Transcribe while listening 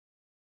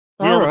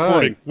We are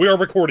recording. We are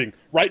recording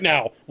right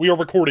now. We are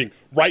recording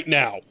right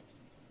now.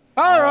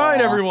 All right,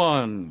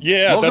 everyone.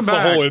 Yeah, Welcome that's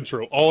back. the whole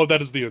intro. All of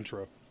that is the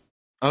intro.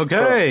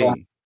 Okay.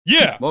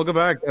 Yeah. Welcome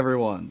back,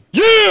 everyone.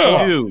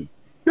 Yeah.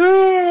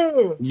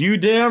 You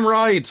damn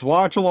right.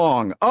 Watch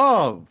along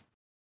of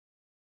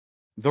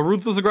the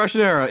Ruthless Aggression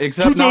Era,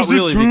 except not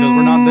really because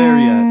we're not there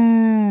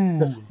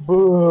yet.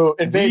 Boo!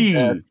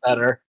 Invade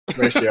center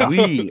ratio.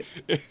 We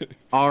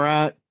are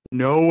at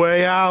No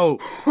Way Out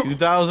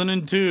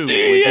 2002.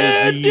 The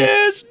end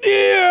is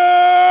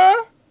near.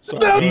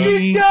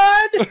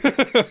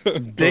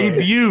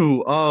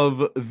 Debut of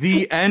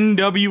the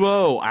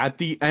NWO at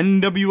the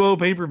NWO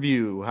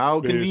pay-per-view. How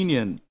Based.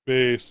 convenient.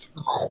 Based.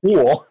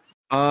 Cool.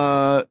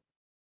 I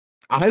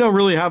don't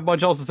really have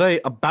much else to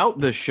say about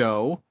this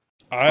show.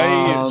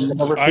 I've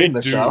never seen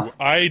the show.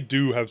 I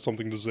do have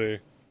something to say.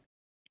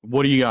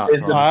 What do you got?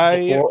 Is it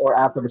before or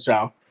after the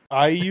show?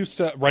 I used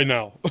to right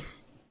now.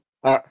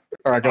 All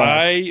right, go ahead.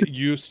 I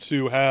used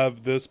to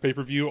have this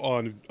pay-per-view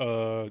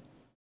on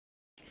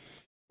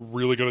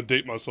really gonna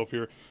date myself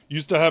here.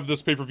 Used to have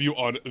this pay-per-view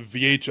on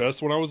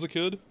VHS when I was a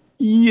kid.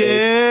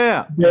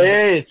 Yeah.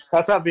 Yes,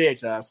 that's not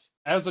VHS.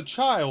 As a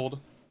child,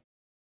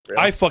 Really?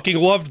 I fucking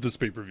loved this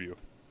pay-per-view.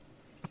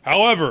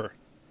 However,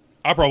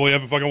 I probably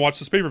haven't fucking watched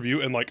this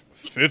pay-per-view in like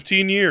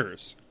 15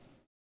 years.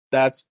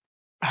 That's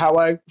how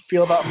I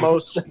feel about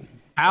most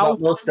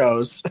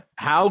shows.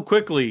 How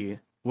quickly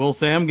will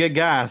Sam get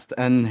gassed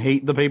and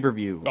hate the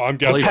pay-per-view? I'm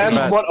gassed.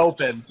 Depends what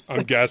opens.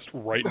 I'm gassed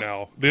right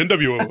now. The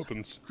NWO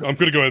opens. I'm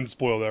gonna go ahead and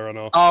spoil that right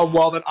now. Oh,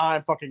 well, then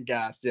I'm fucking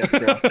gassed. Yeah, sure.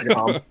 Take it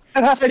home.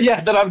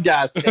 Yeah, then I'm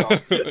gassed. Take it home.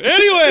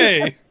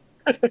 Anyway,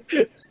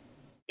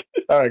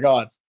 All right, go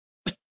on.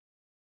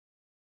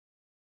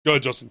 go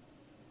ahead, Justin.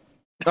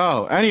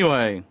 Oh,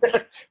 anyway.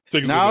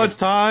 Take us Now in it's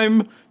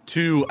time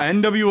to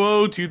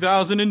NWO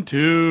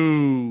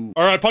 2002.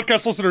 all right,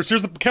 podcast listeners.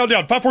 Here's the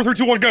countdown. 5, 4, 3,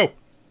 2, 1, go.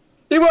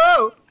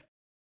 Whoa!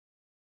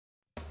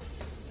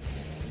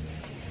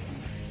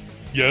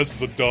 Yes,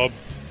 it's a dub.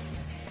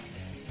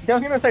 I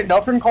was gonna say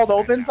nothing called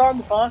opens on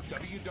the fuck.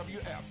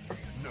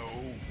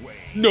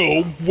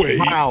 No way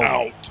Wow.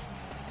 out.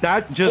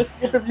 That just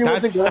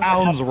that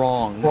sounds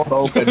wrong.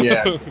 Open,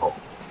 yeah.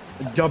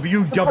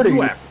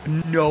 WWF,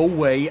 no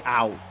way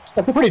out.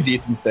 That's a pretty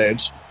decent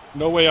stage.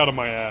 No way out of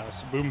my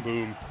ass. Boom,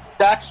 boom.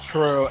 That's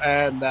true,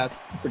 and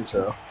that's pretty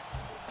true.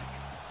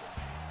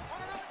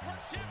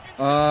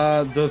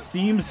 The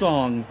theme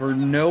song for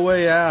No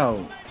Way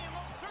Out,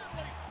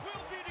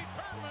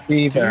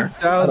 Either.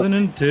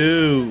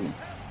 2002.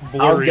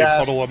 Blurry guess.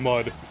 puddle of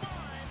mud.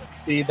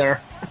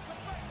 Either.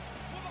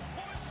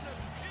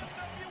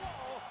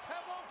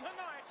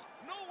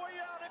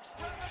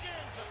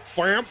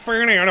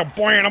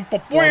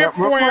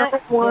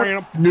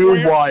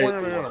 New White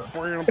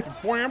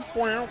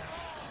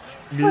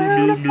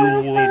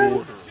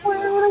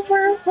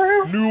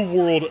New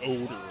World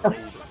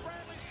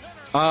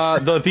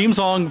Order. The theme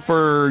song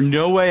for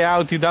No Way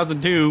Out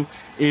 2002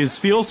 is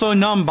Feel So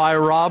Numb by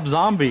Rob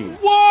Zombie.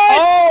 What?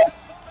 Oh!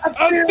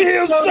 I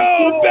feel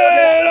so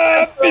bad.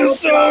 I feel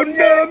so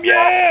numb.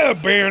 Yeah.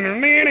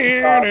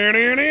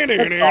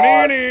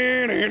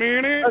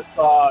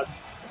 God.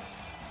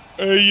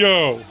 Hey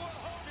yo.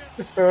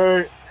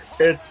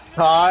 It's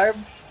time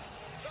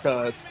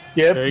to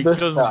skip Take the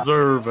the stuff.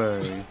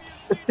 survey.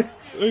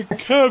 Hey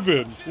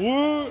Kevin.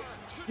 What?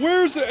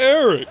 Where's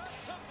Eric?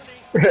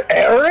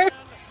 Eric?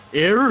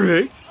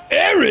 Eric?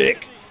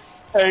 Eric?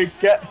 Hey,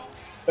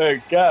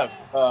 Kev.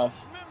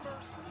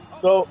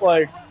 So,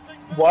 like,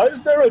 why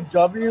is there a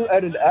W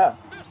and an F?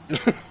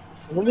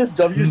 Isn't this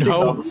WCW?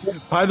 No.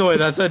 By the way,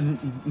 that's a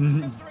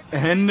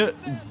N.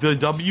 The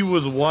W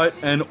was what?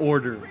 And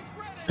order.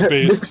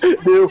 Based.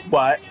 New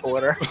what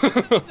order?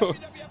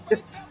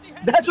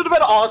 That should have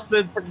been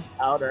Austin from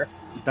Powder.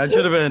 That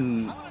should have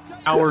been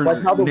our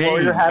Like how the name,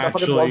 Warrior had up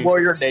in actually. One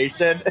Warrior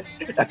Nation.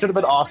 That should have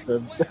been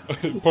Austin.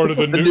 Part of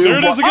the The new. There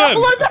it is again. Oh,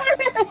 look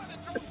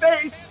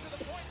at it!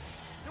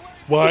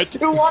 What?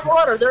 2-1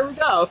 order. There we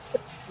go.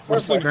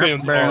 Wrestling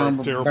fans are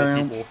terrible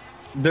people.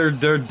 They're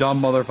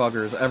dumb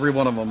motherfuckers. Every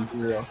one of them.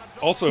 Yeah.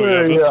 Also,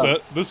 yeah,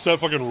 this set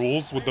fucking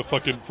rules with the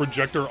fucking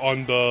projector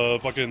on the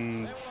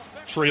fucking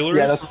trailers.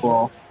 Yeah, that's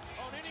cool.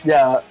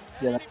 Yeah.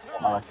 That's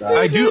cool. I like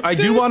that. I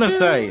do want to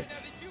say,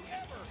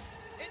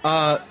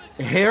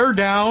 hair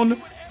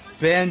down,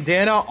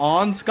 bandana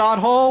on Scott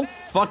Hall,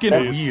 fucking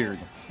Based. weird.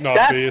 Not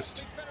That's-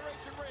 based.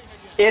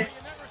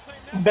 It's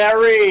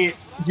very.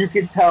 You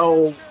can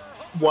tell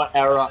what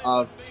era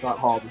of Scott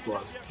Hall this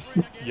was.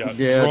 Yeah,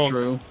 Yeah, drunk.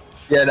 true.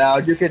 You know,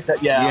 you can tell.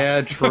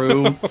 Yeah,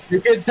 true. You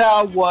can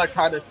tell what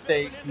kind of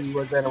state he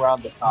was in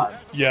around this time.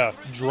 Yeah,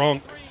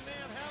 drunk.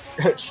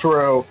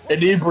 True.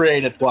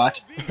 Inebriated,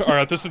 what?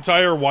 Alright, this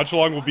entire watch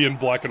along will be in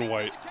black and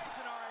white.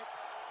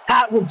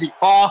 That would be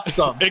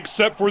awesome.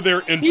 Except for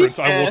their entrance,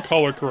 I will Yeah.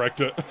 color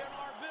correct it.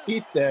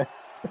 Eat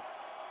this.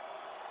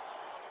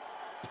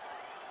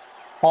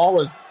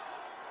 Paul is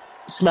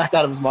smacked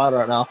out of his mind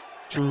right now.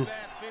 True.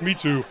 Me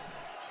too.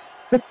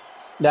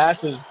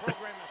 Nash is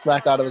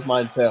smacked out of his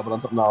mind too, but on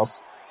something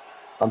else.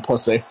 On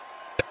pussy.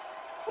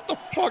 What the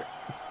fuck?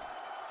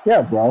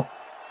 Yeah, bro.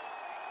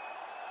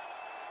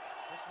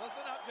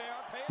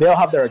 They all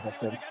have their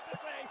addictions.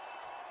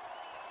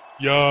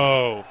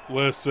 Yo,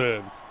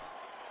 listen.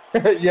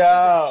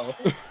 Yo.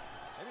 Maybe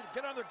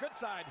get on their good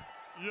side.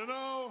 You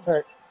know,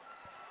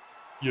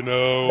 You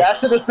know. That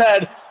should have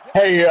said,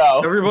 "Hey yo."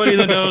 Everybody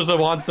that knows that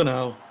wants to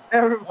know.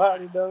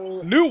 Everybody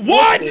knows. New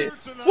what? Pussy.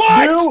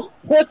 What? New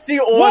pussy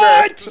order.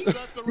 What? to set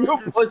the New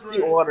record pussy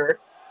straight. order.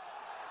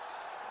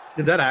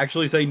 Did that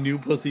actually say new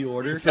pussy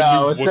order?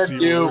 No, it Wussy said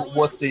new order.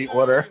 wussy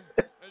order.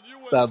 And you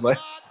would Sadly.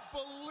 not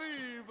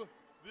believe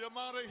the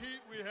amount of heat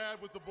we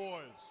had with the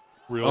boys.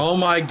 Real. Oh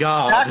my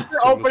god. That's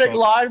your Turn this opening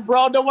up. line,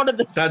 bro. No wonder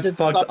this That's shit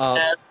fucked stuck up.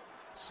 ass.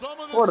 Some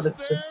of No wonder the this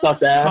shit stairs,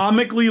 stuck ass.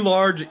 Comically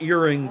large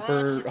earring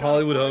for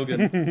Hollywood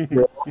Hogan.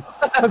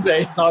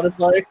 Based,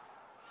 honestly.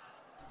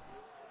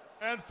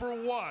 and for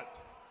what?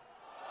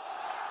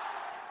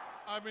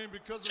 I mean,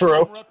 because of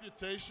True. some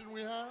reputation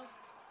we have.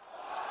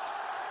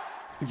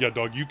 Yeah,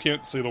 dog, you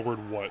can't say the word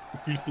what.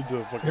 You need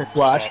to fucking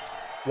Watch. stop.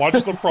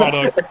 Watch the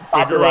product, It's figure it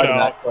copyrighted,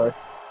 out. actually.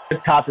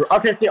 It's copyright.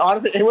 Okay, see,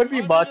 honestly, it would be I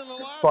mean, much in the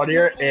last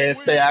funnier couple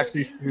if they weeks-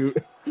 actually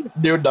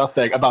knew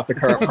nothing about the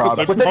current product.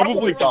 They But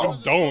probably don't.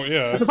 fucking don't,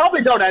 yeah. They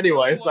probably don't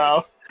anyway,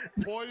 so.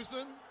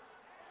 Poison.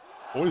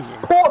 Poison.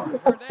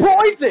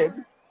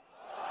 Poison!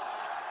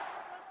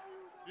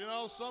 You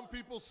know, some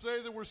people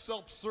say that we're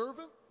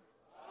self-serving.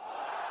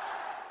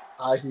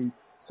 I hate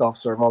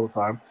self-serve all the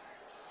time.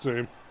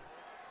 Same.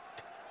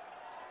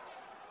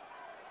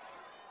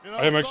 You know,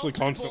 I am some actually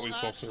people constantly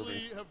self-serving.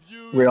 actually have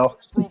used Real.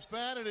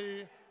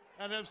 profanity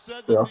and have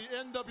said that Real.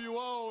 the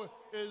NWO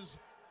is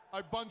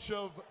a bunch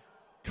of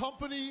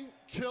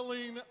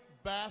company-killing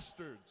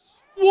bastards.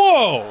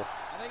 Whoa!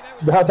 I think that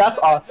was No, that's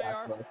JR. us,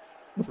 actually.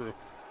 True.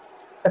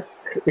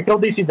 We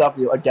killed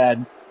DCW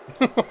again.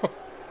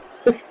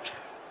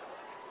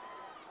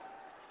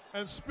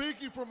 And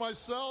speaking for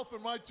myself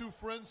and my two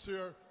friends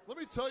here, let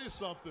me tell you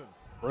something.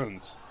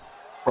 Friends.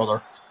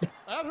 Brother.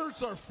 That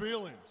hurts our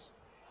feelings.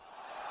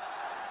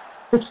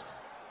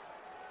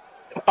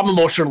 I'm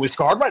emotionally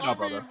scarred right now, I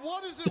brother. mean,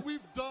 what is it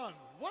we've done?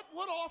 What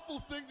awful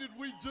thing did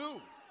we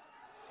do?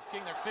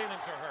 King, their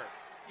feelings are hurt.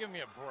 Give me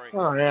a break.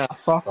 Oh, yeah,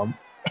 fuck them.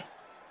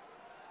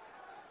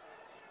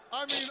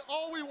 I mean,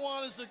 all we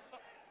want is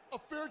a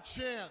fair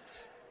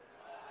chance.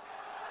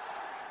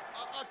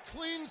 A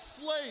clean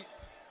slate.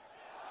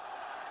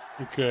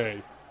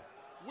 Okay.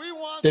 We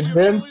want Did the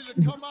ability Vince to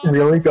come out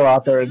really go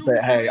out there and you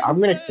say, hey, I'm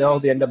going to kill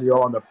the fans.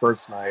 NWO on the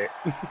first night?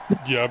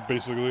 Yeah,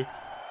 basically.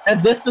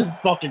 And this is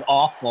fucking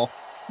awful.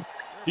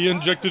 He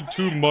injected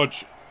too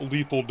much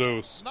lethal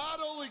dose. Not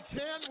only can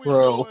we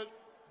Bro. do it,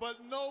 but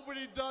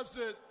nobody does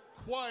it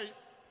quite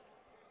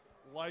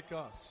like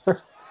us.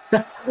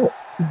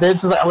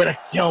 Vince is like, I'm going to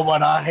kill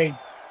what I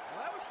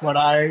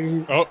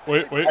Oh,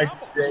 wait.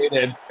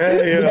 created.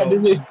 Hey, yo.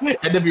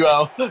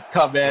 NWO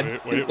come in.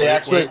 Wait, they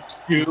actually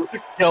shoot,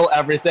 kill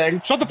everything.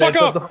 Shut the fuck Vince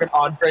does up! the fucking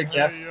Andre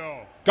gift. Hey,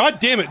 yo. God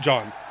damn it,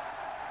 John.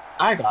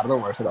 I got it. Don't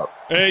worry, shut up.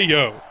 Hey,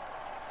 yo.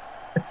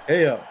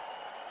 Hey yo.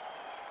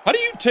 How do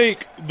you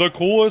take the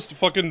coolest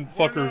fucking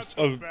We're not fuckers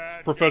the of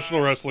bad professional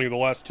guys. wrestling in the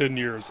last 10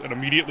 years and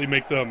immediately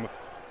make them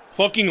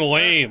fucking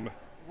lame?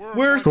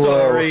 We're Cool.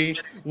 sorry.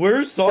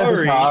 We're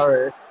sorry.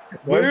 Sorry.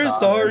 We're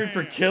sorry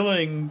for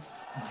killing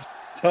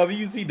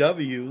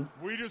WCW.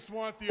 We just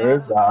want the We're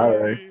sorry.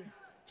 opportunity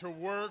to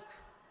work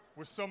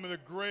with some of the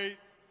great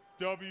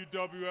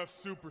WWF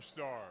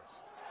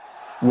superstars.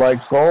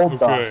 Like gold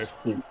Okay. dust,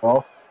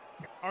 people.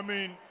 I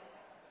mean,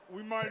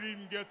 we might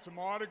even get some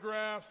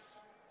autographs,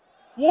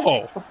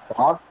 Whoa.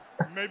 Fuck.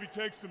 maybe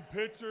take some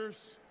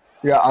pictures.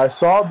 Yeah, I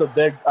saw the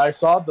big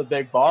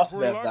boss If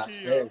we're man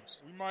lucky,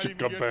 backstage. we might even Chicka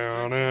get to drink some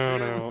bow beer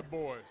now. with the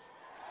boys.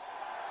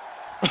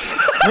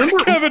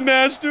 Kevin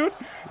Nash, dude.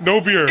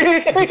 No beer.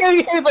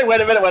 He's like,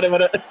 wait a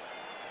minute.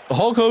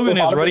 Hulk Hogan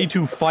is ready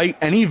to fight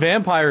any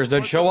vampires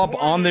that show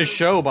up on this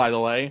show, by the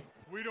way.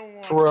 We don't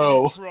want True.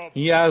 any trouble.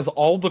 He has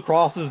all the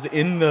crosses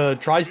in the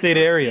tri-state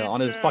area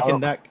on his fucking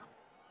neck.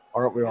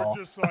 Aren't we We're all?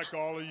 just like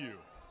all of you.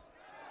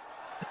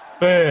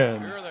 Man.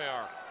 Sure they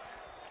are.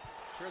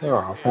 Sure they They're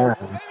are. all Yeah.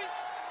 fans.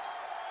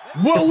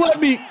 Well, let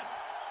me.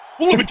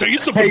 Well, let me tell you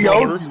something, Hey,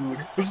 yo, brother.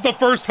 dude. This is the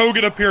first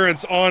Hogan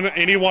appearance on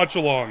any watch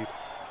along.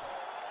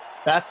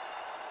 That's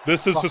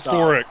This is Fuck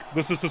historic.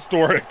 This is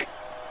historic.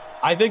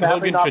 I think Sadly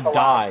Hogan not should the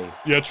last. die.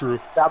 Yeah, true.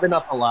 probably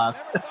not the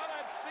last. Never thought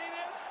I'd see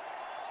this.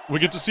 We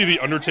get to see the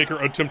Undertaker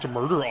attempt to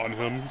murder on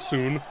him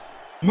soon.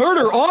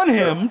 Murder on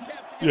him.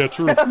 Yeah,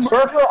 true.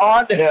 Murder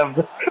on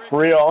him.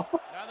 Real.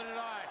 Neither did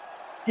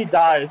I. He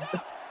dies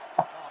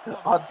Oh, come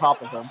on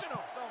top of him. Emotional.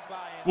 Don't buy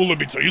in. Well, let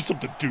me tell you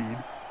something, dude.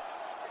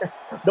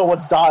 No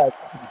one's died.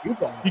 You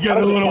died. You get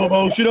a little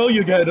emotional.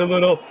 You get a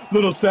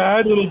little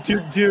sad, little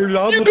teared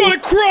up. You little- gonna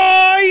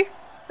cry?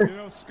 You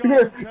know, Scott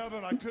and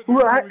Kevin, I couldn't agree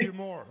Right. with you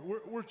more.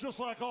 We're just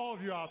like all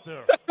of you out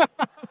there.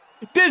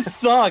 This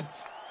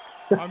sucks.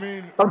 I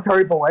mean, I'm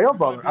Terry Bollea,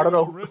 brother. I don't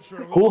know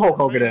who Hulk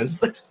Hogan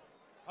is.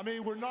 I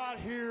mean, we're not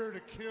here to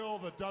kill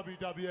the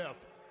WWF.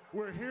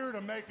 We're here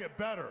to make it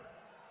better.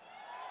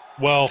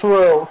 Well,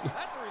 True.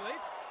 That's a relief.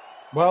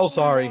 Well,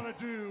 sorry. All we want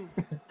to do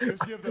is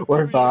give the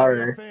We're WWF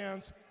sorry.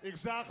 fans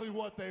exactly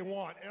what they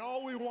want, and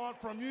all we want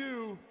from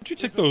you. Why don't you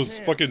take is a those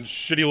chance. fucking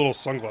shitty little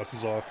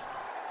sunglasses off?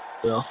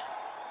 Yeah.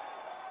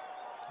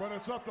 But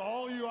it's up to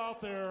all you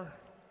out there.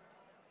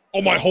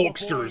 All my all the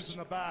boys Hulksters. in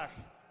the back.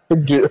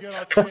 Dude.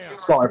 Get our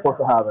chance. Sorry, supposed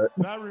to have it.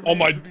 That remains All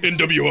my to be seen.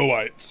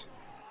 NWOites.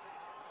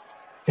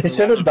 They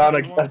should have done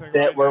a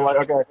bit where, like,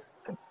 okay.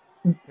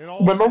 In all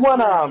Remember when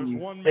sincerity,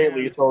 there's one Jay man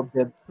Lethal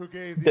did who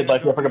gave did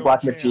like the fucking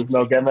Black NWO a chance.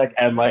 Machismo gimmick,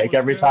 and like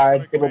every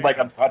time he would like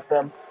touch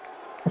him,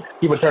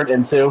 he would turn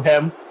into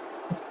him.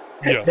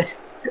 Yes.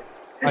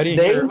 I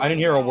didn't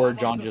hear a word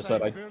John just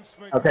said.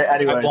 Okay,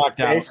 anyways, blocked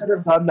they out. should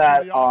have done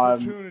that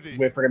on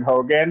with freaking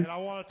Hogan. And I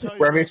want to tell you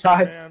Where every this,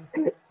 time, man,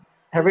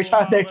 every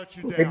time they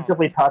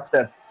instantly touched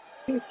him,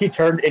 he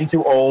turned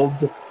into old,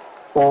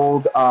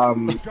 God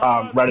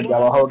red and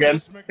yellow bless Hogan.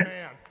 Vince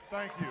McMahon.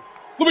 Thank you.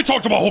 Let me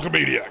talk to my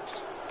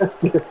Hulkamaniacs.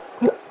 That's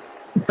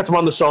him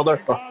on the shoulder.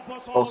 And God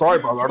bless all Oh, of sorry,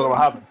 you, bro. I don't know what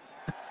too. happened.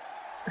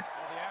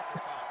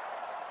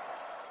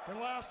 And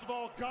last of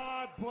all,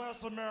 God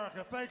bless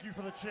America. Thank you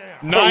for the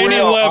chance.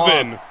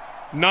 9/11.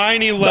 9/11.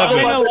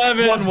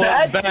 9/11 was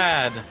bad.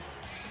 bad.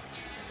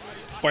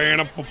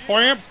 What's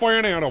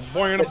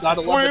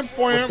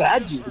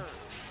bad, dude?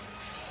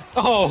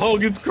 Oh,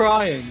 Hogan's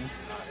crying.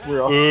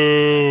 Real.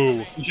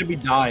 Ooh. He should be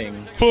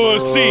dying.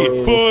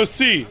 Pussy.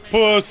 Pussy.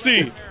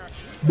 Pussy.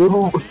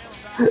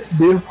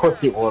 New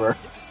pussy order.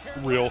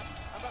 Real.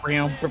 Only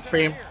one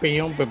thing,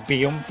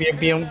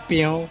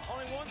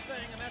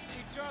 and that's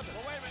each other.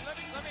 Well, wait a minute.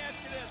 Let me ask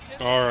you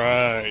this. All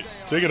right.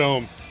 Take it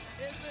home.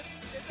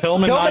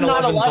 Pillman Pillman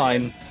 9/11 9/11.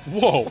 sign.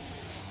 Whoa.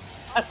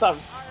 That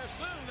sounds. I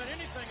assume that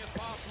anything is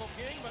possible,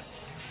 King, but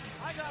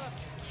I gotta.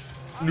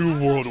 New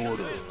World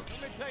Order. Let me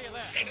tell you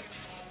that.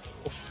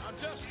 I'm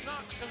just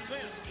not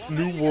convinced.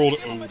 New World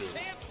Give 'em a Order.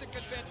 chance to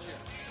convince you.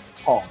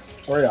 Oh,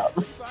 hurry up.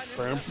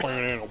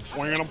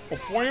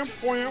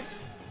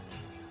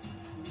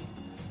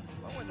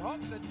 Well, when Hulk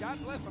said, God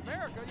bless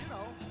America, you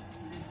know,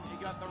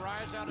 he got the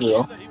rise out of Yeah.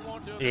 you that he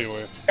wanted to.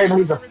 Anyway. And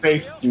he's a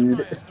face, dude.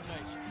 These guys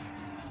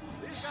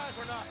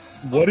are not.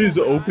 What is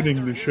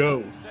opening the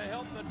show? To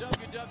help the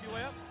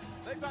WWF,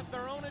 they've got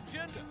their own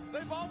agenda.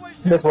 They've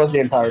always. This was the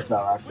entire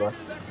show, actually. When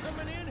did that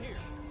coming in here?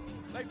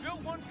 They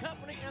built one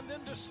company and then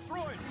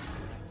destroyed it.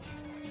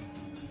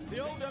 The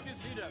old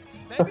WCW.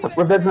 Maybe they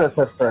Revisionist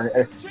history,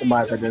 in my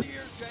changed over opinion. the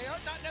years, JR.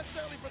 Not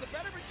necessarily for the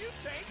better, but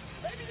you've changed.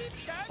 Maybe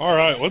these guys. All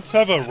right. Let's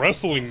have a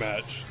wrestling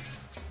match.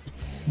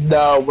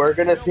 No, we're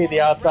gonna see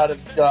the outside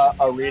of the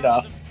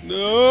arena.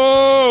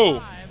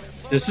 No.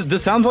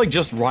 This sounds like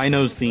just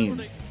Rhino's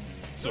theme.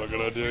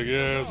 Sucking a dick,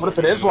 yeah. What if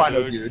it is sucking a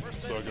Rhino, dick, dude?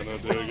 Sucking a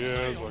dick,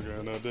 yeah.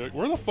 Sucking a dick.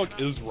 Where the fuck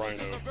is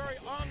Rhino? Very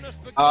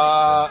honest.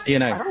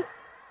 TNA.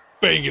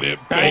 Banging it,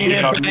 Banging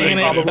it, banging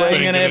it,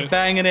 banging it,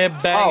 banging it,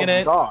 banging Oh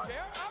it. god.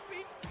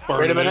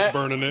 burning Wait a minute. it,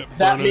 burning it,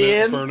 That burning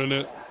it, means- burning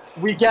it.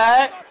 We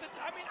get.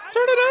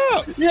 Turn it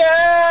up.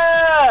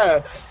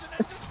 Yeah!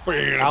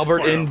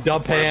 Albert in the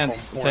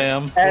pants,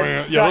 Sam.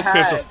 And Yeah, those the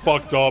pants are hat.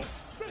 fucked up.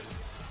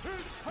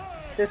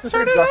 This is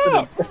Turn for it Justin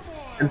up.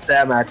 and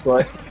Sam,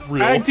 actually.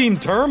 Real. Tag Team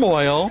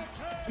Turmoil.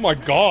 Oh my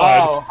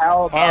god. Oh,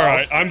 hell no. All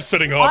right, I'm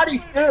sitting up.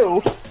 Body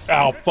too.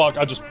 Ow, fuck!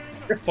 I just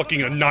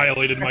fucking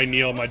annihilated my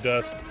knee on my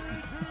desk.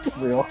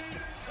 Real.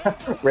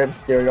 Rey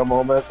Mysterio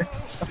moment.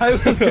 I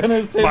was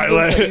gonna say My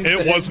the same it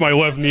thing. was my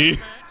left knee.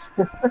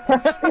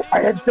 I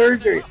had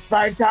surgery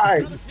 5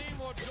 times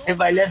in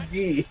my left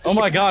knee. Oh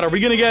my god, are we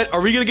gonna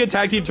get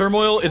Tag Team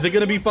Turmoil? Is it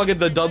gonna be fucking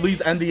the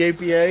Dudleys and the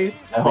APA?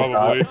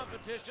 Probably.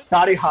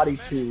 Hottie Hottie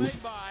 2.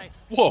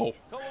 Whoa!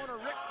 Co-owner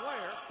Ric Flair.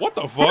 What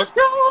the fuck?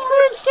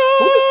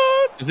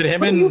 Is it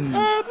him and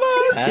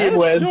Team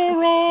win.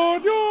 You're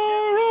on,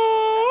 you're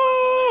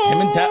on.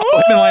 him and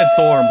Lance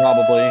Storm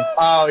probably?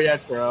 Oh, yeah,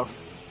 true.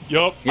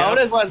 Yup. Oh, it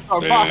is Lance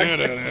Storm. Fuck.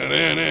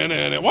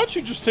 Why don't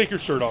you just take your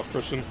shirt off,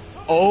 Christian?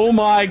 Oh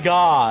my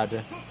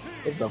god.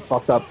 It's a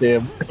fucked up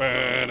team.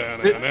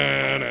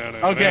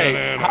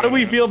 Okay, how do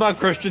we feel about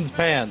Christian's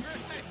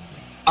pants?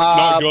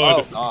 Not good.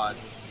 Oh, God.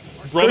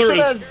 Brother Christian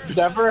is has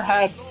never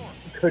had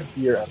good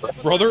gear ever.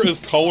 brother is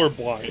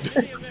colorblind.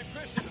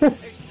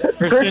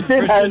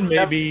 Christian has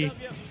may be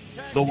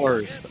the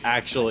worst,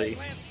 actually.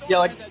 Yeah,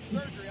 like,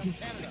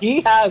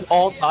 he has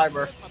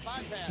all-timer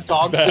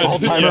dog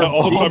Bad. shit Yeah,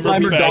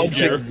 all-timer bad dog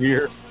gear. shit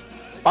gear.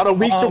 on a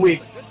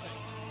week-to-week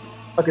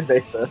fucking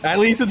basis. At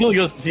least until he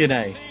goes to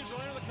TNA.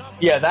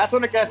 Yeah, that's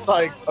when it gets,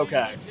 like,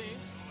 okay.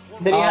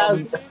 Then he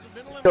Um,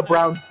 has the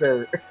brown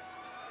shirt.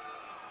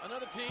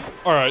 Another team.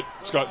 All right,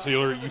 Scott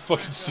Taylor, you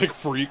fucking sick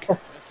freak.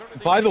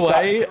 By the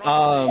way,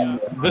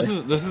 this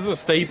is a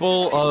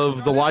staple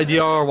of the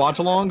YDR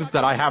watch-alongs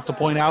that I have to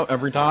point out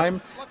every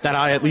time that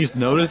I at least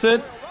notice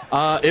it.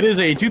 It is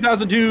a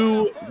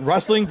 2002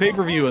 wrestling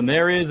pay-per-view, and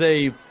there is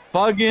a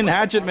fucking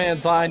Hatchet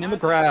Man sign in the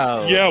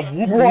crowd. Yeah,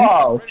 whoop whoop.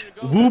 Whoa!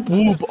 Whoop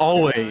whoop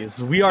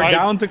always. We are I-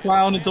 down to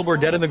clown until we're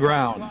dead in the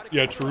ground.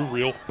 Yeah, true,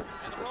 real. And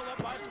the roll up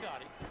by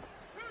Scotty.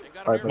 They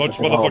got Alright, a Much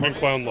Oh. motherfucking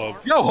clown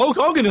love. Yo, Hulk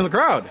Hogan in the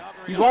crowd.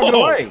 He's walking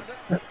Whoa. away.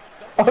 Where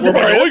am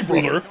I going,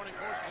 brother?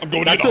 I'm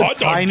going to That's get a the hot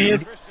dog,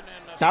 tiniest. dude.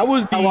 That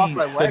was I lost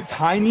my the leg.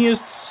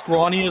 tiniest,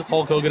 scrawniest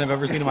Hulk Hogan I've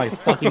ever seen in my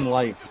fucking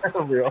life.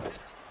 For real.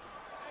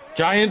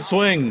 Giant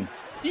swing.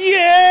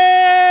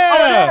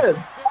 Yeah! Oh, it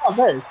is. Oh,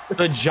 nice.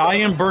 The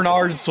giant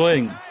Bernard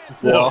swing.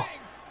 Whoa.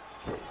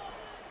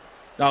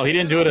 No, he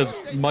didn't do it as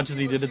much as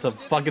he did it to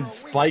fucking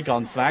Spike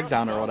on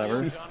SmackDown or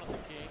whatever.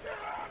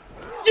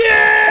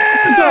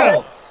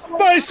 Yeah!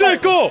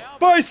 Bicycle!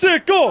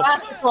 Bicycle!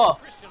 Classical.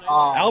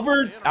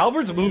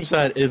 Albert's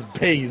moveset is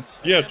base.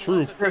 Yeah,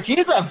 true.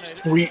 He's a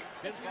sweet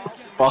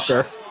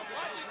fucker.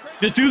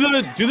 Just do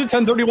the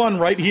 1031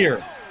 right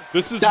here.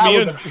 This is That me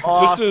was and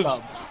awesome. this is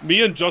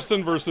me and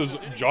Justin versus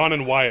John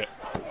and Wyatt.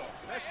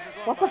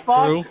 What the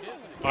fuck? True.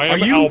 I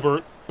am Are you-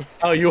 Albert.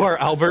 Oh, you are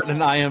Albert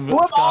and I am Who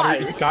am Scott.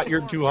 I? Scott,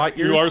 you're too hot.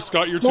 You are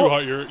Scott. You're too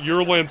hot.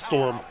 You're Lance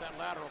Storm.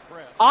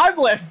 I'm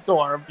Lance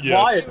Storm.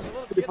 Yes. Why?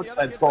 He fucking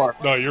Lance Storm.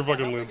 No, you're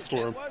fucking Lance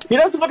Storm. He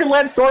does the fucking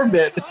Lance Storm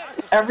bit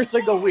every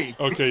single week.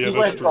 Okay, yeah, He's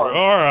that's Lance true. Storm.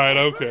 All right,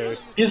 okay,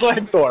 He's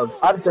Lance Storm.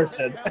 I'm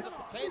Christian.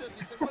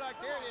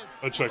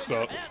 that checks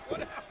out.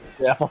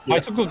 Yeah, fuck you.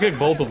 Bicycle kick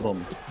both of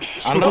them.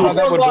 I don't know how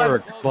that would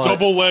work, but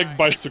Double leg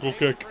bicycle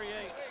kick.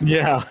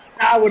 yeah,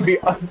 That would be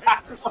that's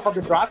just a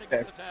fucking drop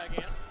kick.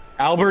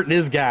 Albert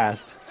is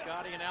gassed.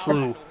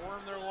 True.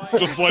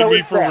 Just like So me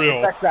is for Seth. It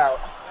real. checks out.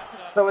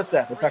 So is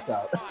Seth. It checks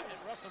out.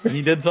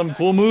 He did some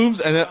cool moves,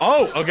 and then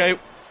okay.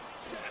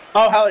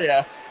 Oh hell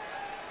yeah.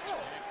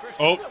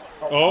 Oh,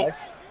 oh,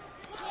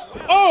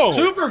 oh!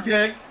 Super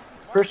kick.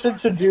 Christian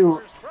should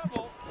do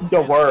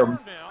the worm.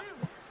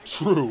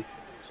 True.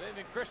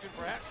 Saving Christian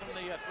perhaps from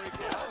the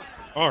 3 count.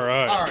 All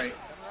right. All right,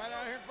 Right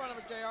out here in front of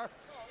it, JR.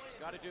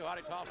 Scotty too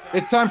hotty tossed out.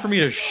 it's time for me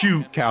to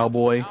shoot,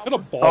 cowboy. Hit a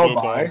ball. Oh no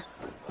my. ball.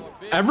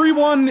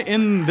 Everyone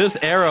in this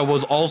era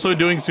was also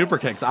doing super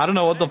kicks. I don't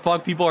know what the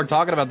fuck people are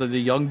talking about that the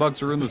Young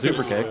Bucks are in the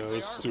super Yeah, kick.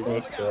 that's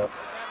stupid.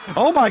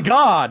 Oh my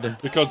god.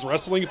 Because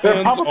wrestling They're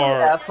fans probably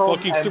are assholes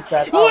fucking and stupid.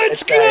 said, oh,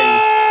 Let's it's a-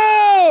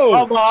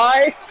 Oh go!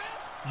 my.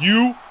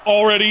 You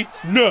already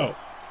know.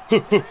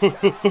 Hit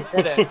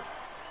it.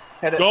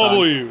 Hit it, son.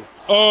 W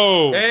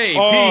O A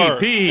R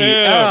P P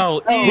M.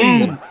 L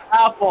E.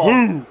 Apple.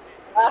 Who?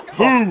 Apple.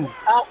 Who?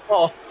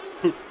 Apple.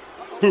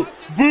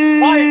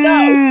 Boo! Wyatt,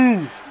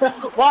 no!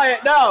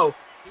 Wyatt, no!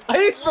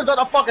 He's done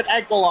a fucking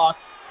ankle lock.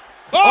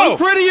 Oh!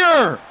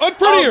 Prettier. I'm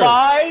prettier! Oh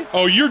my!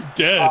 Oh, you're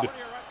dead.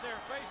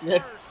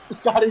 Yeah.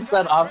 Scotty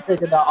said I'm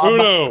taking that off.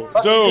 Uno,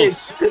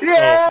 dos.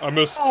 Yeah!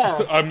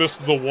 Oh, I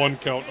missed the 1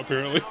 count,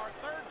 apparently.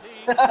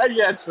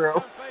 Yeah,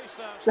 true.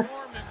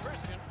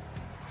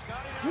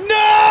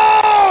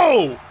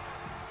 No!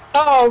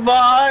 Oh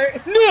my!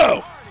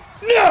 No!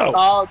 No!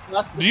 Oh,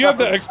 that's Do you have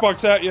the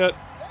Xbox hat yet?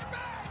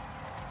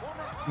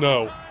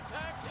 No.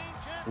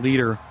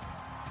 Leader.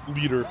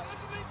 Leader.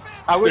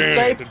 I would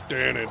say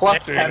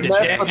plus 10 this,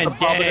 but the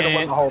probably gonna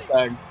win the whole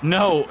thing.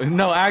 No,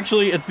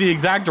 actually, it's the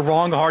exact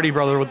wrong Hardy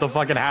brother with the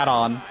fucking hat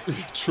on.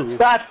 True.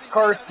 That's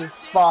cursed as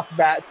fuck,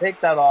 Matt.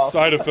 Take that off.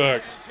 Side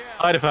effect.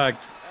 Side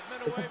effect.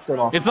 Take that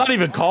off. It's not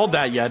even called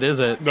that yet, is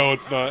it? No,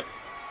 it's not.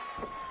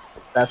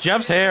 That's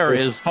Jeff's hair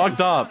is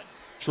fucked up.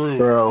 True.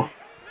 true.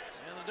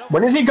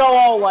 When does he go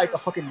all like a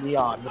fucking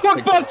neon?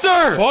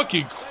 Fuckbuster!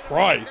 Fucking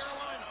Christ.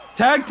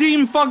 Tag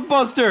team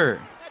Fuckbuster!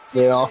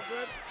 Yeah.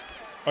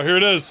 Oh, here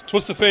it is.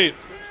 Twist of Fate.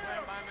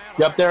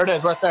 Yep, there it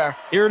is, right there.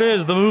 Here it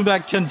is, the move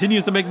that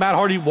continues to make Matt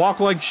Hardy walk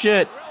like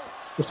shit.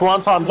 The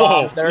Swanton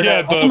Whoa. bomb. There it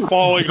Yeah, is. the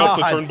falling off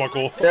the God.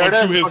 turnbuckle There it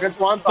onto is, his fucking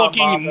swanton fucking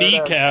bomb. There it is.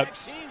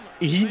 kneecaps.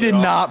 He did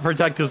not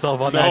protect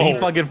himself on that. He No.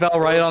 fucking fell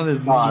right on his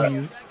God.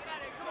 knees.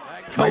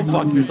 Go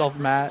fuck yourself,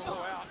 Matt.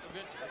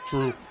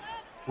 True.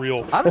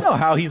 Real. I don't know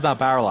how he's not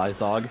paralyzed,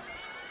 dog.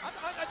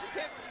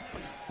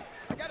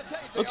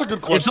 That's a good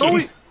It's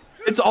question.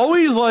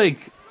 always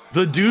like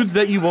the dudes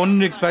that you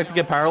wouldn't expect to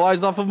get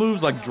paralyzed off of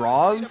moves, like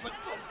draws,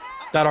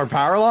 that are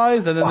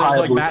paralyzed, and then there's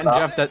like Matt and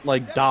Jeff that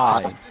like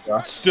die.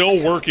 Still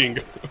working.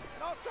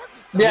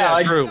 Yeah,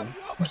 like, true.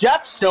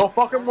 Jeff's still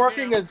fucking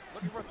working as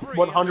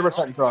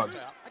 100%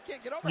 drugs.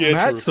 Yeah,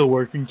 Matt's true. still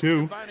working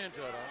too.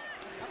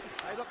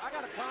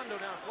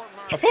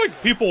 I feel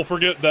like people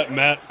forget that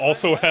Matt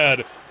also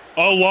had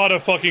a lot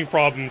of fucking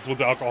problems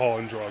with alcohol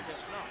and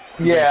drugs.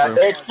 Yeah, true.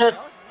 it's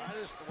just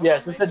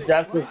that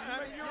Jeff's is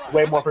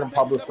way more fucking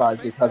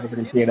publicized because of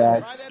fucking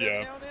TNA.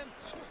 Yeah.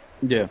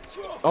 Yeah.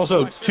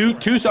 Also,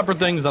 two separate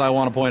things that I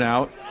want to point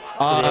out.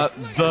 Oh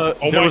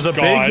There my was a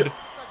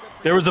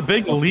God.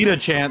 big Lita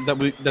chant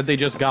that they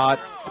just got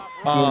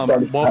while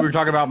we were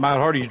talking about Matt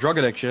Hardy's drug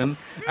addiction,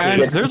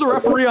 and there's a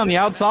referee on the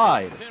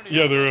outside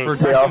Yeah, there for is.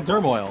 Tag Team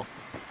Turmoil.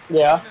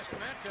 Yeah,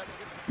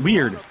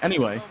 Weird.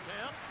 Anyway,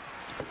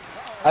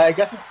 I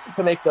guess it's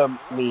to make them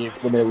leave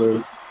when they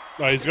lose.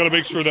 He's got to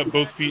make sure that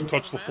both feet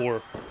touch the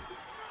floor.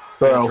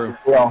 So, True.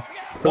 yeah.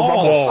 The Balls.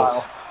 Rumble Balls.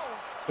 style.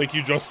 Thank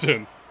you,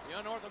 Justin.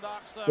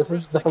 This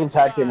is the fucking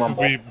tag team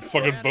rumble. We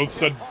fucking both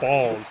said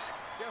balls.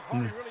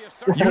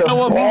 you know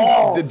what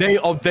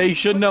move? They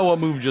should know what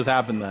move just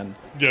happened then.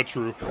 Yeah,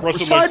 true.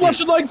 Russian Side leg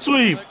Russian leg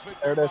sweep.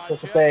 There it is,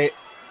 just a fate.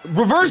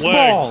 Reverse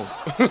balls.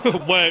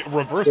 sweep.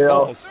 Reverse Yeah.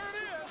 balls.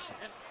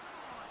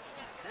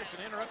 Christian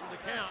interrupted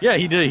the count. Yeah,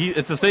 he did.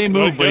 It's the same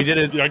move, but he did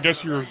it Yeah, I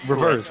guess you're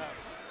reversed.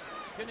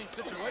 Pinning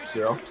situation,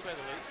 Yeah. to say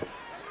the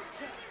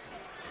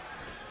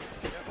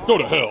least. Go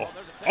to hell.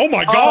 Oh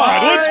my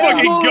God! Let's yeah.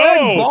 fucking Red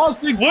go!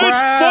 Boston Let's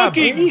Crab.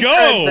 fucking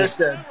go!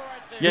 Transition.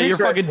 Yeah, you're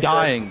fucking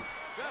dying.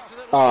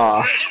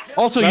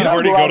 Also, Matt you know,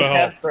 Hardy, go to hell.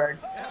 Hamstring.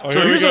 Oh,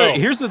 so here we go.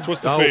 here's the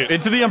Twist of fate.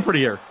 into the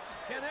Emperor.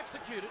 Can't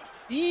execute it.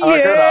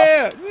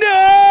 Yeah!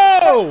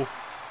 No!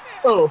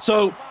 Oh,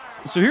 So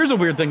here's a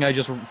weird thing I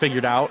just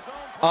figured out.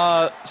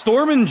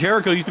 Storm and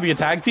Jericho used to be a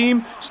tag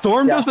team.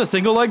 Storm does the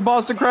single leg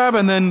Boston Crab,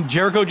 and then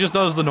Jericho just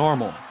does the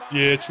normal.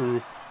 Yeah,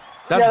 true.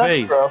 That's yeah,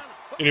 base. true.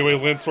 Anyway,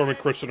 Lance Storm and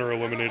Christian are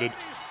eliminated.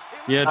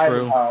 Yeah, I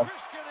true. know.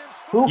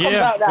 Who comes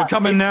Yeah, out now? we're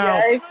coming now.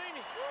 APA?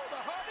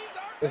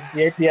 Is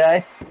it the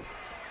APA?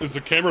 There's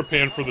a camera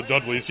pan for the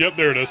Dudleys. Yep,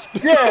 there it is.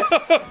 Yeah.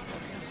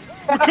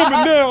 We're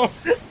coming now.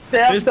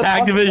 This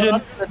tag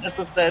division- Just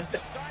as bad.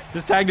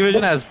 This tag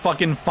division has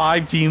fucking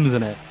 5 teams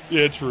in it.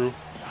 Yeah, true.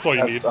 That's all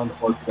you That's need.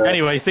 unfortunate.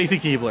 Anyway, Stacy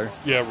Keebler.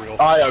 Yeah, real.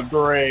 I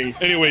agree.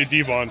 Anyway,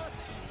 Devon.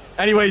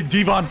 Anyway,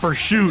 Devon for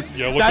shoot.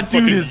 Yeah, look that at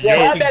dude fucking is Yeah,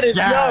 that yoked. man is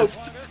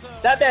gassed.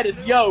 yoked. That man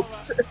is yoked.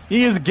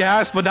 He is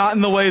gassed, but not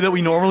in the way that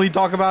we normally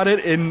talk about it.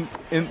 In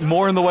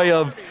more in the way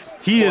of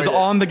he is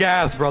on the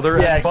gas, brother.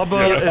 Yeah, and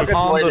Bubba yeah. is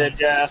on the Avoided,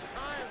 yeah.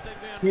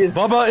 He is.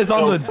 Bubba is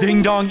on the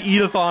ding dong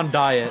eat-a-thon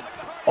diet.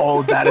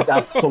 Oh, that is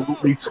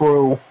absolutely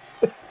true.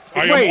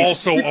 I Wait. am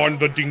also on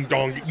the ding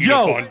dong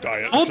Yo, eat-a-thon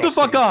diet. hold the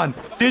Justin. fuck on.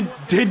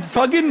 Did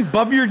fucking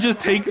Bubbier just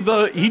take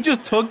he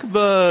just took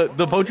the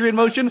poetry in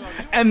motion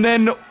and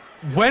then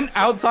went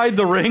outside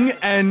the ring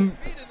and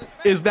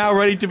is now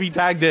ready to be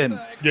tagged in.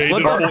 Yeah, he What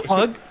did a the full-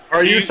 fuck?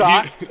 Are you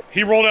shocked?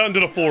 He rolled out and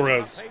did a full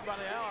res.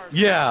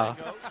 Yeah.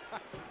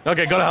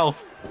 Okay, go to hell.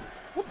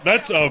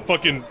 That's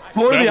fucking.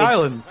 For that the was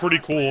islands. Pretty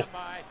cool.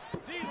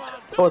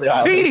 For the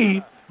island.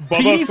 Petey! Bubba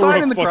Petey threw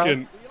sign in a the crowd.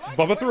 fucking.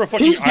 Bubba threw a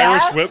fucking He's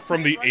Irish gassed? whip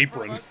from the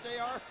apron.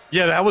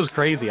 Yeah, that was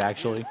crazy,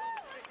 actually.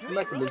 I'm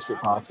not gonna shit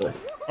pasta.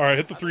 All right,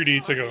 hit the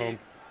 3D, take it home.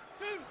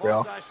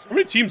 Yeah. How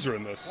many teams are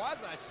in this?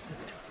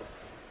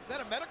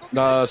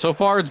 So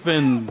far it's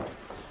been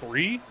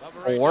 3?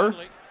 4.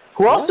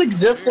 Who else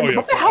exists? Oh yeah.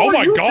 What the hell Oh are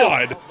my you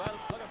God. doing?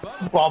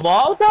 Bubba,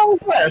 what the hell is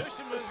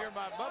this?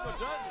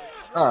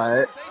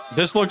 Alright.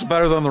 This looks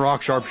better than the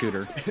Rock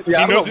Sharpshooter. Yeah,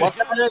 I don't knows know what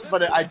that is,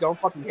 but I don't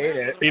fucking hate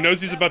it. He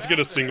knows he's about to get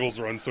a singles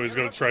run, so he's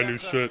gonna try new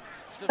shit.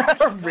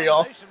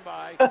 Real.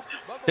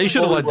 They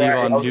should have let Fully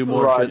Devon right. do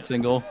more Right. shit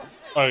single.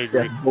 I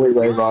agree. Yeah, fully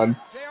way run.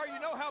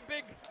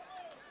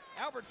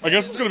 I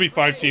guess it's gonna be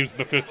 5 teams, and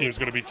the 5th team is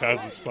gonna be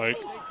Taz and Spike.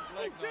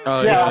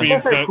 Oh, Yeah, yeah. I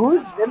means was gonna say, that-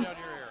 who's in?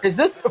 Is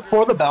this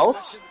for the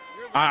belts?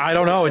 I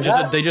don't know.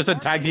 They just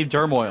said tag team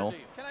turmoil.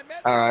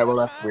 Alright, well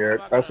that's weird.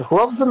 Alright, so who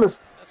else is in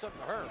this?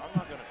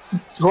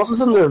 Who else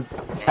is in the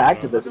tag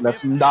division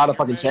that's not a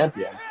fucking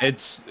champion?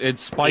 It's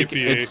Spike.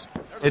 APA.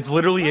 It's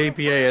literally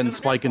APA and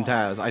Spike and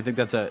Taz. I think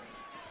that's it.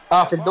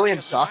 For Billy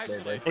and Shock,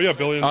 maybe. Oh yeah,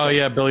 Billy and Oh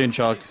yeah, Billy and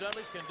Chuck.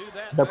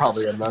 They're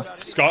probably in this.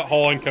 Scott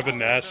Hall and Kevin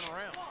Nash.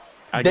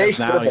 I They guess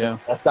should now, have been. yeah.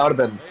 Yes, that would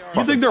have been.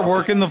 You think they're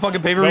working the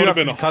fucking pay per That view would've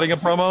after been- cutting a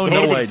promo? That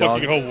No would way, have been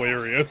dog. fucking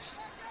hilarious.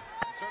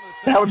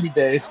 That would be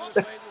days.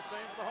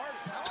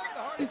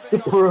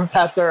 Prove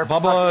that they're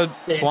Bubba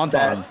fucking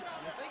Swanton.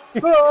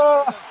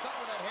 Ah,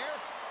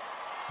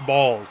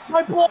 Balls.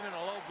 my blow.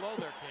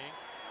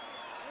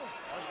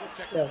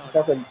 Yeah, it's a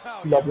fucking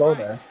no blow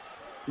there.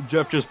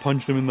 Jeff just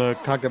punched him in the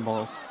cock and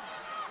balls.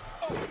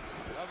 This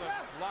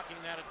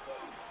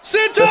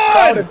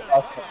crowd Sinton! is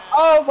us.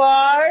 Oh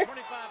my!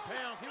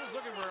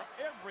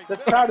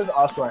 This crowd is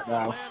us right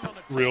now.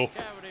 Real.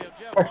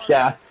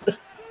 Yes.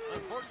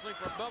 Unfortunately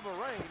for Bubba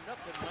Ray,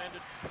 nothing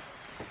landed.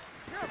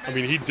 I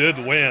mean, he did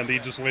land. He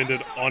just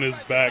landed on his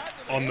back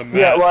on the mat.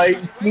 Yeah, like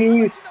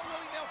he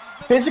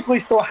physically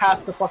still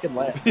has to fucking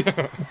land.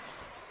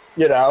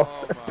 You know?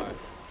 Oh my.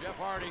 Jeff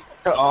Hardy.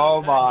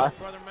 Oh my.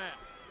 Brother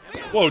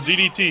Matt. Whoa,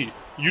 DDT.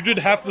 You did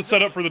half the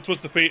setup for the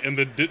Twist of Fate and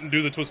then didn't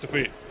do the Twist of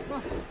Fate.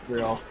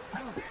 Real.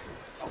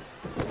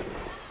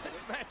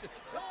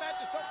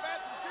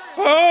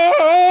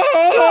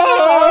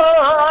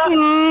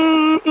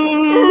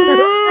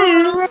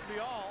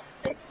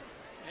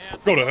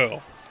 Go to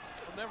hell.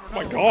 Oh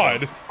my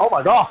God. Oh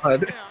my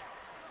god.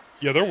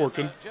 Yeah, they're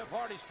working. Jeff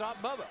Hardy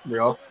stopped Bubba.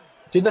 Real.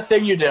 Do the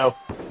thing you do.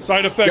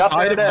 Side effect, Yep,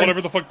 there it is.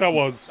 whatever the fuck that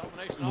was.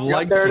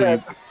 Leg There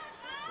it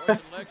sweep.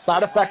 is.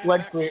 Side effect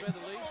leg sweep.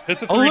 Hit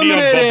the 3D on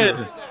Eliminated.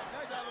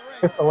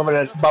 Bubba.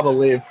 Eliminated. Bubba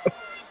leave.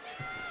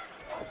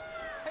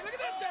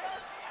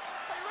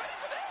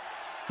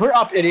 We're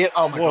up, idiot.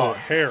 Oh my Whoa, god.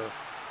 hair.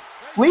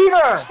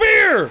 Leader!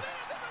 Spear!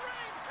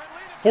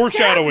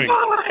 Foreshadowing.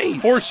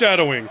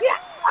 Foreshadowing.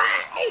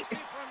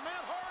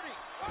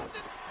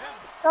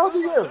 How would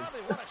you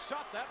use?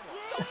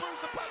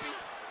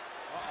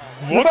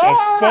 What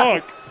the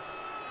fuck?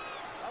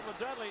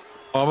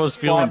 Bubba's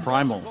feeling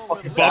primal.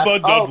 Bubba Oh,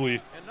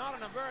 Dudley. And not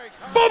in a very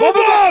Bubba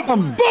Bob!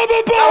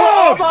 Bubba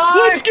Bob! Bob!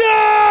 Let's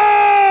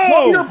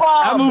Leader go!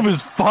 Bob! That move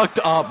is fucked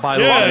up, by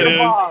the Yeah, way. it is.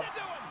 Bob!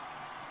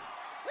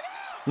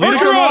 Lita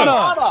Hurricane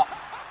Carmona. Bob!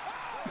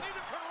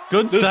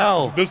 Good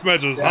sell. This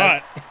match is Yeah.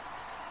 hot.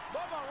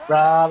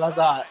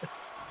 Salazar.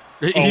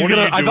 He's what are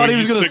gonna. you I thought he doing,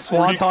 was you gonna sick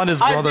freak? swanton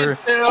his I brother.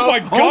 did too. Oh my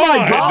Oh my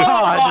god!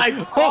 god! Oh my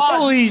God.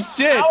 Holy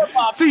shit!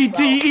 Powerbomb.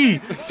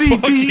 CTE! Fucking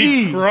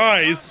CTE!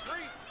 Christ!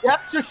 You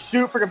have to just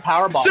shoot freaking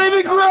powerbomb.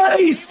 Saving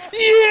grace!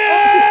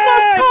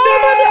 Yeah!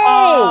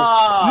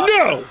 Ah.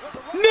 No!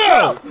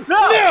 No! No!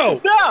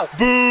 No! No!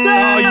 Boo!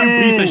 Oh, you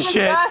piece of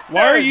shit!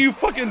 Why are you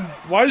fucking?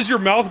 Why is your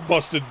mouth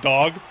busted,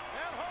 dog?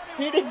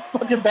 Cheating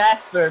fucking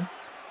bastard.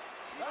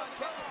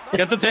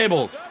 Get the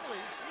tables.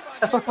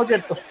 That's what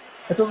fucking.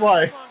 This is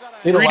why.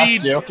 He left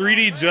 3D, you.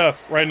 3D Jeff,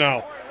 right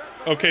now.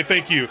 Okay,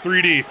 thank you.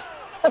 3D.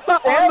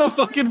 On the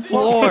fucking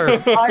floor.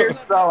 Higher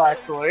spell,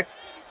 actually.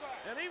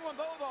 And even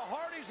though the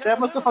Hardys That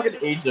must have fucking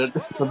agent.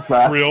 What's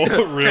that? Real,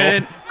 real.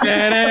 Did it.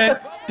 Did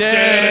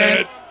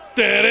it.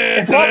 Did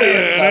It it. probably is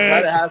Did enough, right?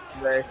 it. It has to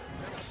be. Take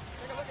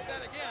a look at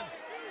that again.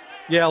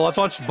 Yeah, let's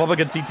watch Bubba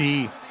get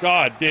CTE.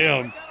 God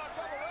damn.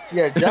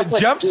 Yeah, Jeff, like,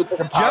 Jeff's- threw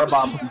fucking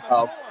powerbomb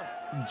himself.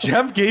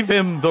 Jeff gave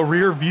him the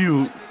rear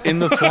view in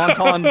the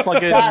Swanton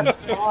fucking. That's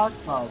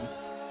awesome.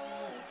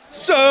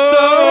 So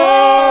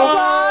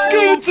God.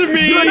 good to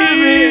me. Good to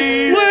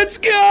me. Let's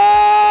They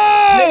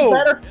go.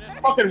 better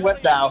fucking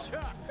whip now.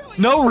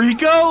 No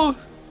Rico?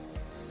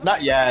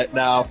 Not yet,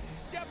 no.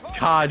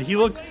 God, he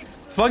looked.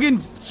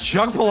 Fucking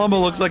Chuck Palumbo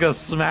looks like a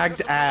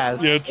smacked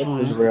ass. Yeah, This is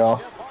true.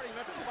 real.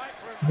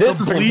 This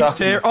is The freaking bleached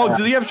Justin. hair. Oh, does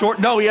he have short?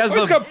 No, he has Oh, the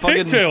he's got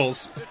fucking.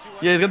 pigtails.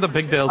 Yeah, he's got the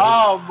pigtails.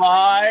 Oh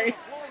my.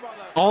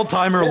 All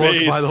timer look, by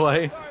Based. the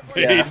way.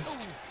 Yeah.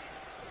 Based.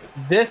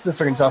 This is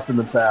freaking Justin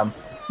and Sam.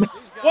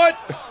 What?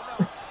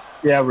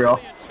 Yeah, real.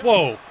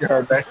 Whoa. You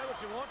heard me.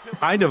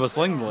 Kind of a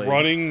sling blade.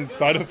 Running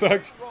side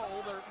effect.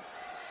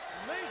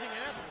 Amazing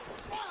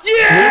athletes.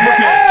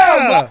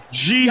 Yeah.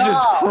 Jesus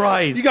Yeah.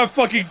 Christ. You got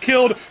fucking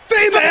killed.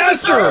 Fame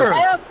Master.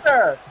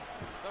 Answer.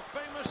 The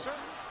famous and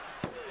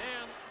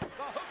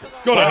the hook of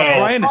the Go to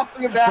hell.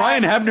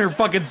 Brian Hebner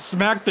fucking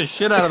smacked the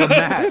shit out of the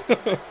mat.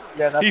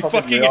 Yeah, that's He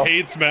fucking real.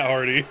 hates Matt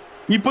Hardy.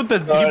 He put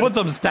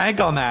some stank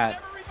on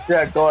that.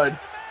 Yeah, good.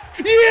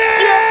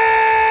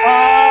 Yeah!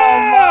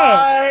 Oh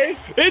my.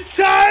 It's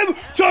time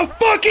to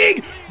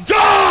fucking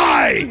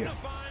die!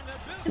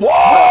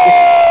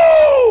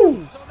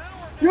 Whoa!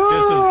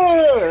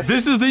 Yeah.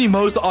 This is the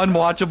most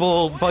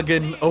unwatchable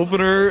fucking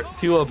opener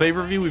to a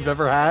pay-per-view we've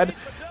ever had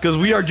because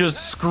we are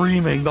just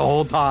screaming the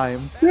whole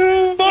time.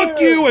 Fuck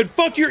you and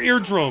fuck your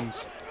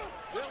eardrums.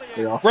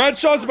 Yeah.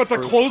 Bradshaw's about to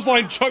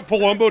clothesline Chuck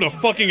Palumbo to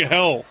fucking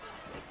hell.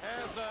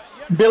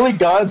 Billy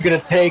Gunn's gonna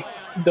take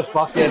the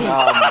fucking Good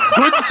sell.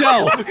 Good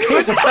sell.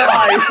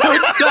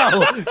 Good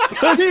sell.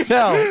 Good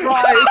sell.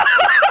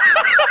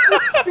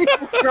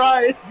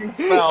 Christ,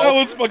 That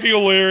was fucking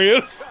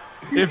hilarious.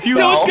 If you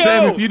Let's go.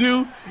 Sam,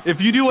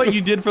 if you do what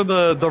you did for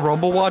the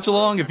Rumble watch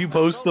along, if you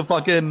post the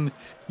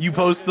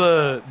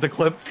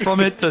clip from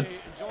it to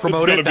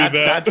promote It's it, gotta be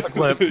that. that's the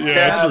clip. Yeah.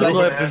 That's the That's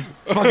clip. it. Is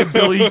fucking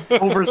Billy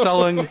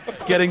overselling,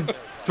 getting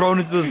thrown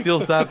into the steel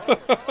steps.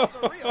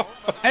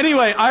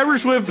 Anyway,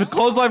 Irish Whip,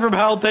 clothesline from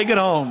hell, take it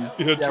home.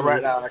 Yeah, true.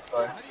 right now,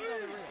 actually.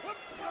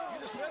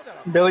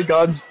 Billy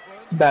Gunn's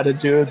about to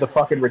do the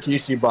fucking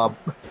Rikishi bump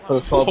for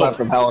the skull time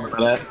from hell in a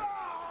minute.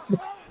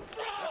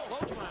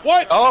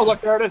 What? Oh,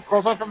 look, there it is.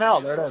 Skull time from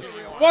hell. There it is.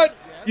 What?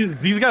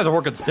 These guys are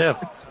working stiff.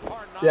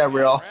 Yeah,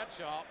 real.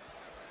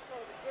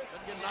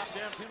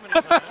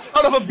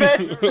 Son of a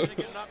bitch.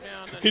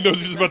 He knows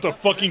he's about to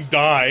fucking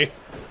die.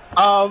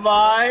 Oh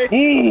my.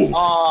 Ooh!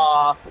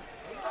 Aw.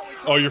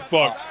 Oh, you're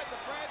fucked.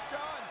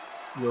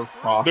 You're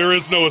fucked. There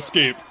is no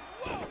escape.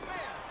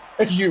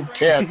 You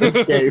can't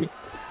escape.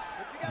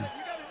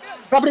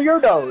 Come to your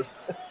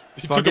nose.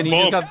 He took a Fucking,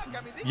 he bump.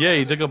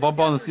 he took a bump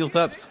on the steel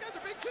steps.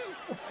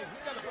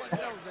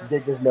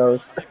 Dig his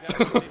nose.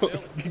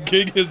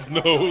 Gig his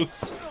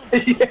nose.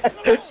 Yeah,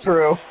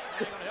 true.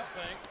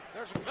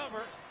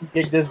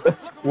 Gigged his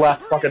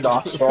left fucking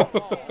nostril.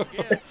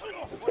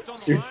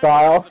 Suit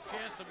style.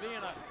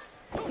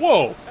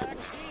 Whoa!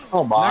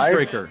 Oh my.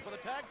 Neckbreaker.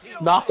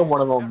 Not the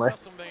one and only.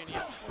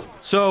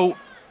 So,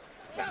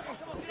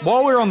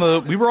 while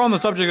we were on the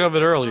subject of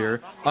it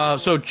earlier.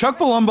 So Chuck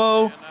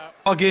Palumbo,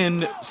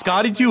 fucking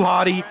Scotty 2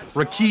 Hottie,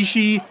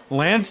 Rikishi,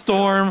 Lance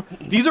Storm.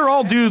 These are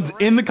all dudes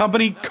in the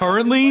company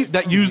currently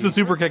that use the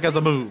super kick as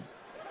a move.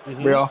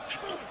 Real.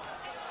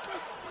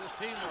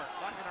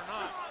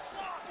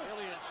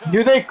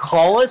 Do they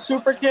call it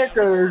super kick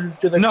or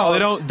do they? No, call they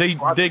it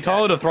don't. They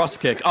call it a thrust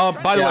kick. By the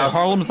way, Yeah.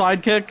 Harlem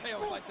sidekick.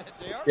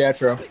 Yeah,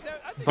 true.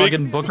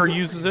 Fucking Booker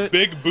uses it.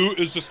 Big boot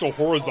is just a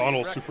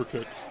horizontal super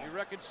kick. You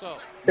reckon so?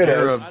 It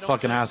You're is. a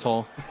fucking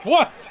asshole.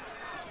 What?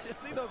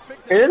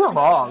 It isn't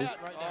wrong.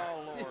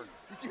 Oh Lord.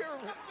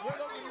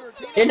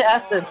 In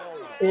essence,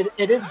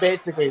 it is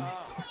basically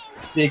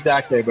the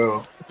exact same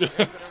move.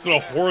 It's a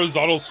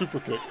horizontal super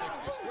kick.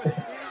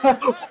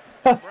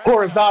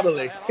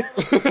 Horizontally.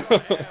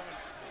 What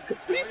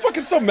are you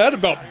fucking so mad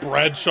about,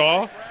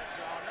 Bradshaw?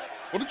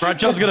 What did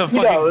Bradshaw's gonna He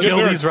fucking knows. kill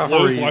Get there these and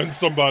clothesline referees.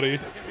 somebody.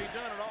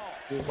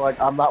 He's like,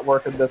 I'm not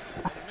working this.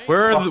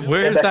 Where's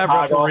that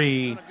Chicago.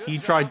 referee? He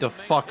tried to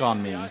fuck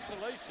on me.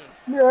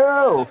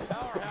 No.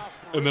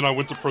 And then I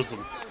went to prison.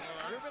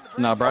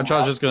 No,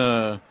 Bradshaw's just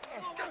gonna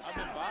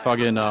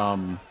fucking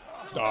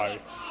Die.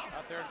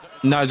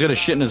 No, he's gonna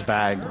shit in his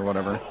bag or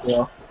whatever.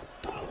 Yeah.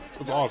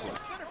 That's awesome.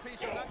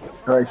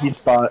 All right, heat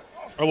spot.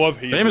 I love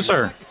Hazy. Famous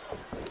sir.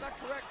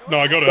 No,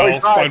 I go to Go hell.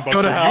 die. Spinebuster.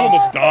 Go to You hell.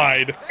 almost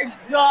died.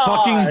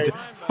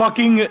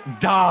 Fucking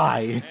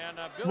die.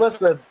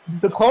 Listen,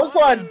 the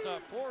clothesline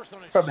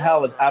from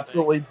hell is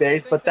absolutely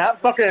based, but that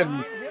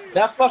fucking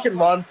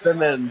Ron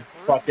Simmons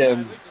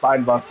fucking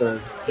Spinebuster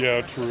is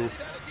Yeah, true.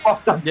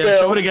 fucked up Yeah, too.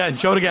 show it again.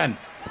 Show it again.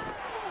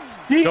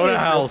 Go to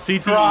hell.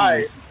 CT.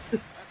 Right.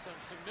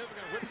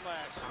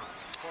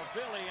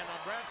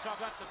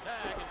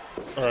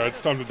 All right,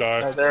 it's time to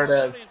die. There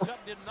it is.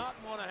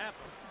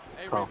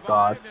 Oh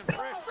god.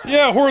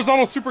 Yeah,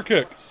 horizontal super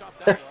kick.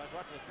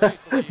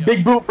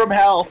 Big boot from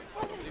hell.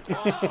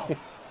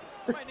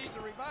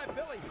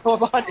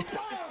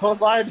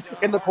 Clothesline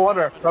in the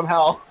corner from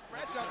hell.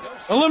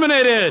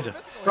 Eliminated.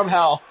 From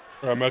hell.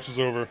 All right, match is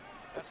over.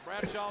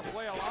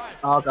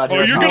 Oh god. Oh,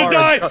 here it you're comes. gonna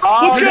die! Oh,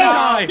 Let's go!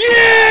 die.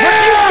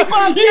 Yeah!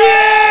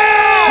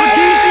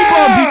 Rikishi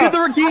bump. He did the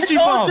Rikishi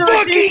told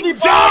bump. you. Fucking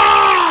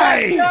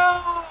die!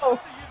 No!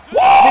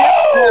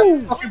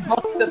 Woo! Fucking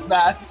booked this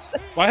match.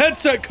 My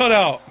headset cut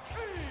out.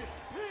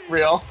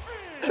 Real.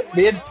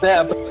 Me and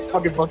Sam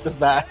fucking booked this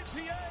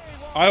match.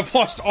 I have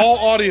lost all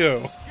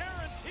audio.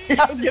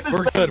 I was gonna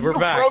We're say, good. We're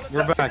back.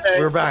 We're back.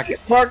 We're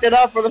back. Mark it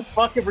up for the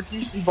fucking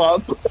Rikishi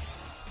bump.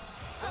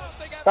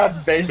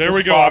 There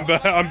we go.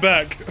 I'm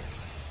back.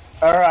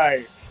 All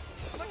right.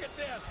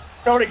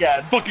 Go it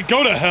again. Fucking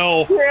go to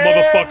hell,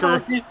 Yeah, motherfucker.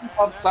 Rikishi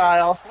bump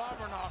style.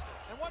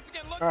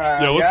 All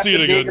right, Yeah, let's that's see it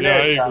the again. big Yeah,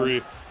 I finish. agree.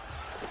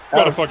 That Go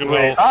to was fucking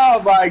great. hell.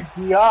 Oh my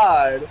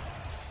god.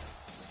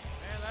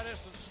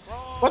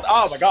 What?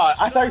 Oh my god.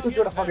 I thought you were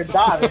gonna fucking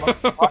die.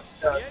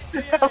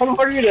 What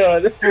are you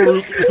doing?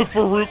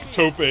 Farouk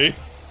Tope.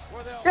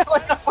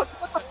 What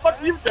the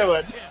fuck are you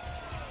doing?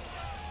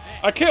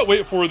 I can't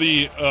wait for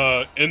the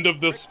end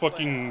of this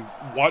fucking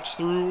watch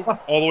through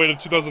all the way to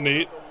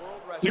 2008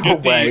 to No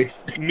get way.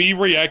 me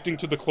reacting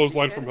to the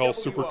clothesline from hell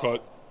supercut.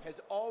 Has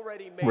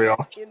already made Real.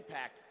 its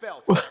impact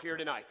felt here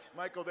tonight.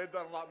 Michael, they've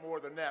done a lot more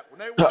than that. When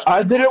they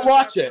I didn't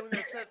watch it.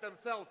 They set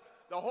themselves,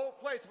 the whole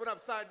place went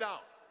upside down.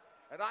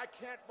 And I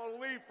can't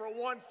believe for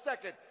 1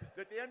 second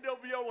that the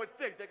NWO would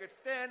think they could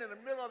stand in the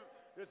middle of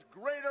this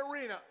great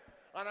arena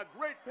on a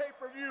great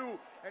pay-per-view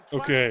and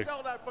try to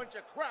sell that bunch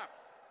of crap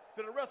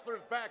to the wrestlers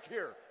back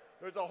here.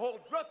 There's a whole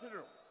dressing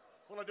room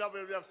full of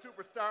WWF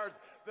superstars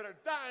that are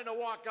dying to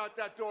walk out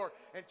that door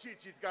and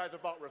teach these guys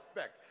about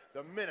respect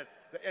the minute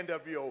the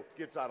NWO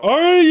gets out of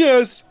Oh,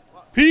 yes.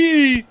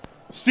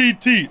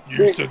 P-E-C-T.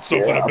 You said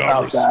something Yeah,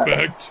 about about that.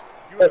 respect.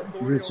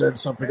 You said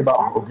something about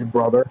Hogan,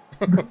 brother.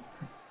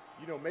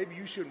 You know, maybe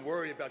you shouldn't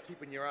worry about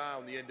keeping your eye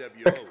on the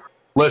NWO.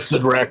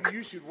 Listen, Rick.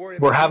 You should worry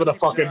We're about having a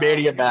keeping your fucking eye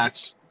Mania on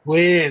match.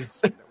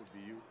 Please. That would be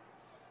you.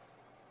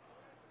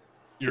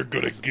 You're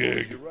gonna You're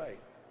gig. right.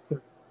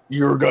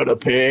 You're gonna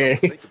pay.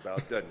 Think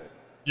about, doesn't it?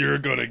 You're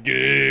gonna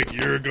gig.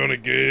 You're gonna You're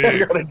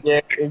gig. gonna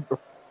get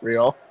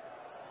real.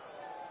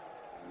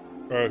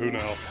 All right, who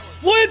now?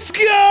 Let's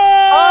go!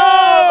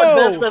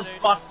 Oh, this is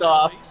fucked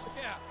up.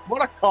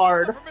 What a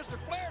card.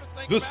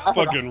 This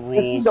fucking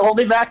This is rules. the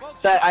only match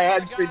that I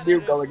actually knew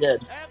going in.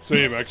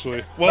 Same,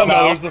 actually. Well,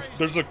 no,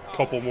 there's a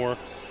couple more.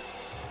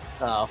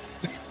 Oh.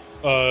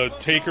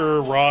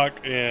 Taker, Rock,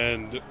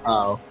 and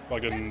Oh.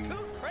 fucking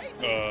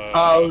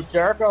Oh,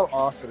 Jericho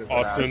Austin is the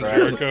Austin, match, right?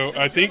 Jericho.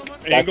 I think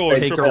Angle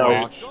and Taker Triple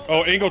Rock. H.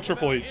 Oh, Angle,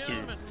 Triple H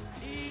too.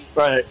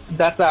 Right.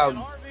 That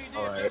sounds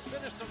alright.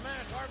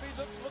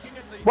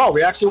 Well,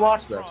 we actually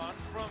watched this.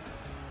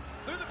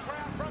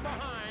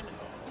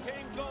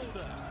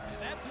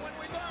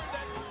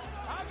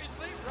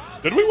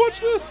 Did we watch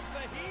this?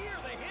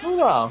 Oh,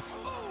 wow.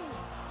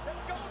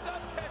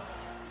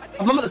 I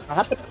remember this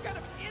happened.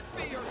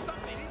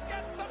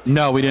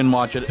 No, we didn't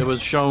watch it. It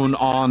was shown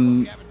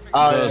on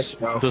Oh, the,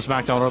 yeah, no. the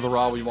SmackDown or the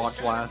Raw we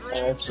watched last.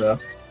 So.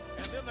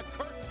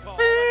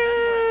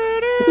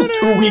 It's a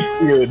 2-week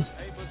feud.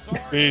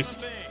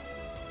 Beast.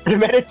 We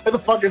made it to the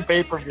fucking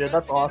pay-per-view.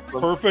 That's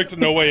awesome. Perfect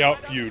No Way Out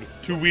feud.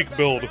 2-week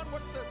build.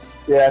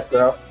 Yeah,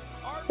 so.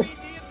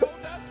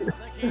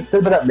 They've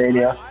been at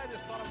Mania.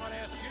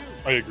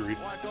 I agree.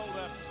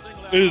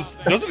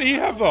 Doesn't he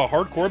have a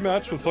hardcore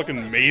match with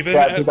fucking Maven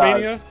Yeah, he at does.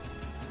 Mania?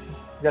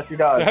 Yes, he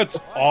does. That's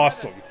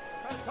awesome.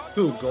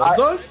 Who,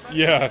 Goldust?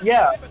 Yeah,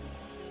 Yeah.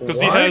 because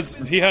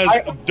What? he has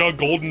I- Doug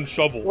Golden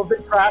shovel. Well,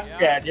 big trash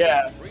can,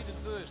 yeah.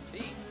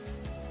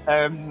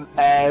 And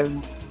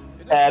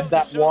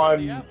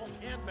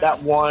that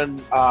one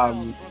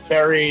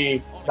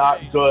very not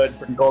good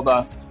from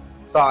Goldust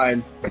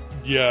sign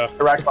Yeah,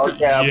 direct on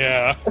cam.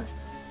 yeah.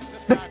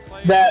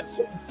 That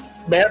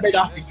may or may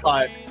not be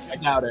cut. I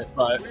doubt it,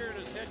 but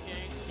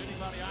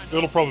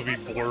It'll probably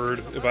be blurred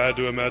if I had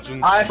to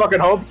imagine. I fucking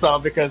hope so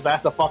because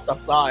that's a fucked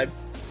up sign.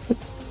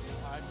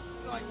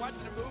 Like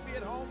watching a movie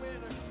at home, man.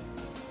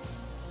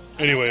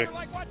 Anyway, I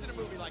like watching a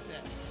movie like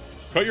that.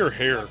 cut your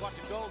hair.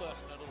 Watching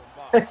Goldust in a little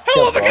box.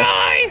 Hell of a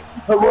guy!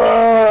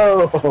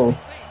 Whoa!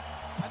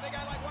 I think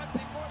I like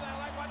watching it more than I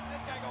like watching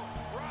this guy go,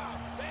 rah,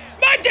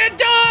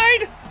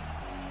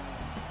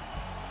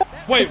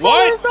 Wait,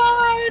 what?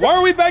 Why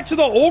are we back to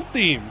the old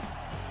theme?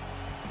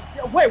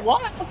 Wait,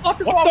 what the fuck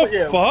is wrong What with the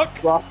you?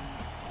 fuck?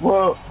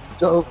 Well,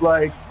 so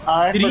like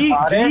I Did he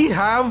forgot did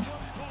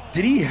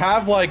he it.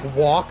 have like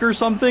walk or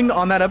something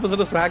on that episode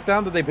of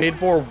SmackDown that they paid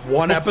for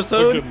one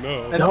episode? Fucking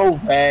no. No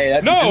way.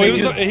 That- No, they it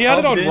was. just He had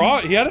it on dubbed in? Raw.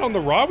 He had it on the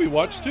Raw we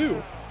watched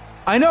too.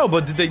 I know,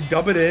 but did they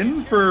dub it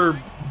in for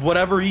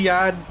whatever he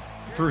had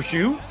for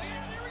shoot?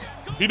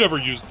 He never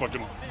used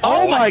fucking.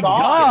 Oh my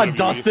God, WWE.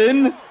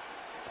 Dustin!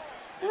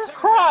 Jesus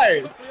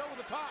Christ!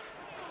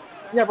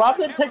 Yeah, Rob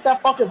didn't take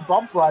that fucking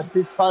bump run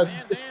because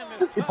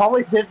he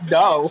probably didn't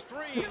know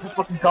it was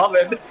fucking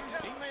coming.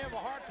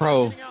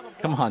 Bro,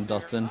 come on,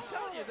 Dustin.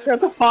 What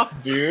the fuck,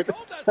 dude?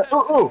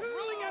 Ooh.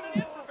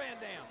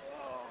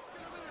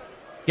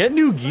 Get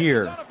new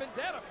gear.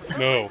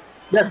 No.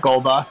 Yeah,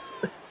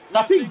 Goldust.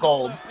 Nothing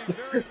gold.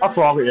 What's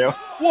wrong with you?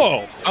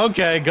 Whoa.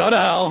 Okay, go to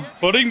hell.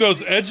 Putting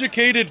those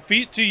educated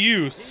feet to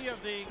use.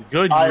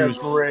 Good I use.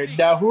 agree.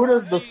 Now, who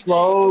does the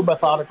slow,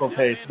 methodical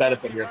pace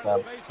benefit here,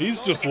 Sam?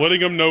 He's just letting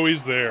him know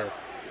he's there.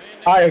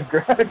 I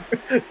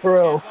agree.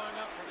 True.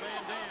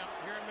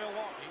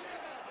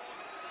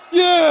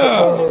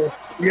 Yeah.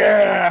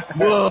 Yeah.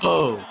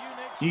 Whoa.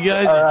 You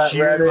guys All right,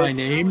 cheer ready? my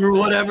name or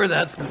whatever?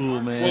 That's cool,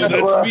 Well, man.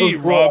 that's me,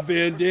 Whoa. Rob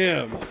Van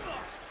Dam.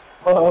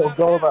 Oh,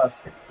 Goldust.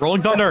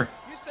 Rolling Thunder.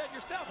 You said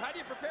yourself, how do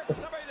you prepare for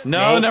somebody that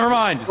No, Nope. never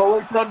mind.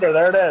 Rolling Thunder,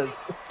 there it is.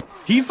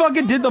 He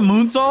fucking did the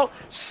moonsault,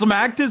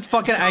 smacked his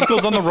fucking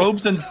ankles on the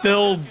ropes, and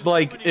still,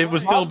 like, it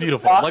was still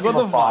beautiful. Like, what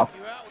the fuck?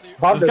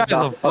 This guy's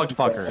a fucked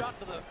fucker.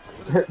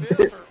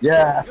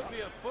 Yeah.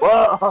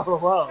 Whoa,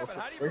 whoa.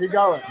 Where you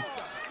going?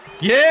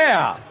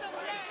 Yeah!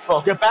 Oh,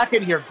 get back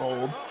in here,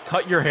 Gold.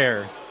 Cut your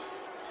hair.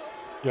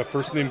 Yeah,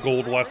 first name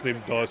Gold, last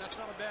name Dust.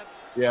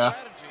 Yeah.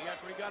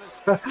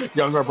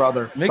 Younger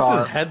brother. Makes Star.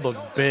 his head look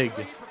big.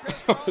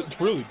 It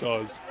really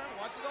does.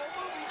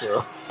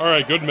 True. All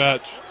right, good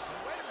match.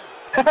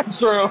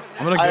 True.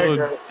 I'm gonna I go.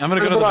 agree. I'm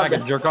gonna go to the back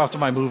and jerk off to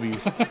my movies.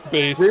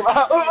 Base.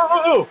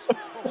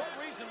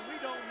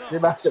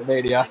 Rematch at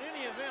Mania.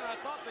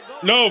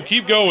 No,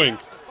 keep going.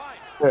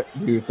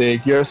 You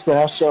think you're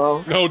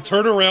special? No,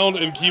 turn around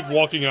and keep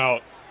walking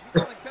out.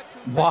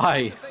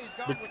 Why?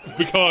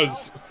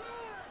 Because.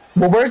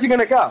 Well, where's he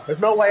gonna go?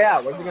 There's no way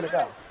out. Where's he gonna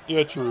go?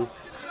 Yeah, true.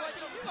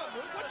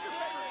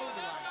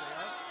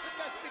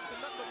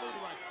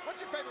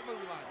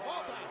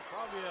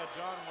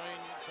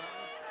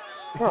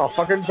 Oh,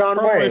 fucking John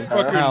Probably Wayne.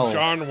 fucking Hell.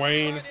 John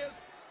Wayne.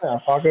 Yeah,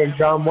 fucking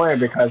John Wayne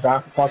because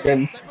I'm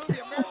fucking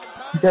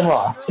get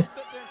lost.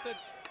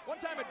 One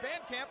time at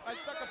band camp, I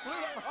stuck a flute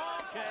up.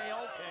 Okay,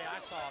 I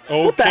saw that.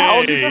 Okay. What the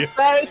hell did you just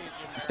say?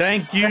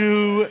 Thank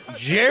you,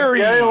 Jerry.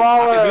 Jerry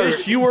Lawler. I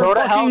wish you were Go to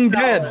fucking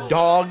hell, dead, no.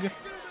 dog.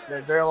 Yeah,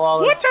 Jerry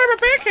Lawler. time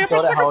at band camp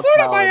Go to hell,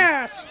 Colin.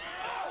 ass?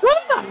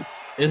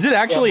 Is it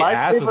actually Yeah, my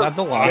ass? Is favorite- that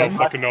the I line? don't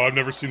fucking know. I've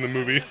never seen the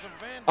movie.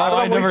 Oh,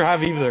 I never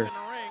have either.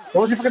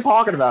 What was you fucking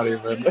talking about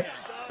even?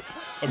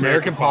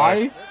 American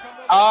Pie?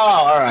 Oh,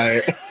 all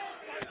right.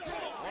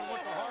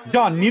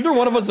 John, neither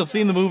one of us have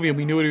seen the movie and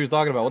we knew what he was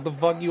talking about. What the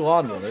fuck you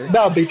on with it?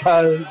 No,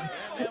 because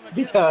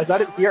I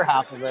didn't hear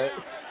half of it.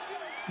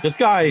 This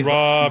guy's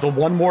Rob the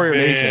one Warrior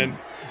Van Nation.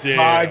 Dam.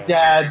 My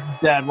dad's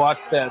dead. Watch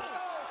this.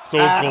 So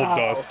is Ow. Gold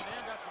Dust.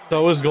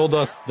 So is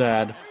Goldust's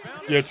dad.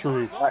 Yeah,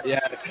 true. Not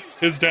yet.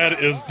 His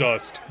dad is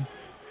Dust.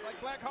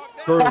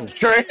 True. That's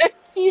great.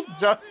 He's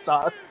just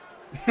us.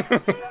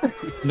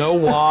 No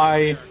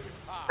Y.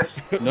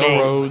 No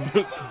roads.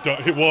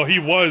 Well, he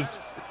was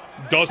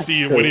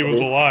Dusty when he was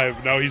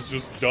alive. Now he's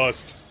just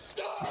Dust.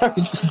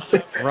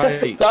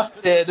 Right.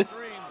 Dusted.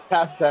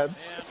 Past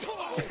tense.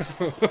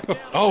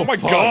 Oh my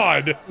fuck.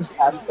 god!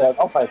 Past tense.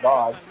 Oh my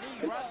god.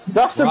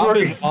 Dustin's Rob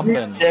working is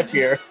bumping. stiff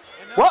here.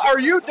 What are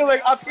you doing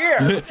up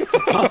here?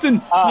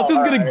 Dustin's Oh,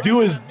 gonna alright. do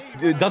his.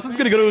 Dustin's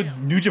gonna go to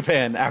New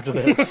Japan after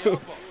this.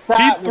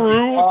 That would be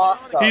threw-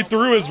 awesome. He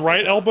threw his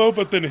right elbow,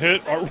 but then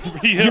hit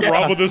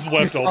Rob with his You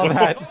left saw elbow.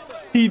 that?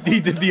 He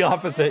did the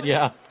opposite.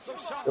 Yeah.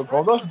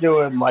 Goldo's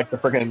doing like the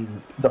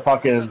fucking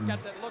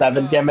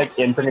 7 gimmick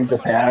in freaking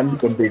Japan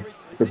would be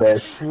the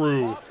best.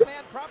 True.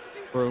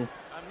 True.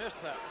 I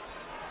missed that.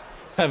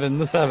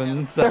 7,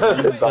 7,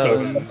 7,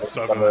 7,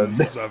 7.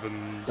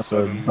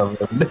 7,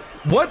 7.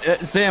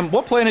 What, Sam?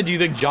 What planet do you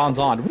think John's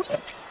on?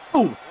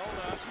 Oh,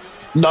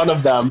 None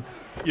of them.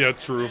 Yeah,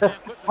 true.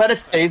 Planet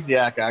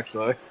Stasiak,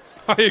 actually.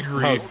 I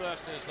agree.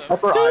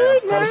 That's where I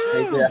am. Planet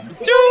Stasiak.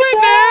 Do it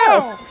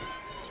now!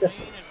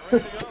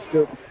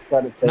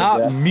 Planet Stasiak.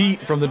 not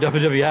meat from the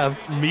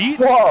WWF. Meat?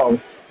 Whoa,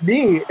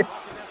 me.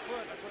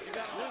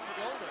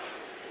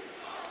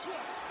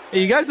 Hey,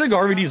 you guys think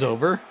RVD's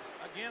over?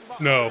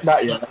 No.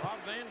 Not yet.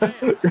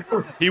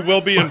 He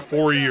will be in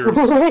 4 years.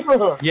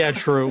 Yeah,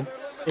 true.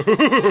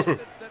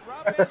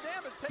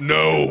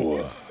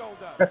 No.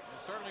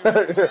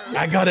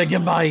 I gotta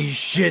get my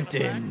shit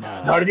in.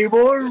 Not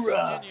anymore.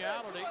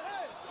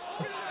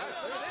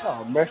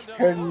 Oh,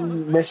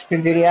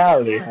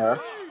 miscongeniality, huh?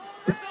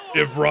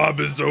 If Rob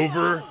is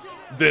over,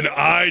 then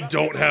I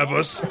don't have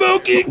a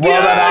smoking gun.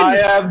 Well, then I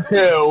am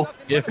too.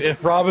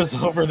 If Rob is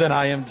over, then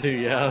I am too.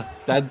 Yeah,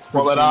 That's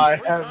for Well, then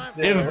sure. I am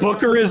too. If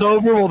Booker is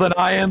over, well, then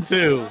I am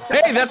too.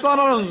 Hey, that's not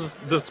on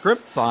the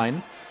script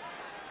sign.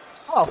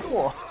 Oh,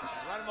 cool.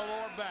 Right in the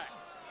lower back.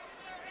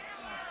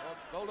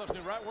 Well, Goldust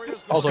knew right where he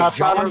was Also, going.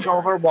 Scott Steiner's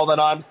over. Well, then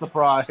I'm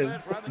surprised.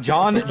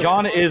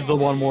 John is the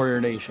One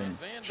Warrior Nation.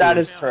 That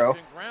is true.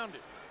 And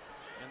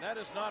that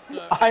is not,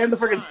 I am the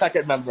freaking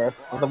second member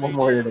of the One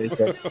Warrior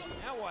Nation.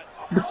 Now what?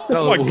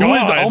 Oh my who is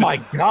God. oh my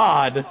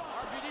God. RVD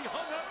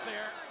hung up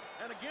there,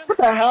 and again, What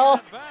the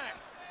hell?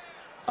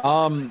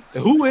 back.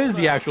 Who is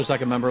the actual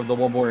second member of the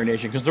One Warrior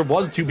Nation? Because there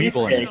was two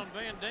people in it. On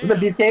Van Is it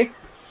Dam. Beefcake?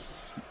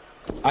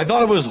 I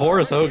thought it was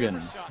Horace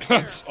Hogan.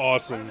 That's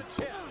awesome.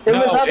 It No,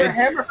 was either it's-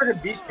 him or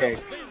freaking Beefcake.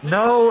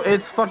 No,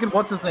 it's fucking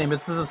what's his name?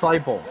 It's the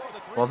disciple,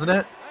 wasn't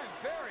it?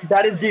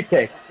 That is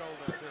Beefcake.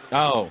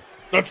 Oh,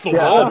 That's the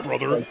Yeah. wall,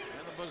 brother. And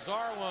the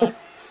bizarre one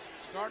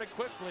started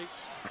quickly.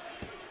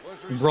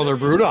 Was Brother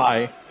received Brudai. by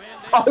Van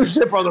Dam. Oh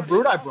shit, brother,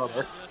 Brunei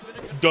brother.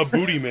 The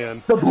booty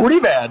man. The Booty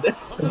Man.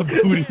 the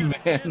booty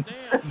man.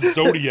 Big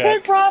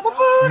Zodiac. brother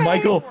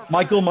Booty.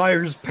 Michael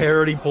Myers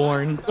parody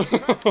porn.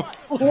 The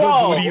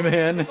Whoa. booty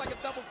man.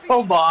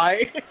 Oh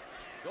my.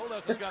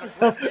 Goldust has got a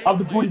great game I'm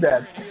the Booty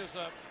Man.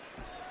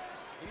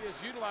 He is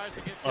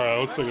utilizing it. Alright,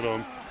 let's take it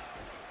home.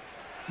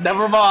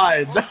 Never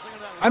mind.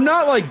 I'm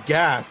not like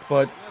gassed,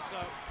 but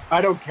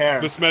I don't care.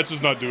 This match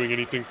is not doing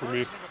anything for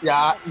me.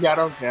 Yeah, I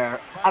don't care.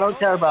 I don't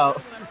care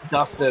about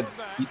Dustin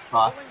Beat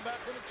Spots.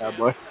 Yeah,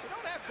 boy.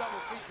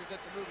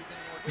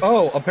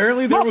 oh,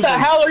 apparently there What was the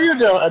hell are you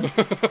doing?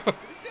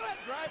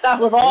 That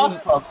was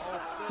awesome.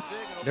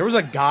 there was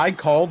a guy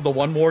called the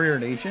One Warrior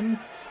Nation.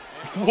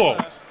 Whoa.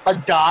 A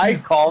guy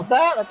called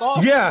that? That's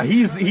awesome. Yeah,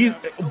 he's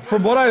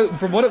from what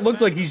it looks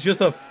like, he's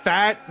just a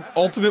fat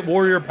Ultimate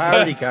Warrior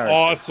parody That's character.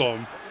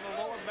 awesome.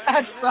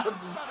 That sounds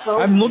so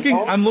I'm looking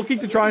cool.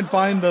 to try and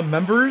find the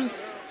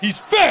members. He's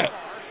fat!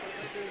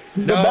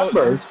 The No.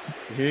 members.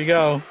 Here you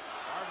go.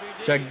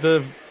 Check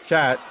the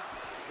chat.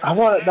 I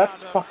want it.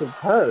 That's fucking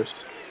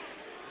cursed.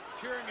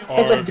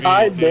 There's a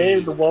guy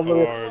named the one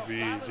with-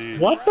 RVD.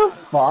 What the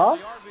fuck?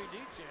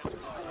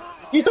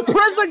 He's a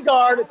prison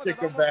guard at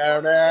Chicken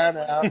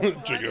Banana.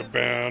 Chicka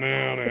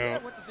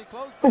banana.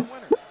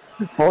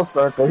 Full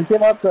circle. He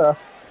came out to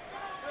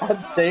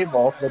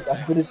Unstable, which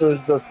I'm pretty sure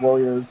is just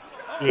Warriors.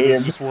 Yeah,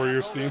 it's just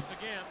Warriors theme.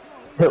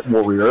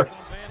 Warrior.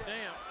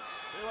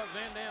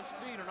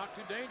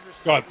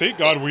 God, thank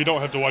God we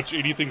don't have to watch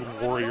anything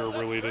Warrior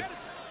related.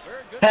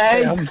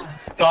 Thank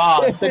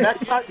God. The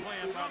next time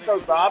he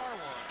goes up,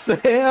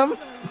 Sam,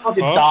 he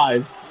fucking Huh?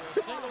 dies.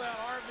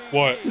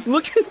 What?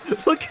 look at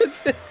this.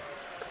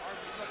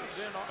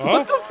 Huh?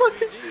 What the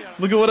fuck?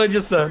 Look at what I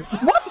just said.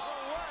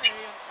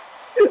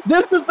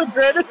 This is the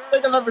greatest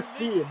thing I've ever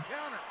seen.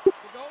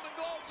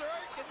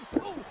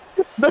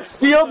 The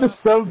shield is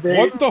so big.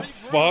 What the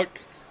fuck?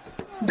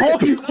 Bull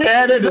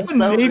Buchanan is so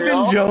Nathan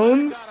real.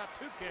 Jones.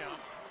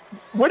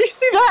 Where do you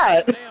see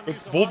that?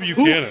 It's Bull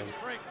Buchanan.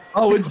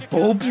 Oh, it's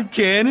Bull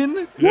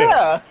Buchanan.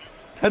 Yeah.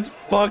 That's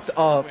fucked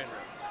up.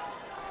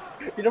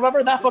 You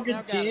remember that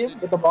fucking team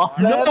with the boss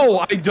man? No,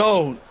 I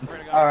don't.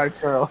 Alright,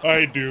 true.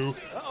 I do.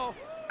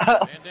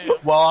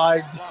 Well,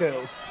 I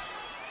do.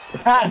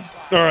 That's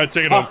Alright,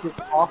 take it home. fucking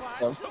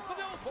awesome.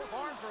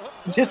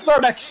 Just our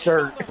next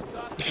shirt.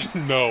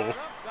 No.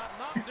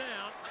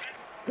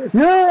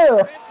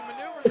 Yeah.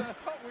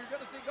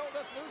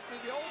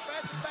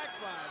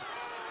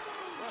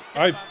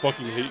 I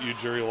fucking hate you,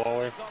 Jerry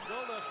Lawler.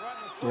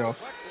 Yeah.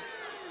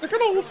 Like an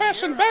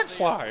old-fashioned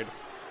backslide.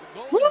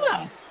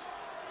 Yeah.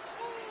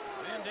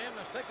 Van Dam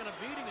has taken a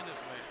beating in this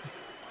match.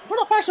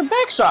 What a fashion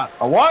back shot.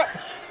 A what?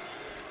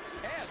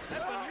 Van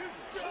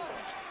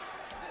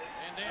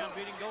Dam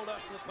beating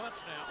Goldust to the punch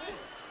now.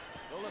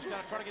 Goldust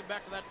got to try to get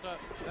back to that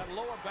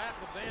lower back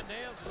of Van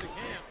Dam's as he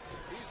can.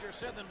 Easier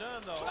said than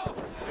done, though.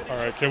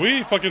 Alright, can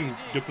we fucking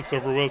get this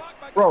over with?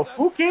 Bro,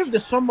 who gave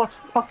this so much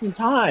fucking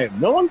time?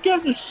 No one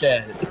gives a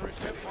shit. Every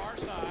step far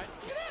side.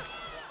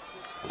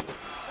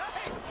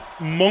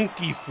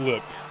 Monkey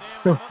flip.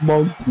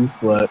 Monkey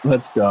flip.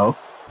 Let's go.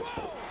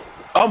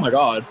 Oh my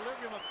god.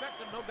 Equilibrium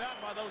affected, no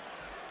doubt, by those.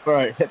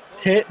 Alright,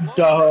 hit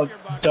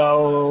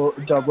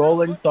the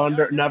Rolling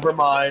Thunder. Never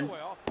mind.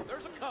 Well,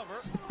 there's a cover.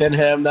 Hit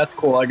him. That's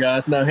cool, I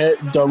guess. Now hit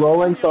the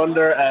Rolling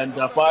Thunder and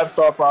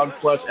 5-star Frog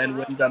Splash and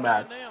win the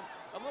match. Van Dam,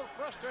 a little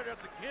frustrated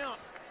at the count.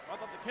 I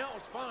thought the count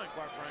was fine,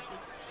 quite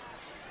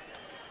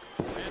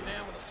frankly. Van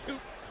Dam with a scoop.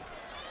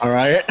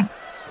 Alright.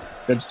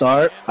 Good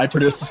start. I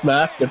produced the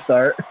smash. Good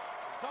start.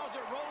 Calls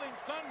it Rolling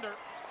Thunder.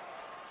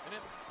 And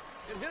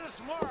it hit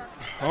its mark.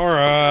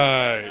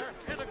 Alright.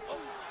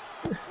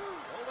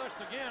 Goldust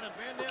again, and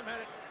Van Dam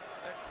had it.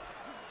 That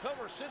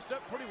cover cinched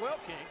up pretty well,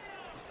 King.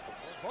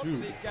 Both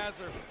of these guys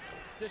are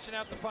dishing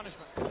out the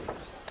punishment.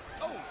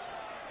 Oh!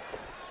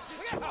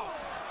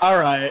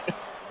 Alright.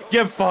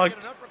 Get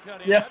fucked.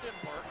 Yeah.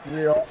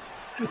 Real.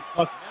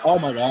 Oh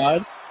my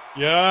god.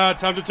 Yeah,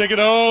 time to take it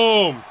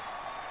home.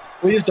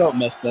 Please don't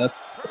miss this.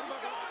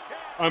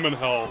 I'm in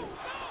hell.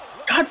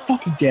 God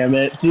fucking damn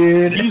it,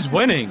 dude. He's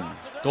winning.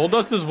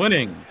 Goldust is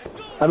winning.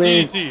 I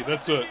mean, DDT,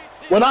 that's it.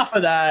 we're not for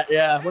that.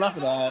 Yeah, we're not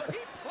for that.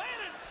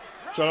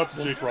 Shout out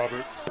to Jake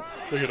Roberts.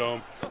 Take it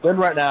home. Win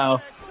right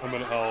now. I'm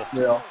in hell.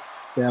 Real.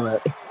 Damn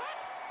it. Man,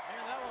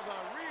 that was a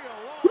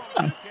real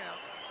long count.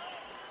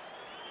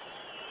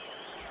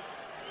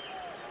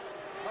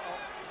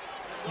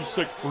 You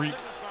sick freak.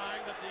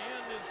 Signifying that the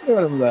end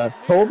is What was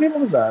that? Kobe? What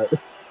was that? would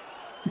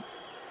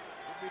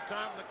be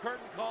time for the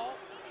curtain call.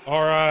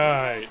 All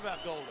right.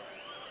 About Golda.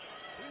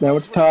 Now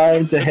it's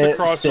time to It's the hit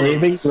crossroads.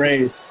 saving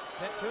grace.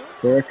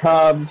 Here it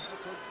comes.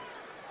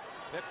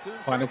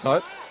 Final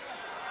cut.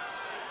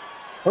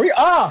 Hurry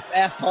up,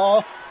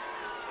 asshole!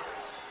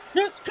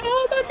 Just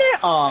call the name.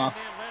 Aw.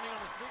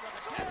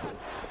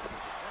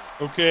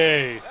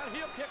 Okay.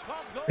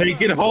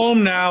 Take it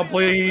home now,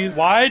 please.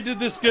 Why did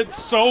this get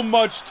so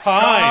much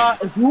time?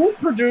 Who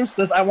produced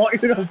this? I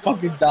want you to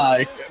fucking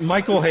die.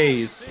 Michael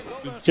Hayes.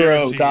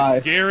 True,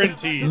 die.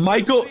 Guaranteed.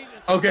 Michael.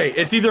 Okay,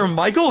 it's either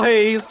Michael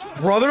Hayes,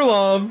 Brother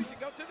Love.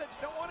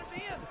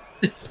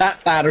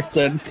 Pat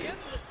Patterson.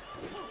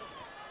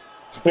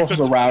 I think Forces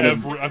that's around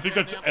him. I think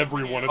that's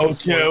everyone at this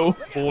O2.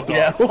 point. Bulldog.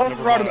 Yeah, who Never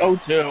brought an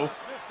mind. O2?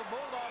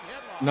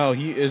 No,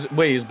 he is.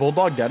 Wait, is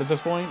Bulldog dead at this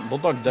point?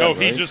 Bulldog's dead. No,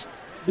 he right? just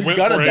He's went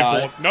gonna for die.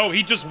 a bull. No,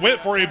 he just went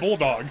for a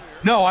bulldog.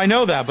 No, I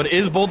know that, but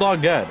is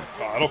Bulldog dead?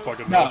 Oh, I don't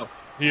fucking know. No.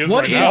 He is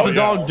What right is now. the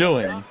dog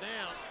doing?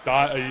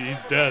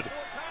 He's dead.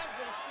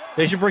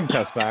 They should bring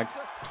Tess back.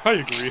 I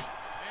agree.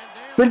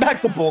 Bring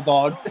back the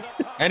Bulldog.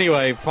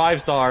 Anyway,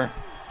 5-star.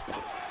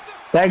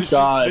 Thank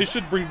God. They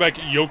should bring back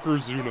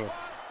Yokozuna.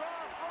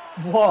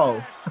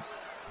 Whoa.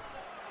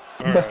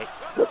 All right.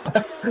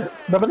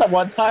 Remember that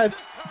one time?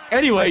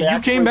 Anyway, They you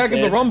actually came back in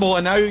the did. Rumble,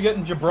 and now you're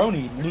getting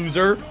jabroni.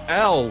 Loser.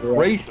 L.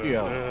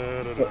 Ratio.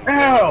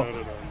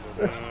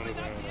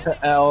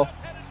 L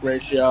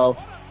ratio.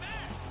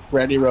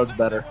 Randy Rhodes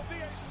better.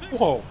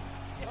 Whoa.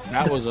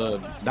 That was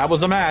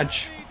a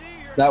match.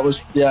 That was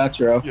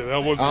true. Yeah,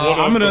 that was Uh, one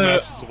I'm of the gonna-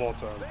 matches of all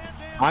time.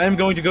 I am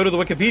going to go to the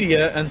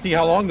Wikipedia and see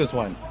how long this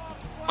went.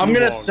 I'm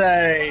gonna long.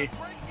 say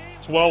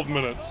 12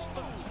 minutes.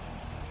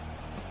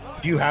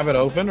 Do you have it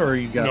open, or are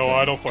you guessing? No,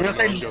 I don't fucking know.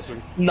 say- I'm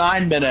guessing.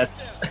 9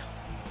 minutes.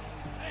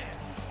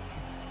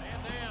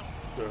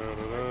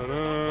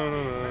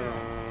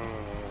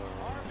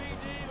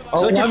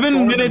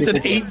 11 minutes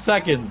and 8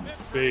 seconds.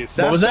 Base.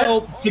 That was that?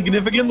 felt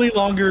significantly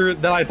longer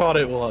than I thought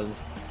it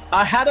was.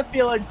 I had a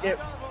feeling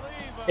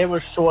it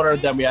was shorter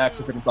than we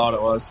actually thought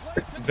it was.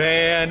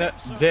 Van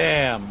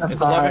Dam.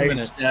 It's 11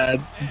 minutes.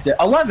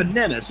 11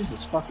 minutes.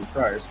 Jesus fucking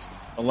Christ.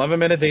 11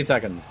 minutes, 8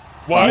 seconds.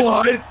 What?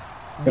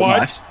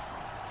 What?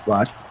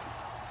 What?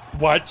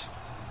 What?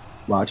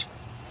 What?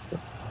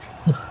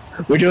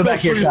 We do it back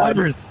here, Sean.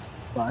 Levers.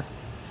 What?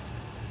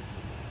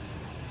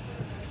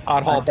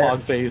 Odd Hall Okay.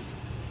 Pog face.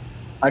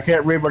 I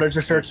can't read what does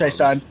your shirt say,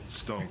 son.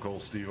 Stone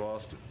Cold Steve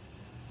Austin.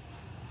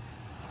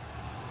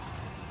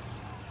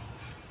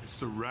 It's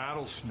the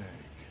rattlesnake.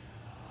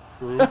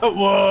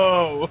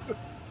 Whoa!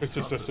 It's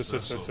The World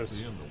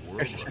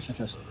Wrestling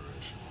Federation.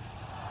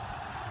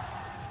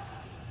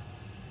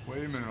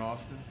 Wait a minute,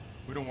 Austin.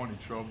 We don't want any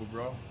trouble,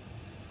 bro.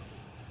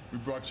 We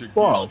brought you a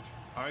Whoa. gift.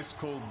 Ice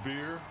cold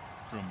beer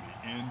from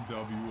the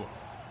NWO.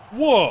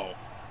 Whoa.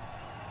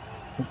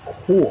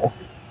 Cool.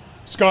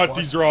 Scott,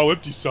 these are all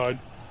empty, son.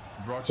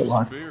 We brought you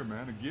What? some beer,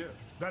 man. A gift.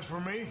 That's for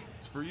me?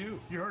 It's for you.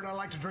 You heard I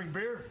like to drink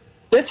beer?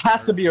 This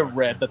has to be a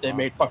rib that they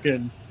made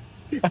fucking.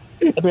 That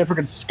they made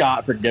freaking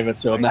Scott for give it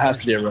to him. That has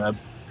to be a rib.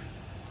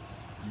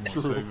 You want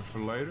to save it for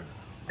later?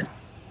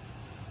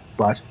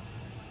 But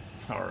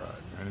All right,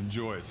 man.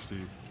 Enjoy it,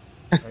 Steve.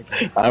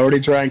 I already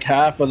drank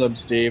half of them,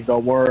 Steve.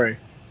 Don't worry.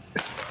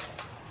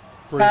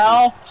 Crazy.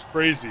 Pal.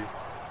 Crazy.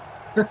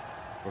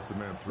 Let the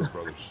man through,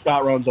 brothers.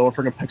 Scott runs over,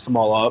 freaking picks them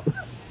all up.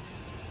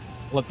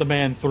 Let the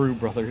man through,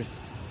 brothers.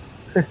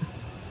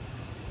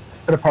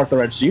 Gonna park the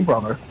Red Sea,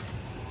 brother.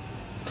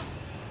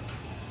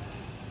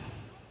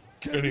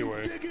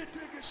 Anyway.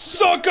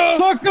 Sucker!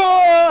 Sucker!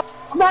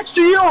 How much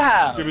do you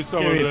have? Give me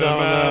some Give of me them some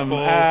of them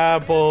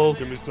apples. apples.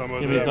 Give me some of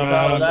Give me them some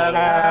apples. of them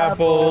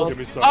apples. Give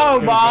me some Oh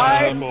of them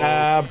my!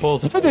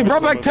 apples. Apples. They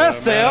brought back Tess,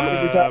 Sam.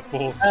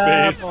 Apples.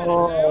 Space.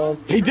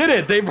 Apples. They did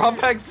it. They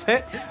brought back Tess.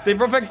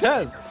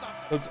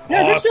 That's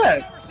Yeah, good awesome.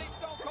 shit.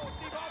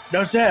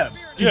 No, Sam.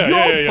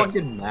 Yeah.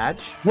 Fucking match.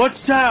 What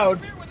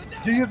sound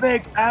do you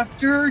make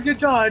after you're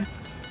done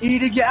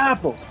eating your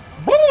apples?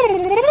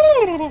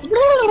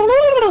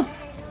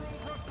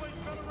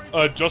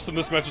 Justin,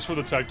 this match is for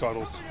the tag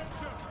titles.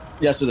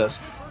 Yes, it is.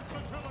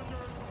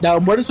 Now,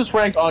 where does this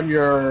rank on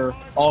your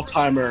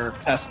all-timer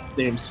test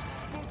names?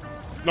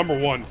 Number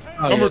 1.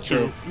 Oh, Number yeah, 2.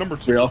 true. Number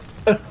 2. Real.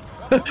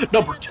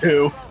 Number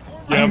 2.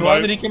 Yeah, I'm glad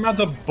my, that he came out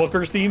to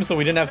Booker's theme, so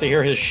we didn't have to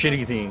hear his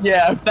shitty theme.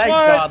 Yeah, thank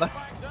What?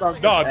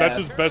 God. no, that's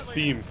his best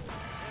theme.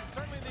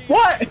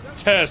 What?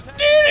 Test.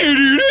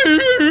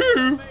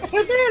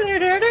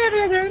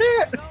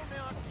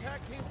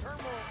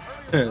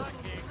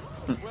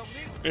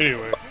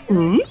 Anyway,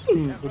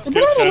 let's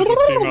get Taz's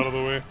theme out of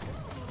the way.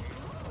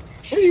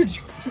 What are you,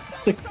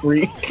 sick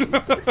freak?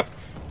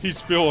 He's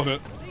feeling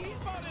it.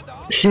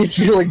 He's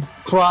feeling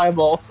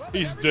primal.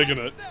 He's digging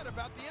it.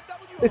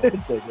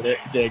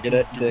 Digging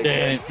it.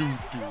 Dan,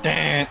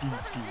 Dan.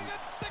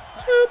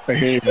 Right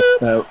here.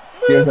 So,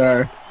 here's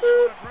our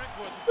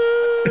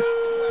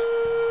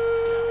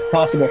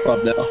possible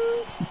thumbnail.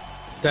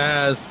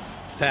 Taz,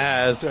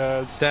 Taz,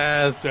 Taz,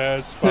 Taz,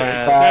 Taz, Taz,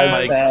 Spike,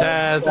 like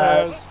Taz,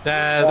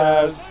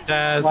 Taz,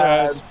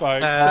 Taz,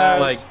 Spike, Taz,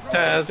 like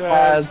Taz,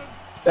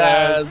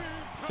 Taz,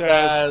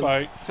 Taz,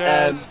 Spike,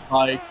 Taz,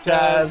 Spike,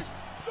 Taz,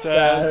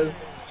 Taz,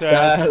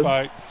 Taz,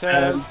 Spike,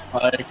 Taz,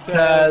 Spike,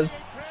 Taz,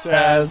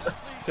 Taz,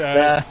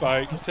 Taz,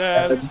 Spike,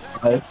 Taz,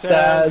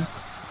 Taz,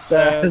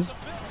 Taz,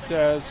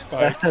 Taz,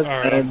 Spike. All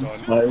right, I'm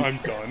done. I'm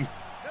done.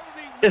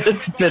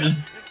 It's been.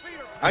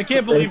 I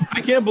can't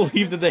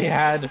believe that they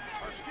had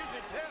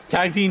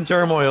tag team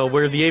turmoil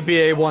where the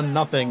APA won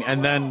nothing,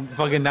 and then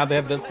fucking now they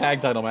have this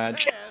tag title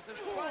match.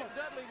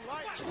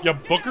 Yeah,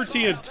 Booker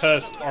T and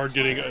Test are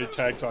getting a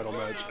tag title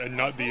match, and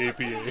not the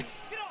APA.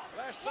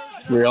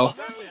 Real.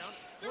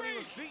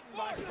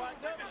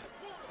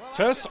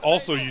 Test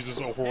also uses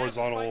a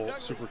horizontal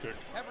super kick.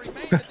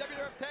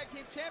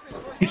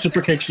 He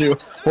super kicks you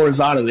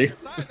horizontally.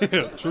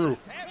 Yeah, true.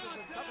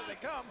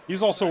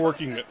 He's also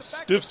working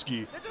stiff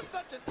ski.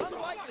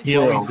 He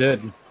always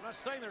did.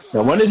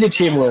 Now, when does he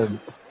team win?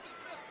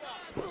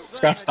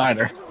 Scott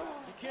Steiner.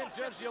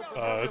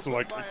 It's in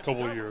like a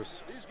couple of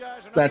years.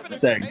 That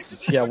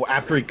stinks. Yeah, well,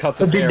 after he cuts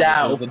his Could be hair,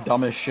 now. which is the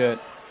dumbest shit.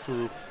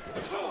 True.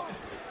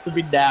 Could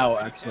be now,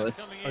 actually.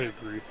 I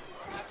agree.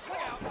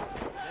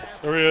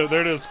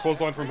 There it is.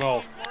 Clothesline from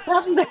hell. What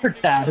happened there,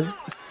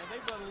 Taz?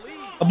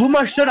 I blew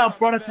my shit out,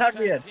 bro. Attack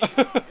me in.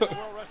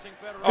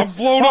 I'm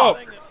blown up.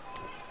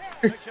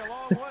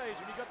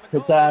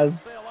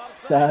 Taz.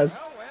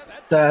 Taz.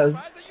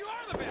 Taz.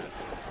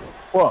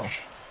 Whoa.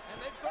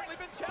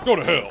 Go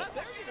to hell.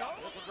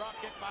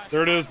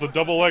 There it is. The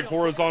double leg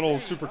horizontal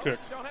super kick.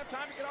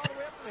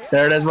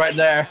 There it is right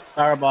there.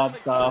 Starbob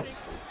style.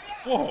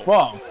 Whoa.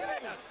 Whoa.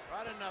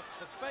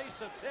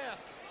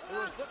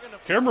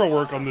 Camera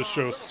work on this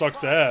show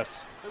sucks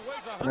ass.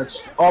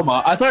 Oh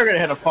my. I thought you were going to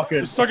hit a fucking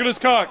He's sucking his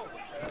cock.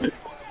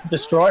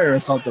 destroyer or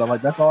something. I'm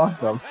like, that's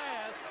awesome.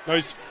 Now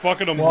he's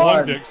fucking him 1,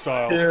 one dick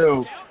style.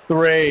 2,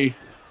 3.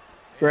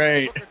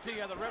 Great.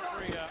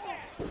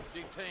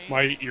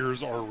 My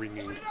ears are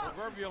ringing.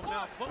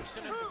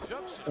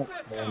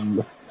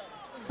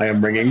 I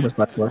am ringing with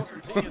my voice.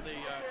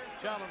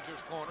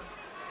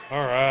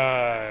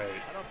 Alright.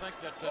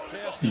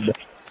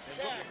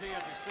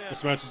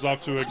 This match is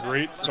off to a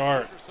great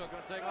start.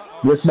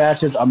 This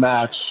match is a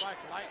match.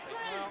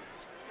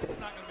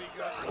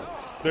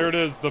 There it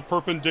is, the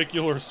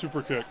perpendicular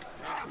super kick.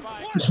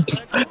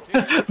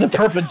 The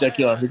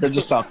perpendicular. We could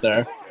just stop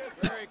there.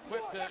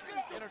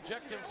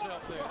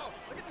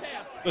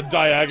 The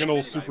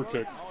diagonal super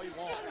kick.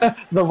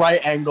 The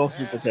right angle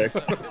super kick.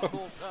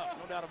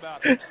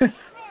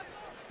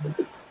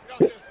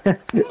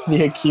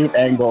 The acute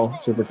angle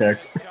super kick.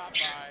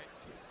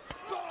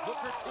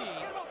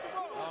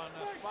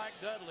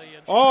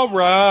 All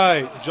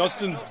right,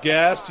 Justin's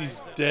gassed.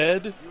 He's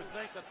dead.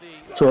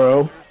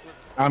 True.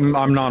 I'm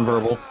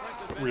nonverbal.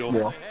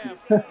 Real.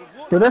 Yeah.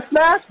 For this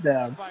match,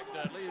 man.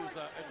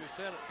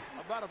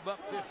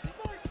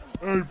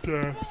 I'm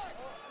gassed.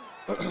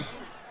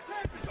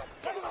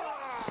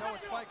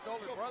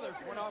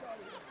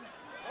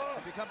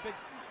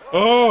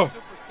 Oh.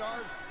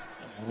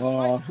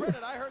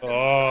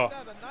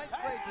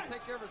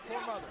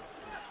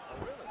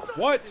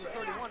 What?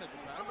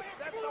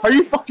 Are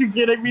you fucking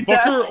kidding me,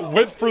 Taz? Booker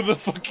went for the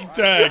fucking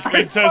tag,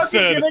 and Taz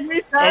said,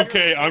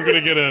 "Okay, I'm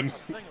gonna get in."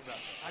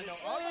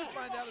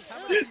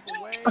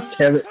 God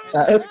damn it,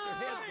 Taz.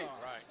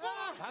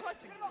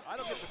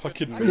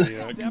 Fucking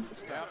maniac.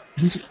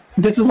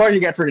 This is what you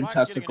get for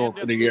testicles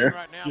in a year.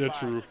 Yeah,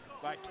 true.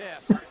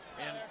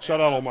 Shout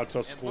out all my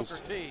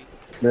testicles.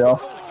 Yeah.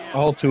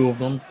 All 2 of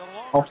them.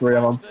 All 3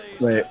 of them.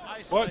 Wait.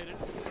 What?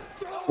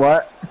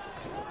 What?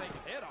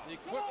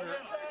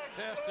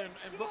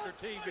 And Booker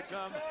T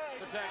become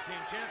the tag team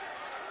champion.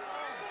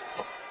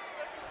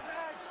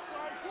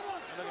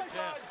 Look at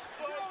Test.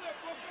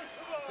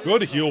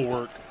 Good heel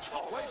work.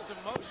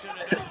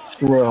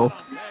 True.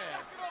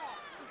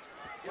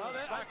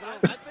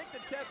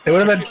 It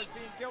would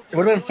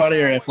have been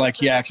funnier if like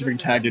he actually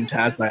tagged in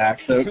Taz by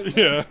accident.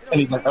 Yeah. And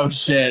he's like, oh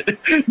shit.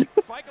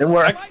 It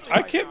worked.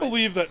 I can't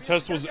believe that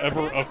Test was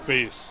ever a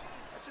face.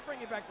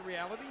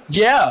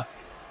 Yeah.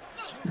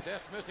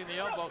 Test missing the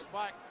elbow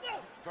spike.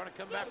 Trying to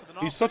come back with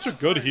an He's such a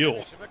good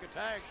heel.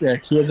 Yeah,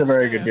 he is a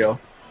very good heel.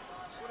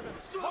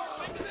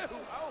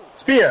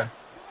 Spear.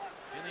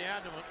 In the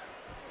abdomen.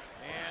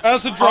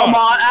 Acid drop. Come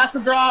on,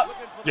 acid drop.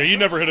 Yeah, you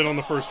never hit it on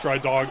the first try,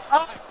 dog.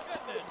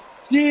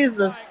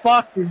 Jesus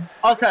fucking.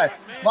 Okay,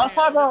 let's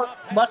talk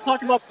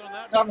about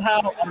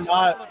somehow I'm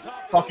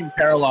not fucking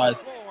paralyzed.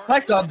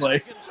 Like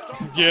Dudley.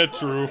 Yeah,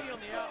 true.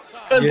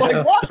 It's Yeah,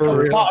 like, what for the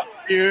real. fuck,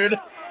 dude?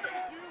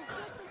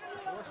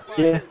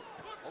 Yeah.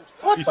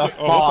 What the fuck?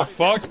 Oh, what the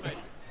fuck?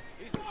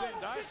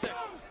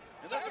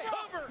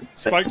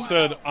 Spike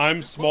said,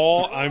 "I'm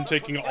small. I'm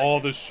taking all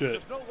this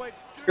shit."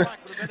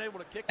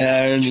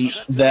 And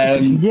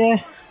then,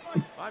 yeah,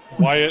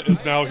 Wyatt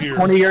is now here.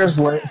 20 years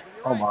later.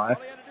 Oh my.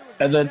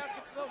 And then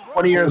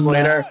 20 years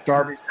later,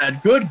 Darby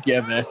said, "Good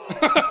gimmick."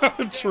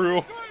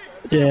 True.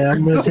 Yeah,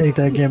 I'm gonna take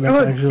that gimmick.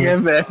 Good Actually,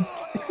 gimmick.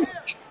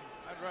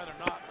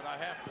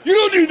 You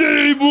don't do that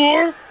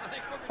anymore.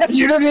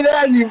 You don't do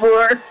that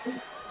anymore.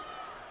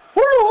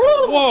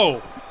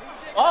 Whoa!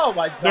 Oh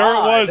my god! There it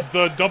was,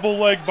 the double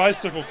leg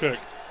bicycle kick.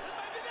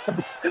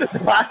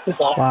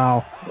 Practical.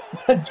 wow.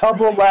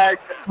 Double leg.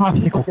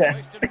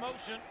 Okay.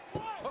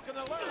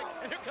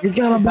 He's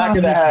got a Back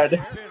of the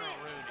head.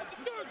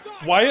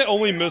 Wyatt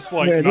only missed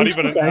like Yeah, not this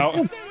even was an hour.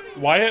 active.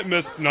 Wyatt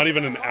missed not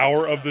even an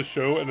hour of the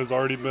show and has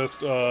already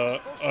missed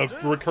a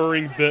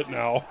recurring bit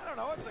now.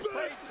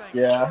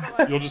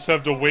 Yeah. You'll just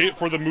have to wait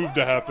for the move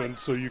to happen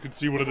so you can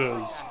see what it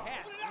is.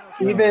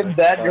 Even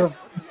then,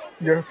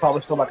 you're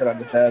probably still not gonna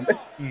understand.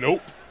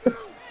 Nope.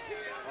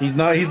 He's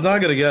not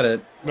gonna get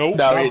it. Nope.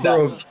 No, Not he's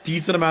for not. a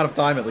decent amount of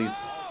time at least.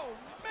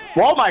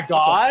 Oh my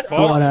god!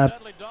 What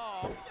happened?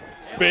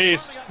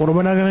 Based. What am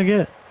I not gonna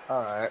get?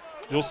 All right.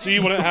 You'll see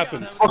when it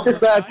happens. Booker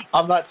said,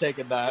 "I'm not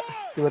taking that.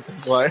 Do it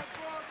this way."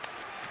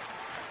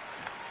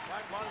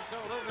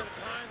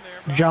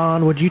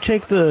 John, would you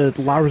take the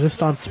La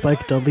Resistance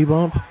Spike Dudley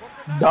bump?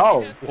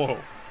 No. Whoa.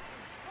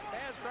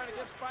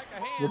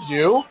 Would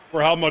you?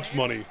 For how much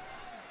money?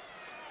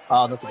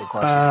 Oh, that's a good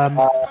question.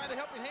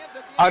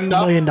 $1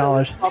 million.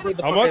 Cover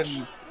the How much?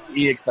 fucking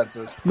E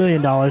expenses. $1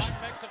 million.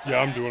 Yeah,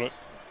 I'm doing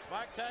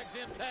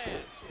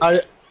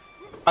it.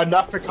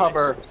 Enough to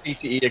cover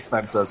CTE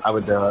expenses. I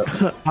would do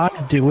it.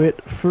 I'd do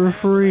it for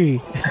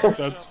free.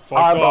 That's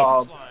fucked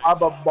up.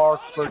 I'm a mark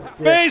for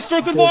Base,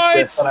 North and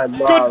Lights!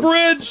 Good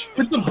bridge!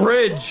 With the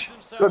bridge!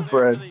 Good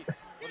bridge.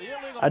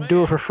 I'd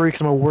do it for free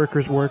because I'm a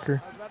worker's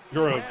worker.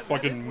 You're a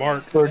fucking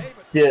mark. For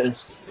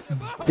this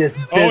Oh,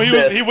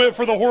 business. he went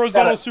for the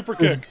horizontal Gotta- super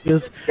kick.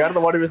 Gotta know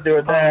what he was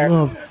doing I there.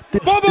 love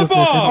this Bubba business, and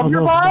I Bomb!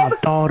 love my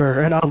daughter,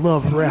 and I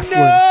love wrestling.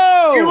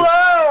 No!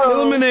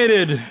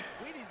 Eliminated.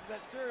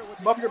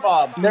 Bump your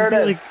bomb. There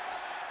it is.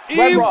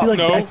 Ew. I feel like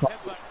No. that's-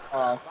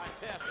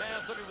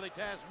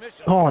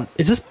 Hold on,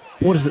 is this,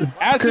 what is it?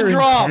 Acid Curry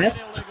drop. test?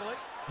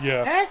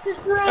 Yeah. Acid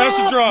drop.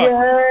 Acid drop.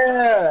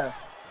 Yeah.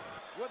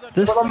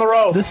 This, Put on the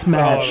rope. this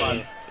match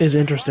Oh. is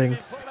interesting.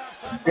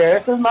 Yeah,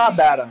 this is not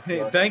bad. Actually.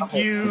 Hey, thank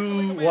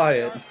you,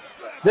 Wyatt.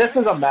 This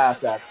is a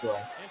match, actually.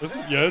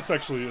 This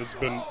actually has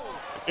been.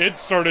 It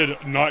started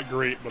not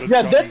great, but it's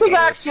Yeah, gotten this is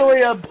better.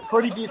 actually a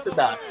pretty decent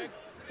match.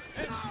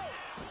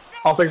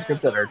 All things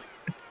considered.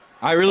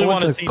 I really I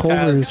want went to to see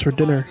Culver's Taz. for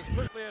dinner.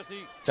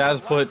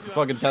 Taz put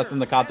fucking Test in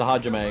the Kata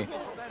Hajime.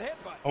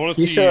 I want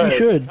to You see. should. You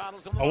should.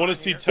 I want to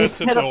see Test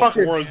hit hit a the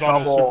fucking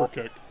horizontal double.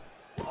 super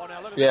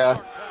kick. Yeah.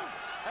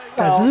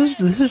 Guys,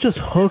 this is just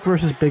Hook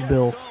versus Big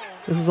Bill.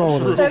 This is all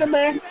it is.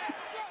 Man.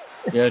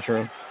 Yeah,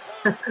 true.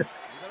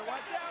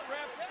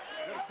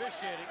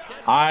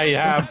 I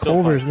have to.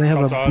 Culver's, and they have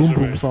a Kata boom Hajime.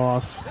 boom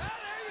sauce.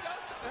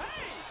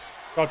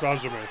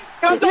 Katajime.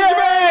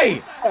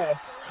 Hajime!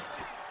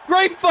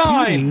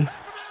 Grapevine!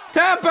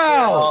 Tap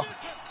out!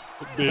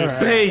 Base.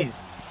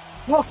 Base!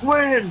 Look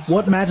wins.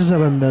 What matches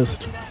have I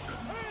missed?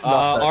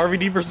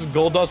 RVD versus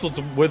Goldust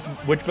was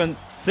which went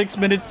 6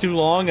 minutes too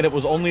long, and it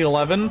was only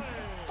 11.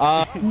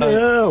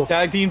 No.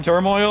 Tag Team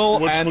Turmoil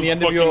Which and the was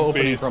NWO fucking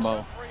opening based.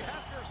 promo.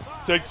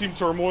 Tag Team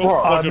Turmoil.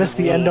 Bro, I fucking missed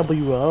the ruled.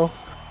 NWO.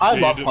 I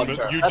Yeah, love you Hunter.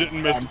 didn't, you That's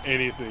didn't miss fun.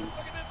 anything.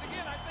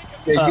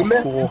 Yeah, you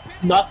missed Cool.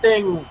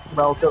 nothing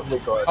relatively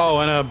good. Oh,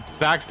 and a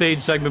backstage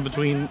segment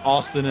between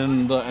Austin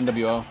and the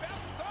NWO.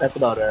 That's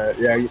about it.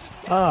 Yeah, you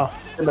Oh,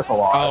 miss a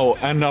lot. Oh,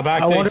 and a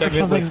backstage wonder if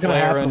segment with something's gonna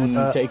Flair happen with and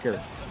that.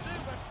 Taker.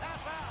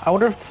 I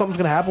wonder if something's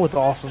gonna happen with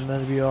Austin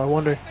and NWO. I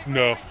wonder.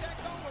 No.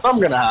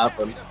 Something's gonna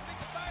happen.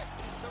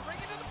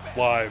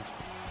 Live.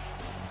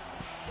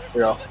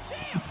 Yeah.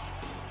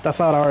 That's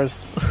not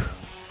ours.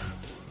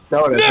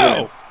 No, it isn't.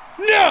 No!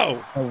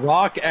 No! The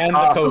Rock and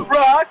the Coach.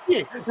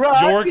 Rocky!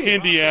 Your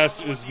candy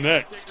ass is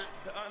next.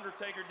 The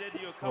Undertaker did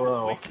you a couple Bro.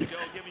 of weeks ago,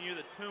 giving you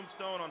the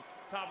tombstone on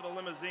top of the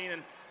limousine.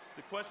 And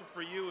the question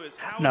for you is,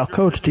 how Now, is your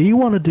Coach, do you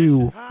want to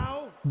do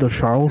the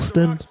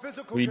Charleston?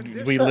 We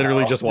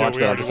literally just watched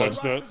we that already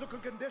episode. watched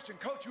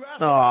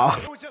that. Aw.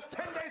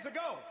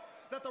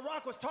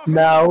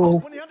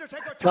 No.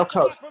 No,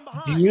 Coach.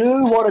 Do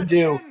you want to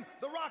do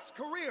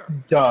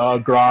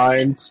the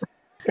grind?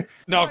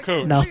 Now,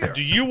 Coach, Now,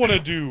 do you want to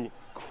do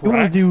You want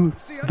to crack? do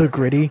the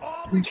gritty?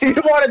 Do you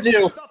want to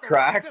do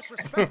crack?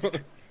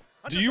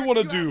 Do you want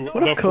to do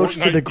What if the Coach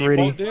did Fortnite the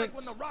gritty?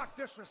 default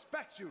dance?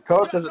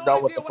 Coach doesn't know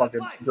what the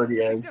fucking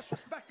gritty is.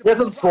 He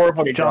doesn't score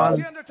when he John.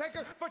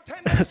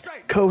 does.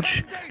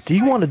 Coach, do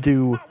you want to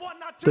do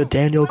the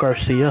Daniel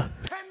Garcia?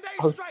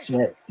 Oh,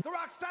 shit. The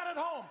Rock sat at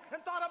home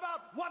and thought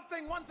about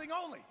one thing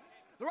only.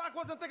 The Rock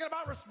wasn't thinking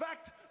about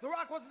respect. The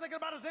Rock wasn't thinking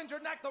about his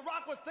injured neck. The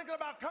Rock was thinking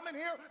about coming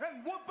here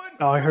and whooping.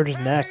 Oh, I heard his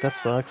neck. That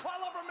sucks. all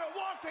over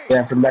Milwaukee.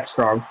 Yeah, from next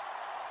strong.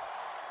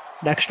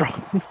 Next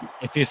strong.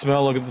 If you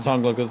smell, look at the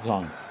tongue, look at the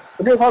tongue.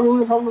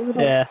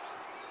 Yeah.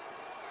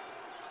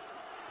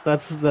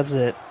 That's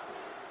it.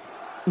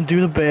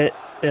 Do the bit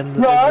and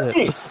that's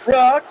Rocky! it.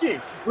 Rocky!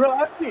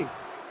 Rocky!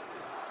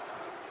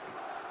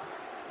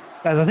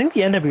 Guys, I think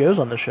the NWO's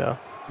on the show.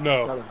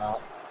 No, No. they're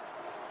not.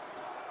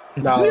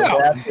 No, Yeah.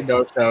 that's a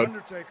no-show.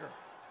 Undertaker,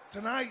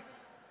 tonight,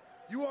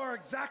 you are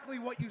exactly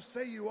what you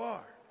say you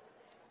are.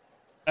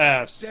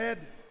 Ass. Dead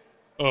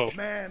Oh.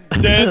 man.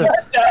 Dead.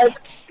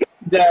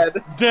 Dead.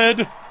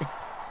 Dead.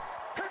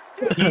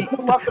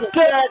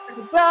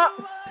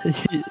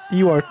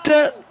 You are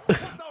dead.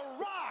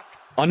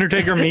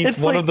 Undertaker meets It's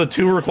one like- of the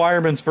 2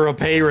 requirements for a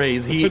pay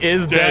raise. He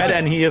is Dead. dead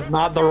and he is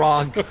not The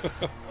Rock.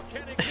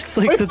 It's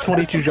like the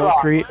 22 Jump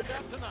Street.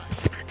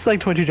 It's like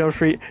 22 Jump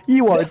Street.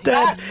 You are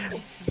dead.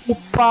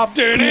 Pop.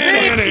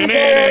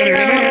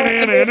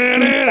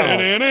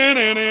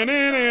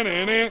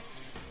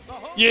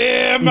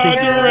 Yeah, my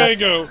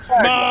Durango.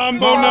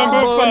 Mambo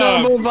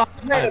number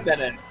 5. Wait a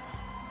minute.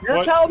 You're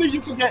What? telling me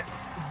you can get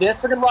this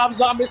freaking Rob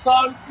Zombie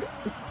song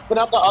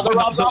without the other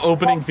Rob The Zombie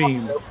opening song?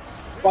 theme.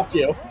 Fuck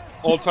you.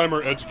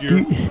 All-timer Edge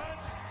gear.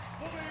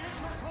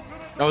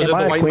 Oh, is it Am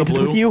the I white and the acquainted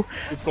with blue? you?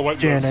 It's the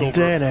white and the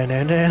silver.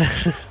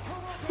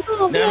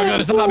 Never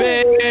gonna stop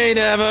me,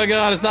 never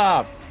gonna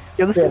stop.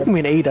 Yo, this is gonna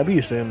be an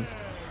AEW soon.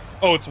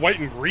 Oh, it's white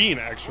and green,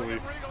 actually.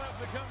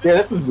 Yeah,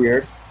 this is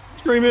weird.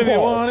 Scream if you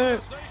want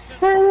it.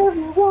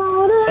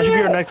 That should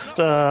be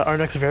our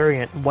next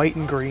variant, white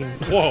and green.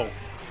 Whoa.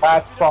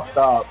 That's fucked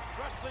up.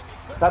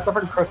 That's a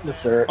freaking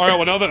Christmas shirt. All right,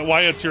 well, now that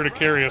Wyatt's here to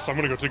carry us, I'm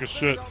going to go take a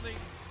shit.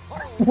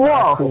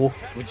 Whoa. Cool.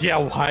 Yeah,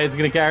 Wyatt's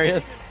gonna carry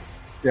us.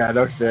 Yeah,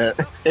 no shit.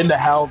 Into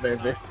hell,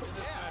 baby.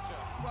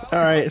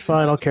 Alright,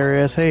 fine, I'll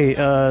carry us. Hey,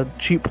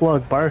 cheap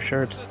plug, bar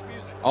shirts.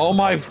 Oh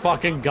my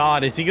fucking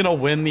god, is he gonna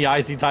win the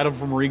IC title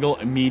from Regal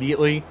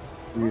immediately?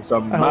 Use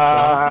some.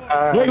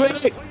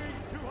 Wait.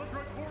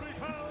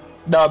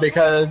 No,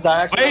 because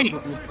I actually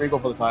Wait. Regal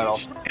for the title.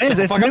 It is,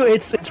 it's new,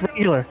 it's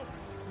regular.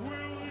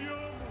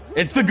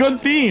 It's the good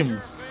theme.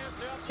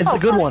 It's a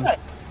good one.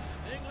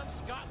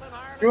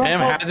 Damn,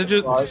 had to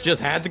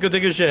just had to go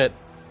take a shit.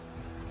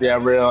 Yeah,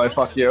 really,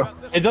 fuck you.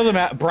 It doesn't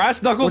matter.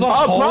 Brass Knuckles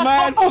on pole Brass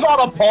match? Knuckles on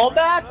a pole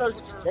match? Oh,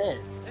 shit.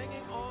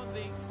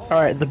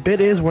 Alright, the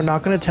bit is we're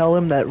not gonna tell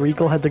him that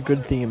Regal had the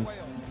good theme.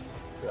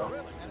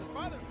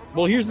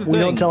 Well, here's the We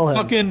thing. don't tell him.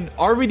 Fucking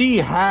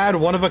RVD had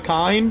one of a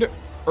kind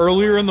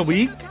earlier in the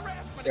week.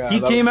 Yeah, He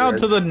that came was out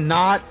weird. to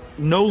the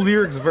no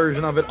lyrics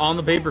version of it on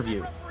the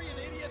pay-per-view.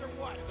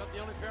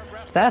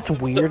 That's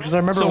weird, because I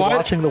remember So I-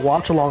 watching the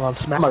watch-along on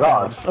SmackDown,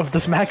 God. of the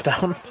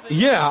SmackDown.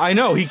 Yeah, I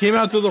know. He came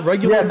out to the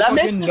regular Yeah, that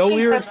makes fucking me no think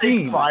lyrics that they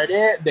theme. tried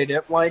it, they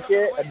didn't like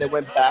it, and they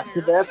went back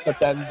to this, but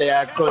then they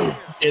actually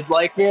did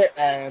like it,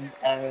 and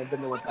then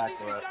they went back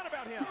to it.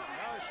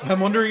 I'm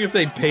wondering if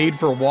they paid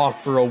for Walk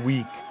for a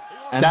week.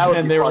 And That would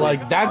then be they were funny.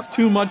 like, that's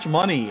too much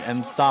money,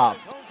 and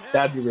stopped.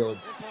 That'd be really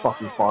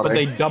fucking funny. But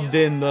they dubbed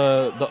in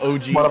the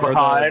OG, One of a or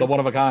kind. the one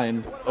of a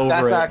kind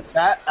over it.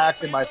 That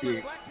actually might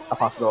be a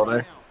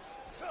possibility.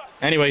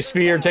 Anyway,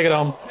 Spear, take it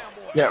home.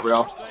 Yeah,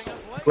 real.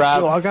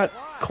 Grab. Yo, I got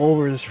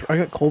Culver's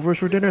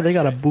for dinner. They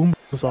got a boom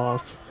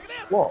sauce.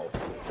 Whoa.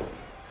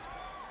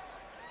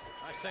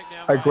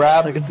 I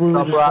grabbed Like it's the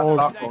literally just brass called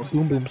knuckles.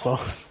 boom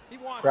sauce.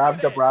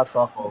 Grab the brass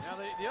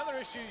knuckles. The other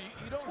issue,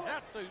 you don't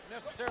have to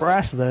necessarily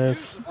Brass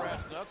this.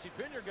 brass knucks. You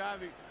pin your guy,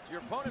 your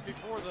opponent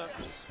before the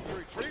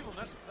retrieval.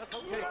 That's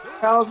okay too.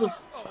 How's this?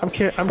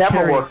 I'm Never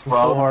carrying worked, bro.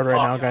 so hard right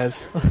now,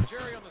 guys.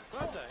 Cherry on the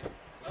Sunday.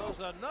 Those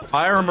nuts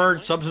Fire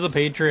merch, sub to the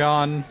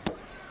Patreon.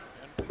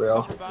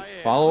 Real.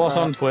 Follow us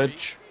on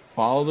Twitch.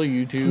 Follow the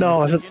YouTube.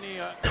 No, I said,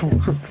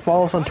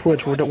 follow us on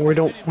Twitch. We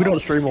don't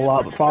stream a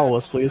lot, but follow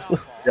us, please.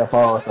 Yeah,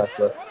 follow us, that's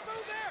it.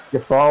 You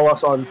follow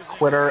us on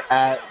Twitter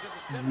at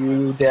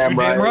You Damn You're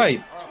Right. damn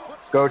right.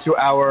 Go to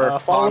our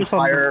follow us on-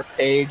 Bonfire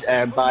page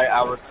and buy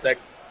our sick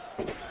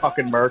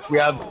fucking merch. We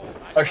have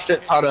a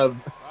shit ton of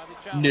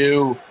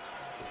new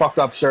fucked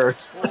up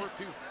shirts.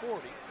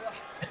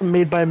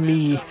 Made by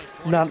me,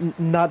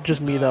 not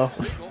just me though.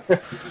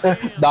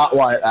 Not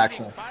Wyatt,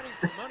 actually.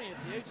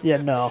 Yeah,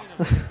 no.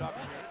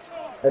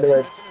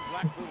 Anyway,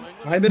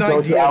 I'm an Go to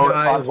idea our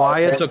guy. podcast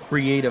Wyatt's a page.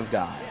 creative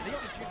guy.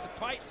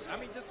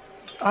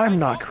 I'm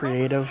not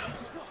creative.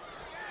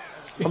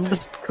 I'm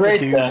just a Great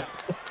dude. this.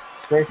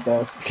 Great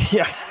this.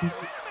 Yes.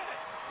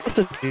 Just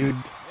a dude.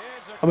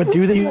 I'm a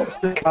dude that uses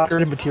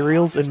copyrighted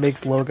materials and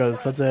makes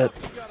logos. That's it.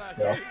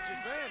 Yeah.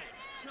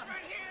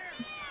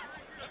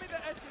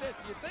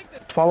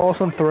 Follow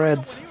us on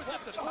Threads.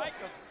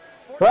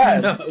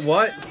 Threads.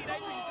 What?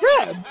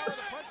 Threads.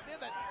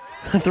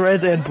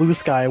 Threads and Blue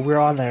Sky. We're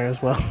on there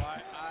as well.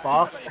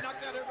 Fuck.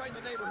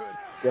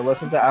 Yeah,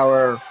 listen to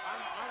our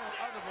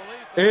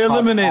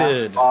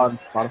Eliminated.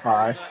 podcast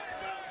on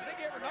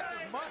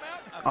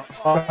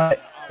Spotify.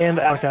 And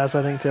Outcast,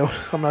 I think too.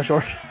 I'm not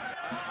sure.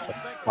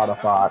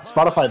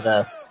 Spotify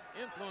this.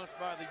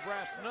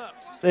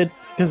 It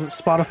because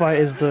Spotify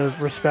is the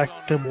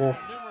respectable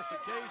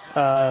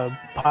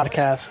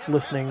podcast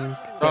listening.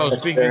 Oh,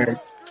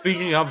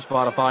 speaking of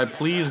Spotify,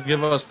 please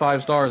give us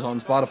 5 stars on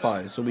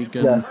Spotify so we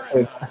can Yes,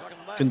 please.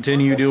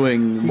 continue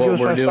doing If you what give us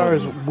we're 5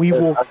 stars, doing. we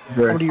Yes, will I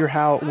agree. come to your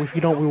house. If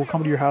you don't, we will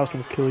come to your house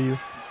and we'll kill you.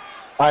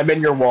 I'm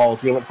in your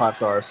walls. Give it 5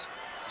 stars.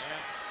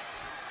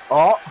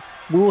 Oh,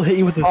 We will hit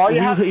you with the All you we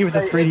will have hit you to with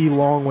the say 3D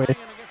long way.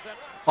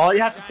 all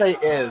you have to say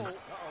is,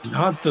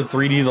 Not the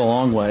 3D the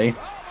long way.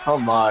 "Oh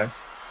my."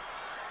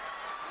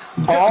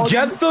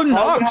 Get the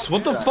Nux!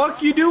 What the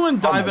fuck you doing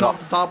diving off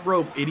the top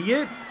rope,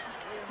 idiot?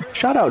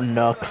 Shout out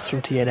Nux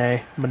from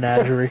TNA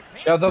Menagerie.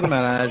 Shout out the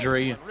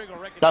Menagerie.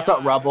 That's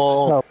up,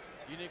 Rebel.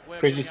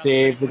 Crazy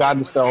Steve. We got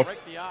him still.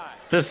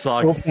 This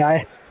sucks.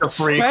 Guy. The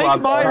free Spank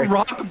club. my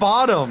rock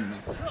bottom.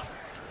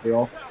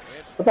 What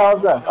the hell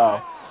is that?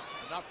 Oh.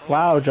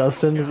 Wow,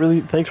 Justin,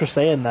 really, thanks for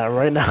saying that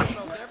right now.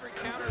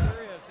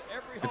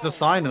 It's a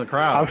sign in the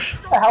crowd.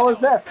 What the hell is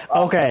this?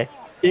 Okay,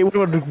 it would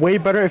have been way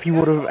better if you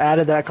would have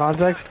added that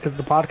context, because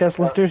the podcast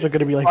listeners are going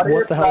to be like,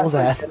 what the hell was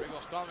that?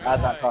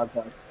 Add that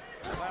context.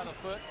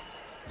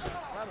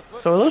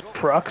 So are those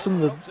trucks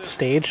on the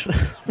stage?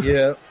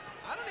 Yeah.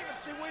 I don't even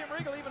see William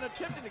Regal even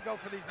attempting to go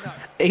for these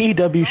nuts.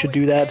 AEW should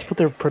do that to put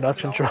their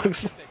production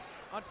trucks.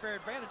 Unfair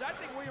advantage. I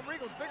think William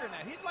Regal's bigger than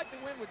that. He'd like to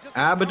win with just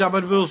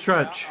Abominable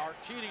stretch.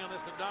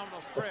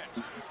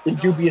 The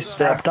dubious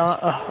stretch.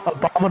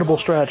 Abominable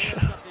stretch.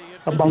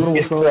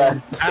 Abominable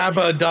stretch.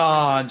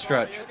 Abaddon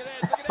stretch.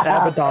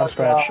 Abaddon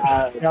stretch.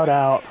 Shout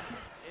out.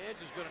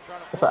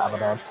 What's up,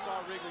 Abaddon?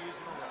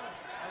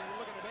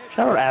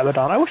 Shout out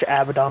Abaddon. I wish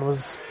Abaddon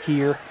was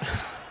here.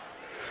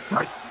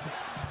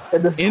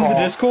 In the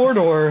Discord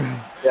or?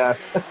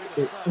 Yes.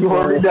 You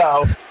already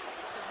know.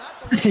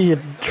 Yeah,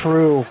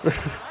 true.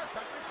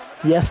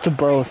 Yes to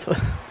both.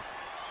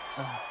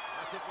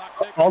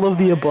 All of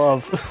the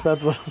above.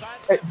 That's what.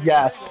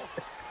 Yes.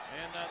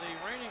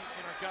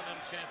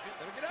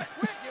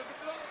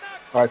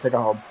 All right, take it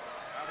home.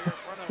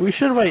 We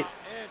should invite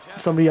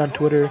somebody on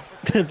Twitter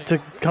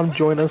to come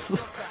join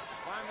us.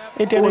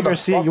 Hey, Danny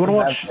Garcia, you want to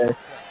watch?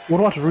 You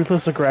want to watch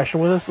Ruthless Aggression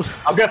with us?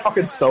 I'll get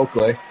fucking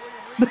Stokely.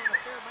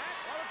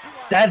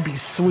 That'd be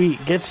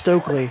sweet. Get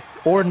Stokely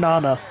or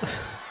Nana.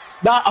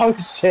 Oh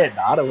shit,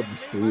 Nana would be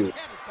sweet.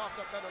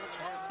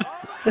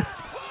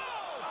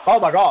 Oh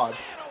my god.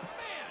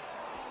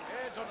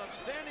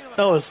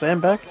 Oh, is Sam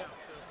back?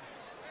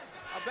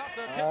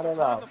 I don't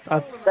know.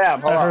 I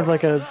heard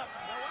like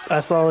I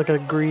saw like a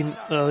green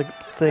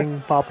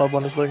thing pop up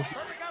on his thing.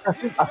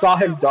 I saw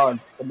him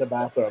dance in the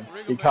bathroom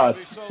because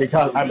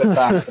I'm in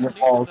back in the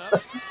walls.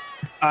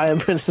 I am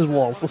in his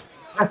walls.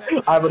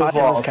 I'm in his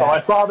walls. So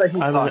I saw that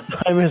he's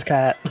I'm his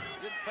cat.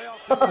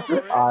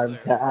 I'm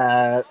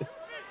cat.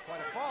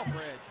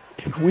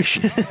 We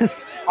should.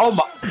 Oh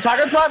my!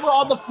 Tiger Driver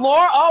on the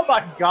floor! Oh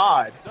my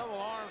god!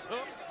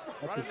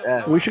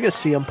 We should get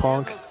CM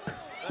Punk.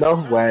 No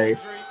way.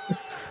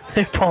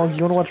 Hey Punk,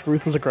 you want to watch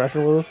Ruthless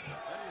Aggression with us?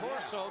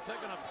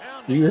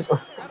 You use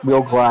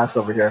real glass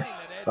over here,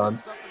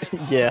 son.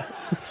 Yeah,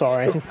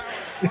 sorry.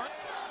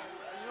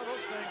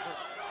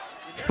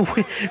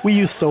 we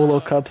use solo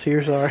cups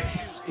here, sorry.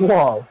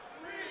 Whoa.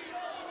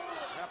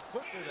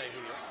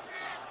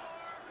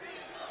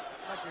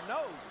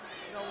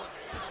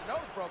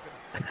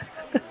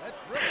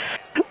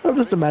 I'm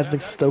just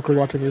imagining Stokely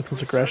watching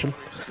Ruthless Aggression.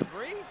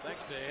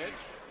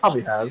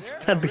 Probably has.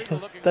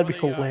 That'd be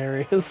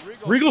hilarious.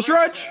 Regal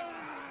stretch.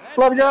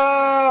 Let's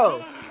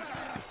go.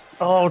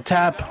 Oh,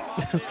 tap.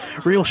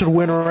 Regal should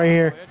win right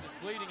here.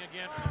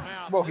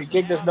 Well, he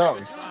kicked his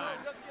nose.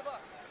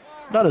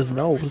 Not his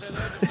nose.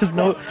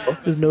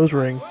 His nose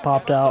ring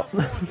popped out.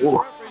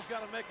 Ooh.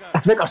 I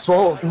think I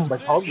swallowed my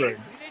tongue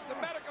ring.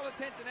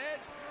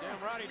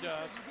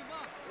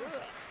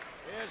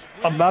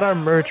 About our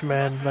merch,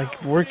 man.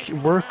 Like we're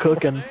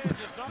cooking.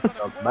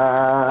 Oh,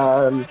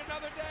 man.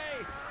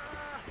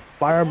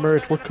 Buy our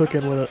merch. We're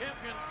cooking with it.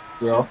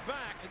 Yeah.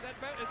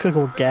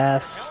 Cooking with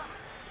gas.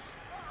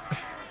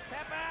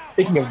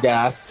 Speaking of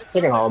gas,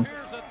 take it home.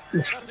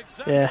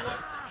 Yeah.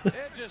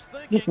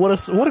 What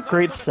a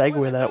great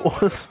segue that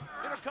was.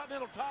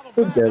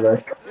 Who did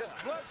it?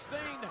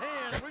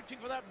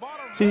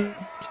 See,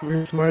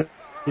 we're smart.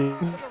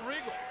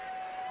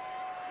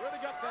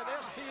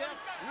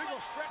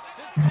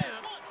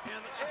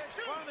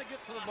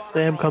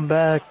 Sam, come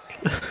back.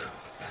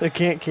 They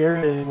can't carry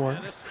it anymore.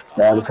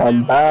 Sam,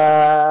 come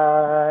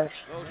back.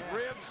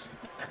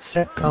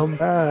 Sam, come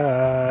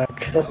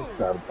back.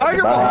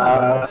 Tiger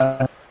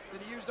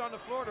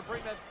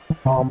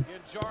Bomb.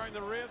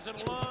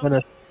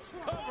 Finish.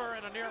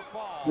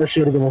 There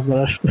should have been a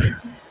finish.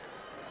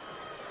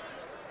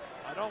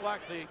 I don't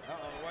like the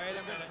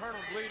internal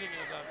bleeding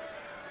is a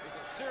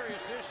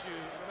serious issue.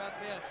 What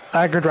about this?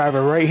 Tiger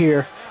Driver right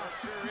here.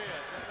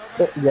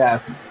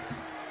 Yes.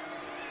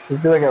 He's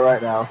doing it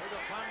right now.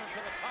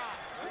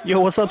 Yo,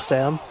 what's up,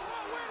 Sam?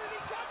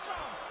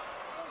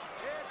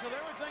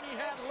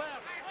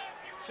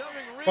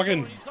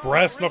 Fucking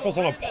brass knuckles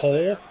on a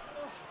pole?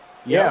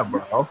 Yeah,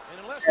 bro.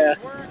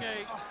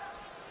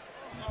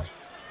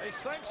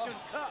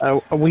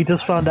 We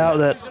just found out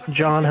that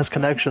John has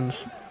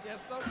connections.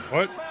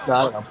 What? I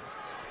don't know.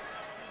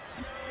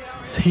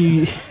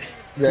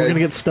 We're gonna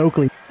get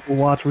Stokely to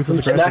watch Ruthless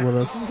Aggression with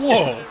us.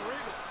 Whoa!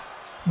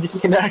 You can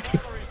connect.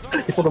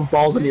 He's putting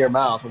balls into your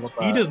mouth.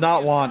 He does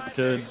not want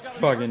to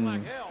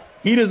fucking.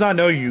 He does not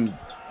know you.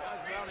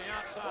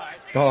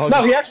 Dog.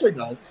 No, he actually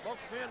does.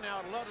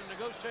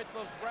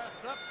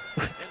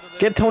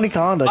 Get Tony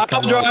Khan to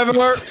come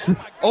Driver.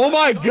 Oh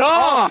my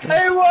god!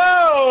 Hey,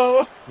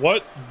 whoa!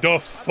 What the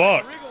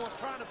fuck?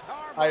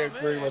 I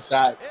agree with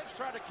that.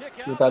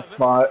 With that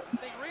spot.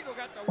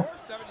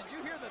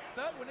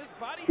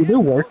 They're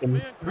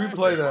working.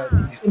 Replay that.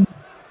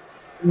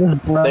 They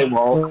won't.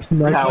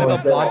 Play the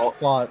They block won't.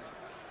 spot.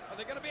 Are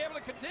they going to be able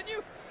to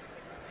continue?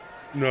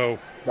 No.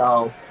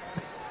 No.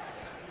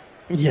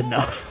 Yeah,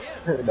 no.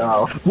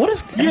 No. What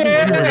is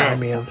Yeah.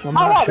 me of? I'm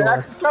Oh, not wow, they sure.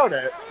 actually showed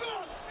it.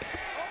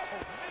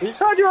 You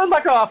tried doing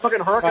like a fucking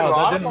hurricane. Oh, that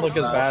rod? didn't look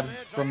as bad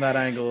from that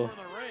angle.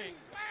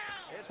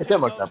 It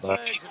didn't look that bad.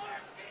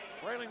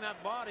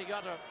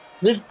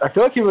 Dude, I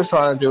feel like he was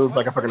trying to do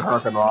like a fucking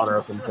hurricane rod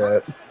or some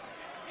shit.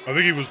 I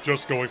think he was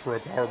just going for a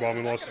powerbomb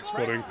and lost his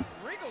footing.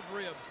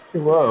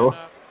 Whoa.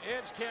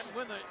 Edge can't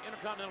win the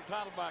Intercontinental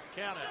title by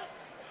count out.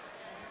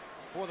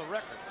 For the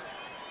record.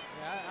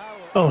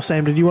 Oh,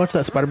 Sam, did you watch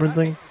that Spider-Man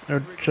thing?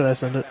 Or should I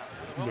send it?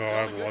 No, I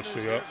haven't watched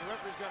it yet.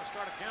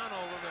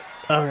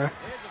 Okay.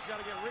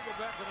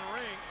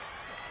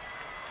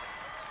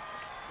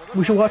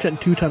 We should watch it in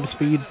 2 times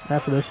speed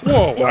after this.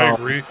 Whoa, I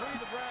agree.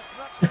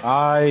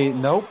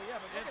 Nope.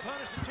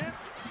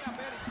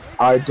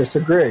 I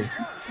disagree.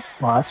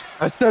 What?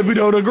 I said we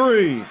don't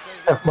agree.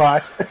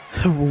 What?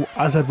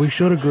 I said we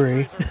should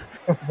agree.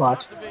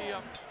 What?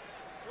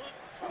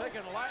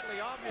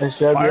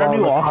 Our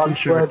new Austin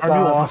shirt. Our new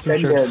Austin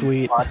shirt's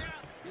sweet.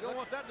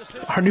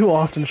 Our new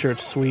Austin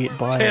shirt's sweet.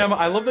 Buy Sam, it.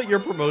 I love that you're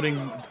promoting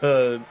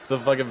the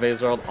fucking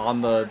Vase World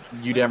on the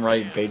You Damn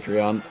Right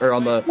Patreon or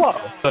on the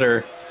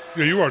Twitter.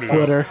 Yeah, you already know.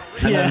 Twitter.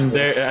 And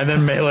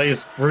then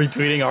Melee's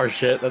retweeting our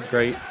shit. That's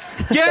great.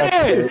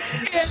 Yay!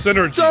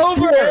 Synergy. It's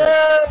over!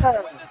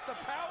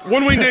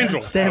 One Winged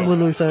Angel. Sam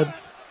literally said,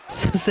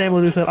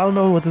 I don't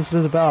know what this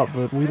is about,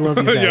 but we love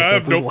you guys. Yeah, I so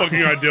have no please watch fucking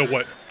it." idea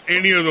what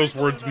any of those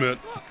words meant.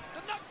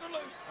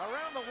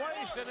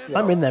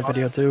 I'm in that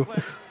video too.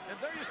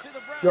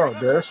 Yo,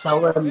 they're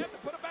selling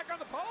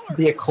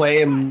the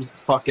Acclaim's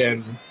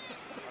fucking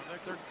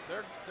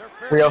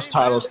Rios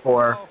titles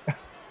for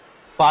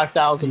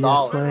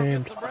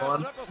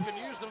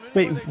 $5,000.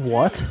 Wait,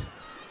 what?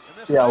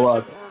 Yeah,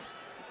 look.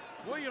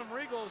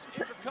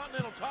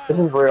 This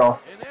is real.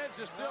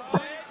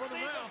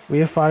 We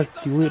have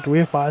do we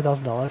have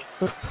 $5,000?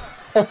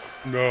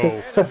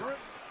 No.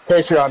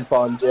 Patreon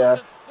fund, yeah.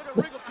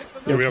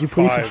 Yeah, we Can you have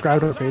please 5.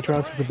 subscribe to our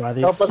Patreon so we can buy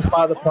these? Help us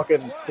buy the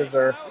fucking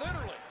scissor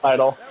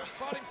title.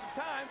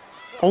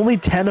 Only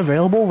 10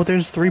 available, but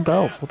there's 3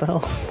 belts. What the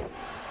hell?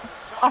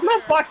 I'm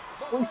not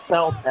fucking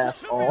belt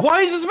asshole.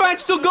 Why is this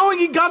match still going?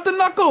 He got the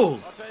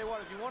knuckles.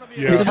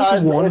 Is it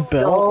just one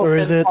belt, or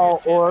is it?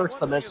 Or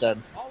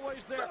submission?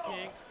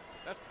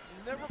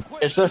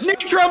 It's just Nick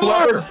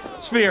Trembler!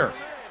 Spear.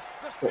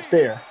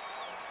 Spear.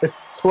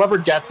 Whoever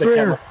gets it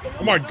Spear. can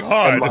Oh my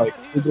god. like,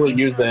 easily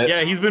use it.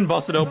 Yeah, he's been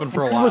busted open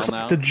for a This while looks now.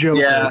 like the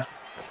Joker. Yeah.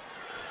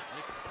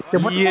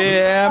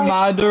 Yeah,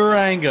 my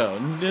Durango.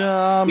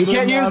 You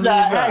can't use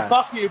that. Hey,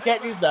 fuck you. You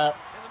can't use that.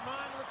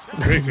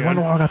 You wanna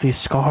know why I got these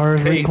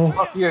scars, Wrinkle?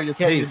 Fuck you. You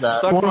can't use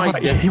that. suck my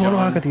dick, You wanna know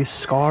why I John. got these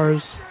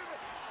scars?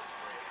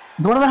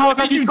 You wanna know how I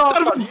got these You scars?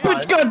 son of a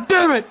bitch, god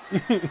damn it!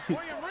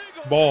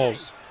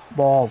 Balls.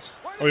 Balls.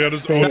 Oh yeah,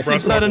 this Face.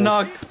 breast Set of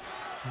knuckles. nucks.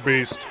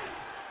 Based.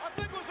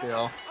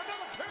 Real.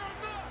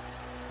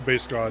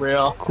 Base god.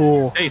 Real.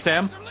 Cool. Hey,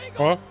 Sam.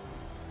 Huh?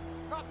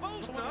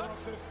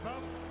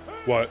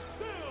 What?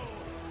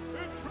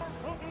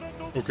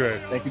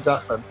 Okay. Thank you,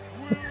 Dustin.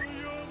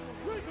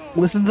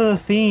 Listen to the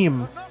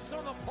theme.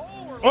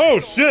 Oh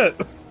shit!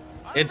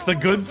 It's the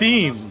good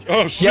theme.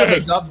 Oh Yeah, they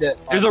shit! dubbed it.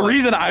 There's a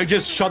reason I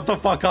just shut the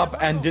fuck up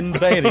and didn't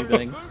say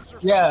anything.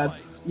 Yeah,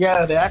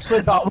 they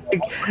actually thought they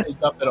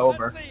dubbed it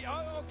over.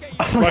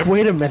 I'm like,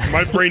 wait a minute.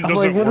 My brain I'm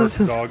doesn't like, what work, is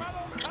this? dog.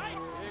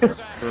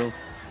 True.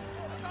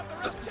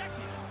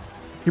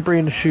 Your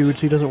brain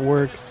shoots, he doesn't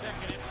work.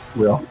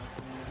 Real.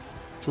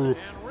 True.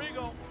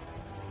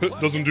 It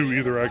doesn't do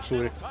either,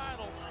 actually.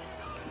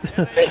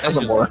 It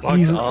doesn't work.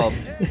 He's,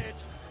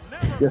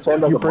 Yes, Sam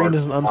doesn't your brain work.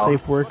 is an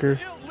unsafe worker.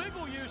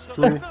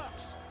 True.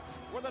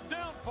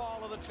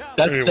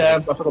 That's Anyway.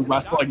 Sam's fucking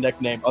wrestling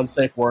nickname,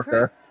 unsafe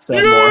worker.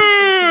 Sam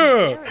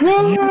Yeah!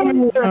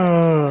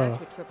 Uh,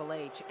 with Triple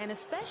H, and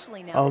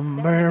especially now that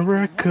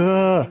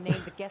America. Stephanie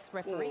named the guest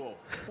referee.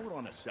 Hold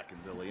on a second,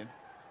 Lillian.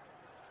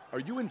 Are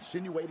you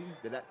insinuating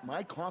that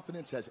my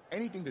confidence has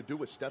anything to do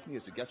with Stephanie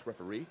as a guest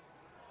referee?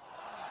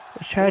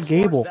 It's Chad As far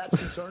as Gable. that's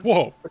concerned,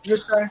 Whoa. What'd you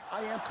just say?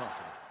 I am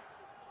confident.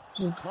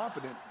 I'm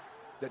confident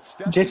that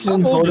Stephanie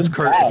Jason How old is Jordan's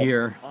Kurt dad.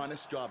 here?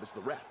 honest job as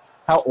the ref.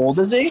 How old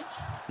is he?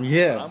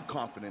 Yeah. I'm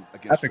confident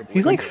against That's a- Triple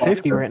He's H. like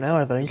 50 right now,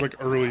 I think. It's like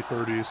early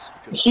 30s.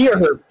 He or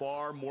her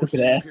Far more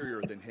stupid ass.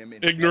 superior than him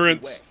in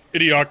Ignorance,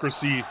 every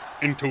idiocracy,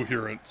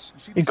 incoherence.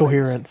 way.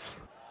 Incoherence.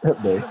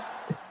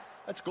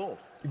 That's gold.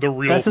 The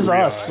real This is 3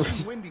 us.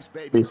 eyes. Win these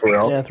babies. Be for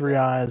real. Yeah, 3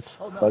 eyes.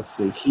 Let's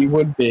see. He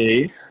would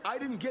be. I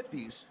didn't get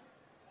these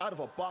out of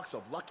a box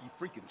of Lucky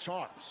freaking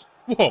Charms.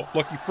 Whoa,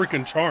 lucky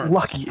freaking charm.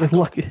 Lucky.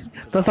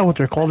 That's not what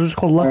they're called. They're just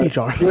called Lucky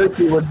Charms.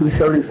 He would be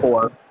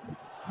 34.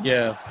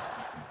 Yeah.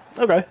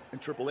 Okay.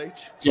 And Triple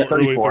H. Yeah,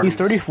 34. He's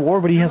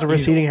 34, but he has a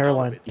receding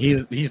hairline.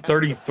 He's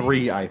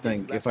 33, I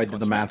think, if I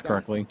did the math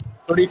correctly.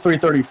 33,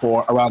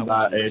 34, around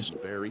that age.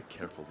 Very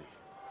carefully.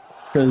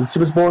 Because he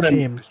was born in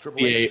Same.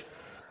 58.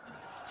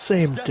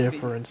 Same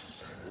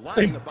difference.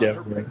 Lying about her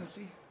difference.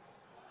 pregnancy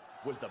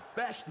was the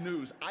best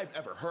news I've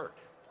ever heard.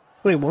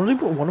 Wait, when was he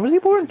born? When was he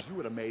born? You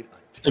would have made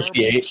a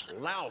 68.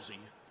 terrible, lousy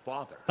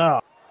father. Oh,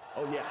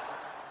 Oh yeah,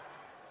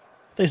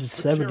 they said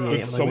 78. Did I'm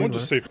like, someone wait a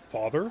just minute. say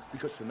father?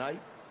 because tonight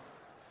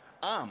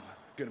I'm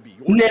gonna be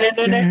Nah, your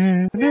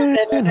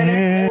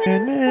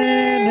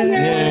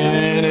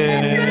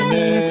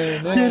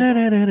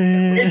nah, nah,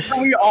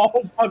 nah. We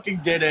all fucking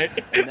did it.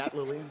 and that,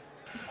 Lillian,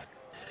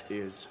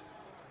 is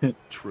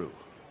true.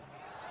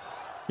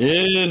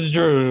 It's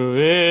true.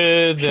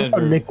 It's Shout out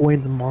true. Nick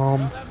Wayne's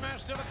mom.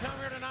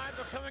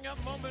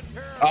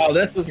 Oh,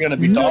 this is gonna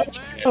be tough.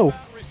 Oh,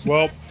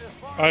 Well,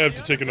 I have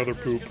to take another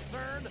poop.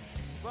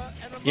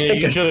 Yeah,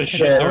 you should have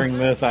shit during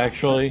this,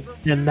 actually.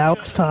 and now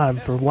it's time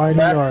for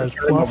YDR's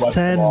plus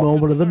 10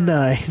 moment of the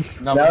night.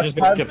 No, Now we're it's just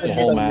gonna time skip for the you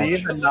whole to match.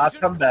 leave and not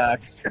come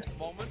back.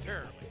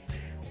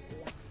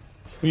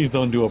 Please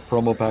don't do a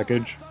promo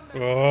package.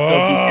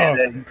 Ah,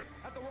 Kidding.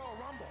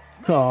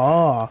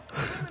 Aw.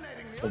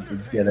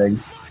 I'm kidding.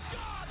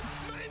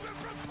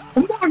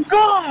 Oh my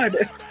god!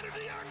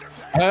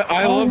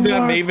 I love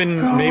that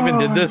Maven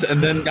did this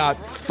and then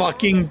got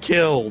fucking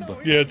killed.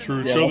 yeah,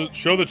 true. Yeah.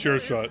 Show the chair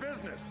shot.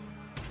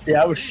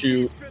 Yeah, I was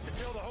shoot.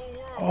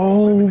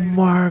 Oh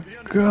my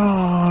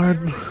god.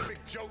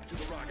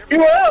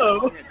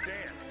 Whoa!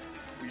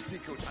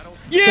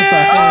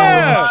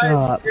 Yeah!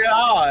 Shot.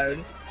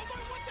 God!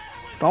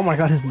 Oh my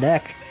god, his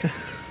neck.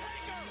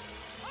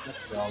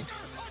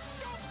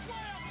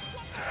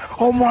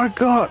 Oh my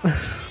god.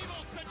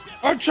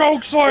 A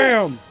choke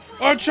slam!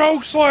 A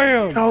choke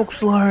slam! Choke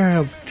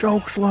slam.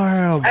 Choke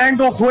slam.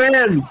 Angle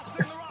wins!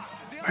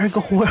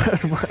 Angle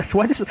wins.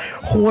 Why does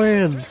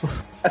wins?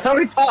 That's how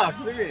we talk,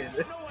 what do you mean?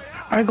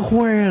 Angle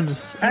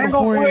wins.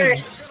 Angle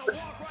wins.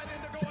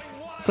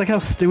 It's like how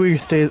Stewie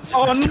says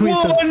On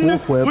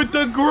bullwhip. one with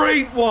the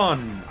great one.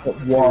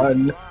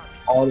 One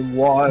on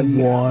one.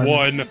 One.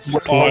 One on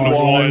on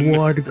one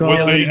one, with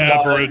God. the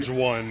average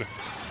one.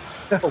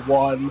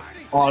 One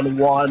on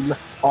one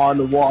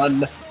on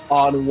one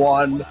on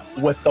one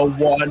with the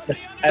one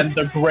and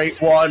the great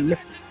one.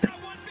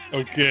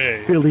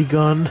 Okay. Billy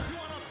Gunn.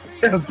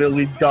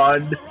 Billy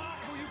Gunn.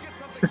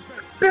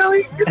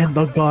 Billy Gunn. And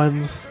the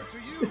guns.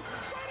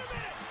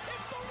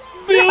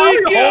 How are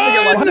you holding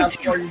it like Gunn! that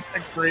before you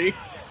pick free?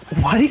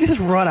 Why do you just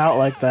run out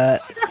like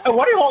that?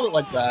 Why do you hold it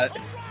like that?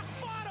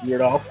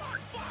 Weirdo.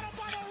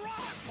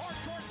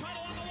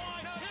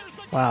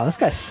 Wow, this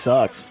guy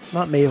sucks.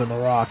 Not Maven the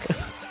Rock.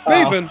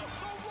 Maven.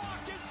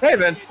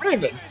 Raven.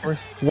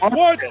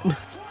 What?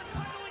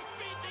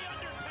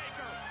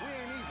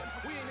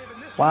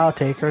 Wow,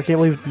 Taker. I can't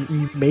believe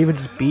Maven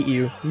just beat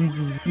you.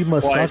 You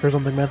must Why? suck or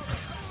something, man.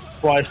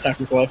 Why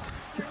technical?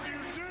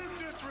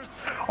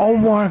 Oh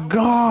my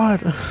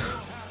god!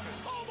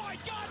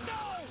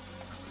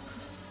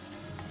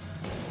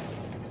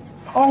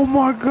 Oh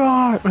my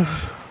god!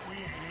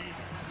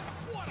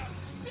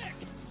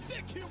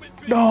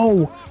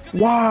 No!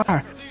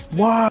 Why?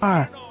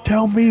 Why?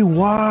 Tell me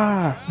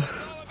why!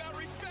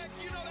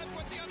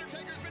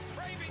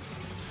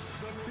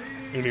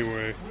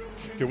 Anyway,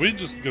 can we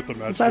just get the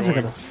match This match is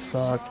going? gonna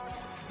suck.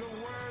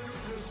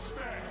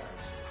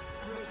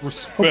 Hook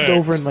Respect.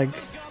 over and like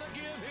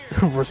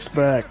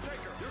respect.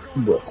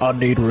 I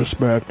need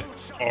respect.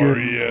 Give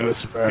me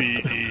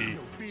R-E-S-P-E-C-T.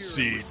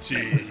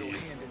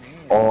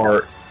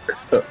 R.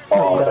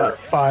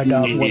 Find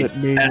out what it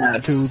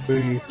means to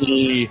be.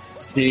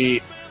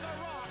 E-C.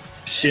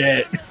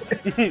 Shit.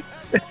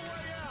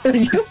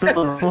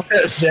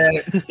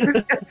 Shit.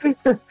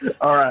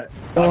 Alright.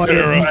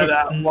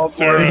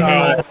 Sarah,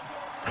 help.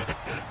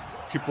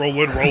 Keep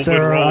rolling,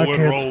 Sarah, I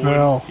can't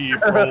spell.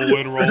 Keep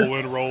rolling.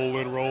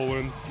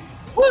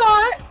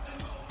 What?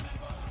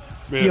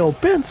 Man, Yo,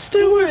 Ben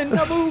Stewart.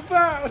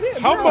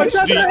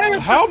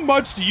 how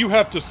much do you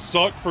have to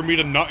suck for me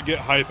to not get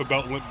hype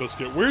about Limp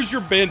Bizkit? Where's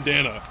your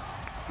bandana?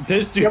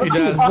 This dude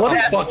has What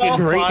a a fucking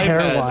great five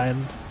head.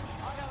 hairline.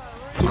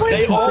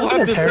 They all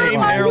have the same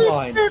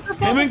hairline. hairline.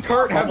 Him and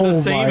Kurt have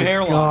the same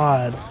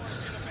hairline.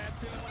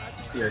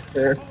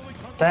 God.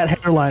 That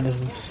hairline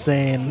is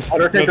insane.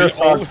 Undertaker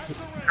saw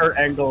Kurt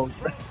Angle's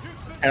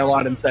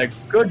hairline and said,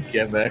 "Good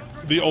gimmick."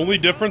 The only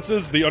difference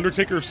is the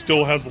Undertaker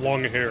still has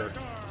long hair.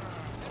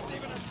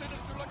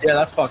 Yeah,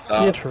 that's fucked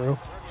up. Yeah, true.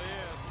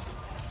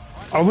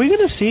 Are we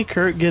gonna see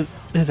Kurt get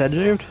his head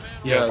shaved?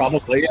 Yes.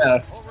 Probably,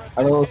 yeah.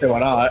 I don't know say why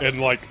not. In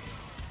like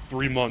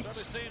 3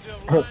 months.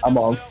 I'm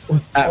on.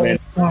 Batman.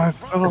 Oh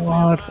my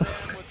god.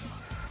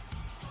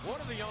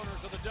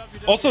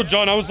 Also,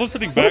 John, I was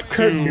listening back to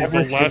Kurt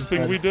never the last thing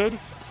shaved we did.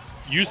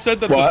 You said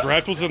that What? the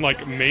draft was in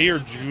like May or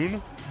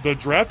June. The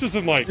draft is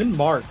in like In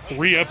March.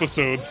 3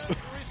 episodes.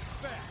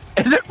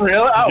 Is it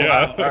real? Oh,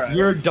 Yeah. wow. All right.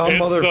 You're a dumb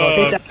It's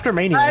motherfucker. It's after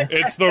Mania.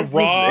 It's the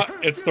Raw.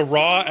 It's the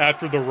Raw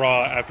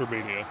after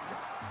Mania.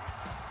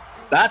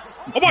 That's.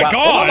 Oh my wow.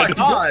 god! Oh my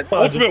god!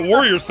 Ultimate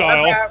Warrior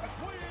style.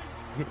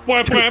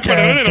 Yeah,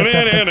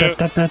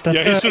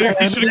 he should have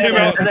came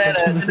out.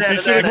 He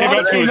should have came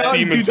out to his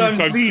theme in 2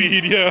 times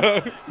speed.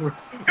 Yeah.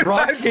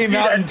 Rock came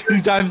out in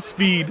 2 times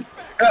speed.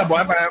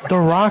 The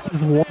Rock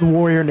is one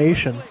warrior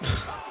nation.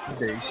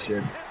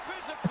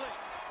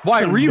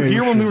 Why, were you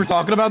here when we were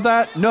talking about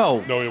that?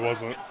 No. No, he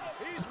wasn't.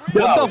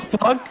 What the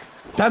fuck?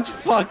 That's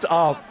fucked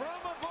up.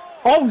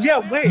 Oh yeah,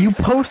 wait. You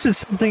posted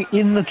something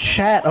in the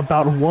chat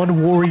about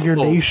one warrior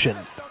nation.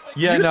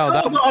 Yeah, You no, still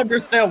that don't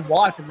understand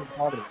why from the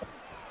audio.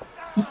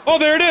 Oh,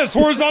 there it is!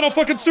 Horizontal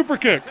fucking super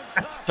kick.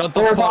 Shut the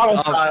Horizontal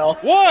fuck up. style.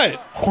 What?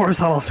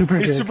 Horizontal super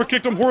He kick. super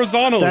kicked him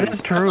horizontally. That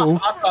is true.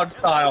 Hot dog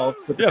style.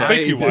 Yeah,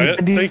 thank you,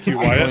 Wyatt. Thank you,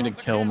 I'm going Wyatt.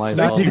 to kill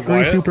myself. 90-degree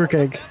Wyatt. super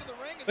kick.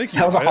 Thank you,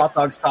 That was a Wyatt. hot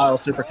dog style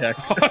super kick.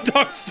 Hot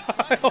dog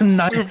style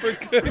Nice. super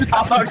kick.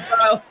 Hot dog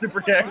style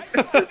super kick.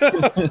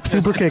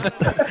 Super kick. No,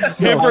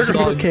 Hamburger,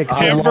 super kick. a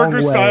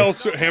hamburger long way.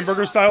 style,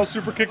 hamburger style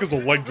super kick is a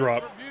leg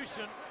drop.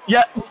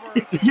 Yeah.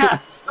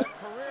 Yes.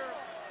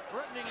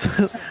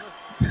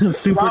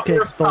 Super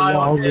kick the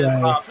long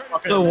way.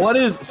 So what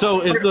is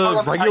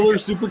the regular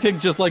super kick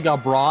just like a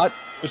brought?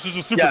 It's just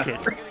a super Yeah.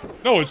 kick.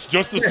 No, it's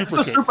just a It's super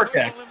just a kick. super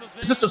kick.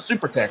 It's just a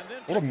super kick.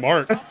 What a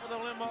mark.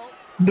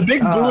 The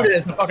big boot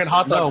is a fucking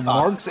hot No, dog style.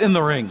 Mark's in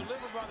the ring.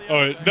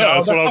 Oh, no,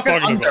 that's what I was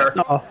talking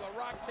about.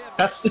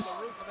 Oh,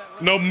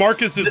 No,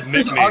 Mark is his This is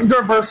nickname.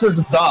 under versus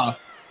the.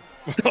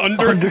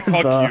 Under,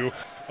 fuck the. you.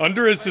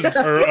 Under is his,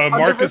 or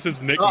Mark is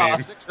his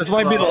nickname. This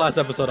might be the last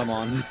episode I'm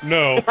on.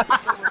 No.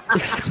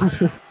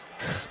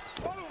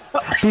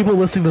 people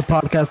listening to the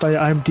podcast,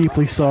 I'm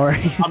deeply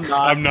sorry. I'm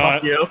not. I'm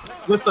not. Fuck you.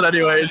 Listen,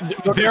 anyways.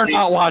 They're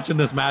not watching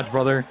this match,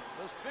 brother.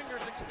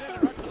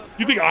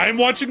 You think I'm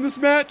watching this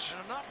match?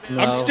 No.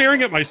 I'm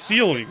staring at my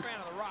ceiling.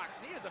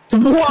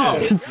 Whoa.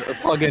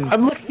 Fucking.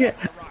 I'm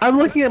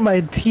looking at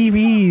my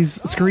TV's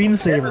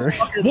screensaver.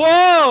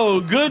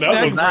 Whoa! Good.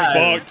 That was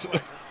next.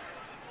 fucked.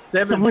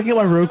 Sam I'm is looking at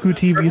my Roku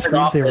TV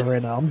screensaver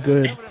right now. I'm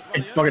good.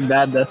 it's fucking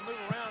madness.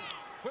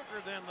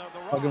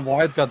 Fucking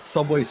Wyatt's got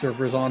Subway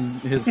Surfers on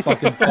his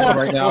fucking phone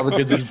right now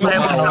because he's Family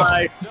wild.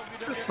 Guy.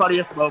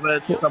 Funniest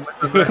moment.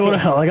 Go to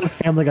hell. I got a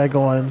Family Guy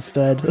going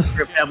instead.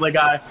 Family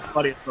Guy.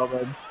 Funniest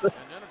moments.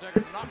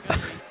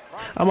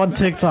 I'm on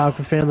TikTok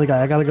for Family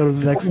Guy. I gotta go to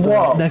the next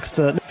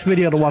next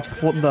video to watch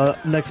the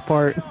next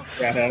part.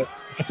 Yeah,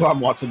 that's why I'm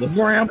watching this.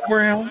 Bwam,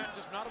 bwam.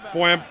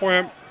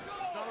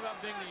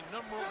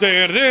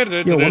 Yo, what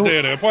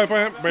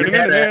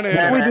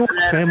do we do with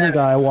Family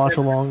Guy watch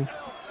along?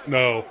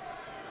 No.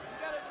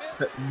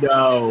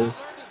 No.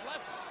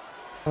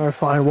 Alright,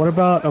 fine. What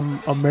about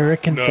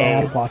American No.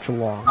 Dad watch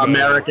along?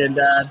 American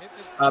Dad.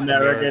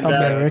 American Dad.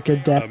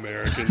 American Dad.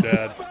 American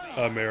Dad.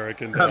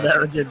 American Dad.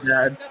 American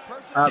Dad.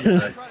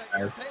 American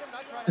Dad.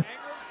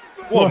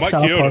 Whoa, What Mike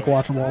South Park Kyoto.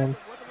 watch along?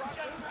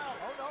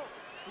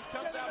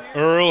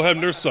 Earl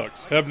Hebner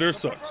sucks. Hebner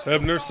sucks.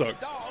 Hebner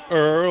sucks.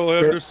 Earl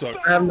Hebner sucks.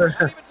 Earl The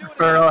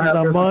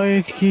Hebner,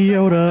 Mike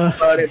Kyoto.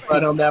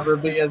 but he'll never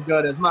be as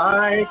good as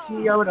Mike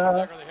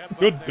Kyoto.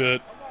 Good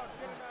bit.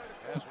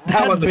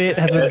 That was a bit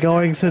has been bit.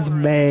 going since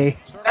May.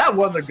 That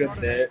was a good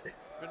bit.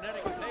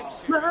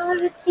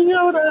 Mike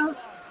Kyoto.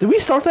 Did we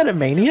start that at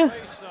Mania?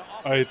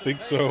 I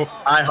think so.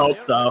 I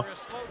hope so.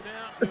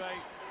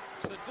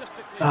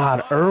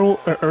 God,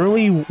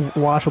 early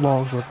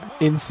watch-alongs were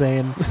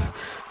insane.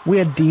 We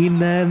had Dean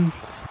then.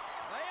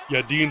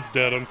 Yeah, Dean's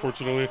dead,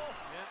 unfortunately.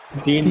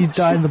 Dean, He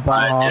died in the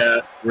Baja.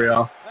 Yeah,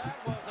 real.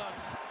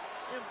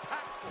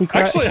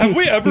 Actually, have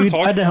we ever he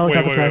talked- died in a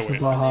helicopter wait, crash wait, in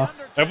wait. Baja.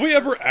 Have we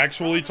ever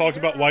actually talked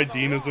about why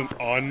Dean isn't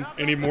on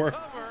anymore?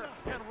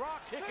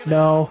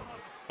 No,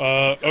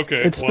 Okay.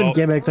 it's well,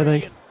 been gimmicked, I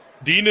think.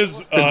 Dean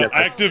is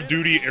active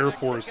duty Air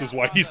Force is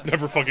why he's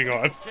never fucking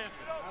on.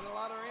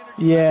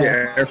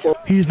 Yeah, Air Force.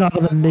 he's not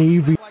in the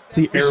Navy,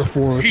 the Air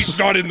Force. He's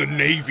not in the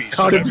Navy,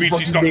 so How that did means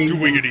he's not fucking Navy?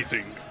 doing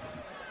anything.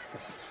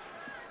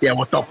 Yeah,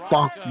 what the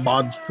fuck,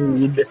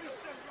 Monsoon?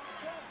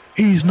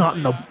 He's not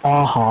in the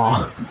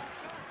Baja.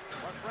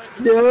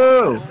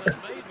 No.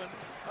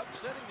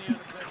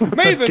 The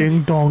Maven.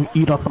 Ding Dong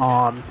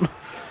Eat-a-thon.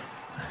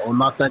 Oh,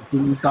 not that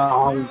ding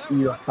dong,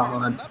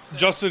 eat-a-thon.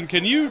 Justin,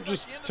 can you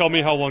just tell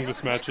me how long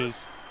this match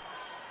is?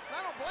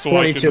 So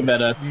 22 I can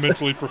minutes.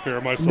 mentally prepare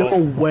myself. No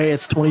way,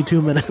 it's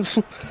 22 minutes.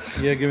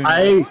 Yeah, give me.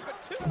 I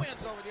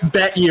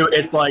bet you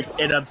it's like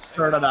an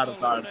absurd amount of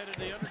time.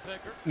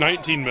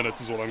 19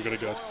 minutes is what I'm gonna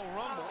guess.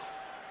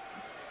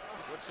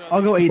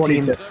 I'll go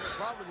 18. 22.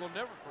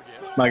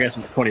 I guess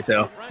it's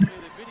 22.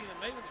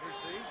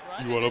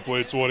 You wanna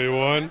play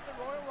 21?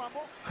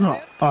 Oh,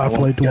 I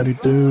played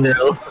 22.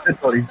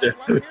 22.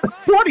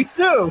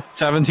 22!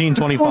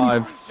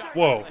 17:25.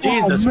 Whoa.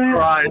 Jesus man.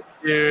 Christ,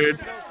 dude.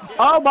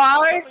 Oh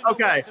my!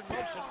 Okay.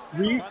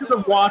 We should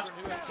have watched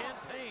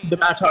the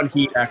match on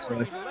Heat,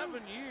 actually.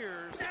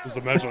 Is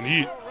the match on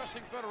Heat?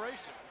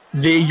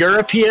 The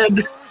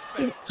European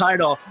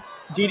title.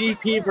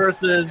 DDP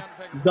versus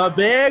the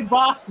Big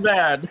Box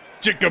Man.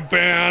 Chicka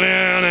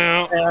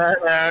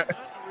banana.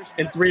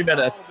 In 3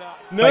 minutes.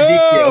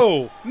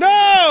 No!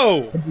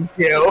 No!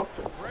 DQ.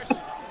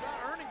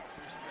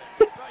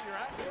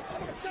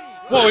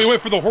 Whoa, he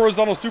went for the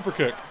horizontal super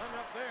kick.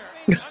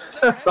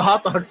 The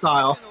hot dog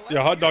style.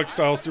 Yeah, hot dog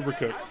style super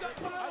kick.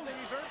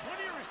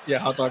 Yeah,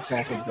 hot dog style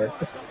is there.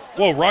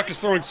 Whoa, Rock is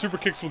throwing super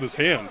kicks with his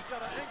hands.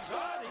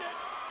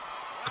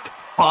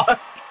 Hot.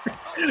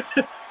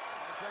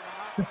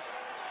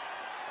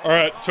 All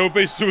right, Tope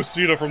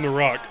Suicida from The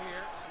Rock.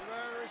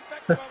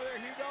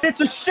 It's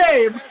a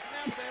shame.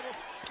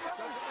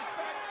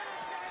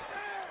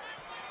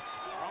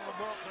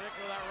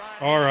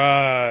 All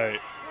right.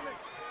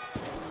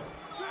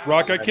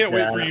 Rock, I can't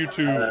wait for you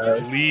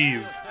to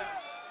leave.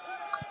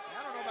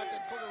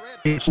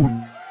 Thank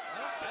you,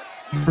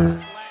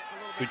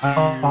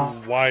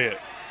 Wyatt.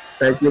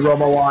 Thank you,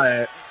 Roma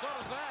Wyatt.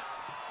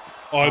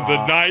 On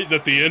the night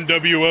that the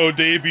NWO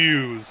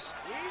debuts,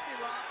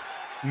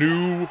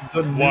 new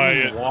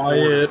Wyatt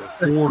order.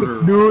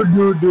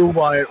 New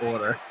Wyatt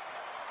order.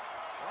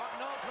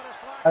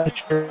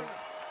 Thank you.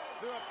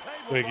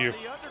 Thank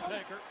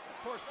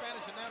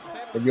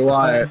you,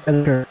 Wyatt.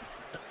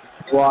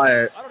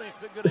 Wyatt. I don't even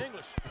speak good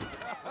English.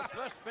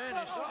 That's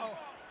Spanish.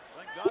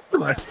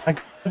 Thank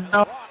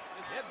God.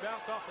 His head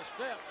bounced off the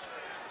steps.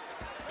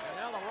 And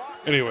now the Rock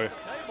Anyway. is at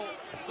the table,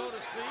 so to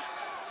speak.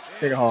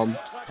 Take it home.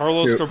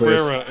 Carlos Dude,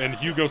 Cabrera and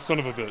Hugo son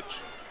of a bitch.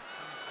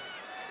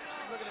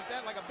 Looking at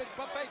that like a big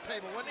buffet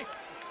table, wasn't he?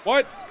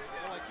 What?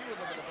 Well, like you would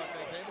look at a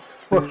buffet table.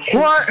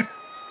 What?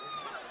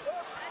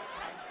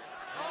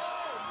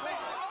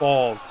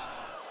 Balls.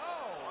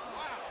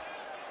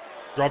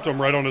 Dropped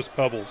him right on his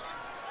pebbles.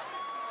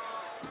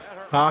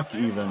 Cock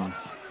even.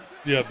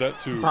 Yeah, that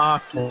too.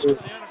 Fuck. The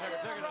Undertaker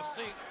taking a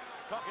seat,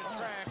 talking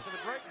trash to the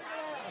break.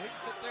 He can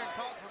sit there and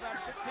talk for about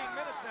 15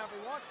 minutes now if he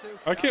wants to.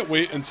 I can't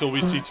wait until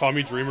we see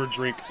Tommy Dreamer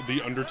drink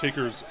the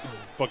Undertaker's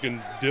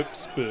fucking dip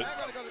spit.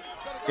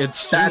 It's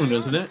soon,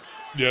 isn't it?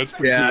 Yeah, it's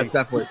pretty Yeah, soon. it's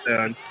definitely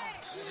soon.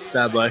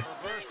 Sadly.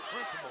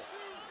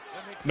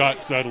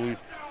 Not sadly.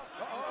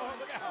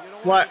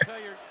 What?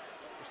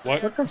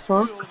 What? What the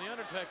fuck?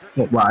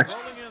 What, Wax?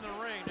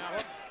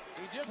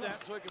 He did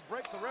that so he could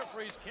break the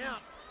referee's count.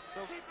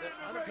 So that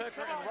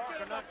Undertaker and Rock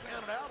are not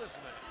counted out this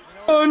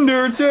match.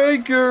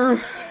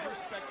 Undertaker.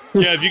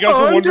 Yeah, if you guys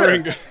are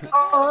wondering,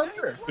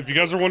 if you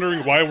guys are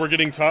wondering why we're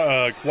getting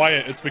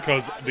quiet, it's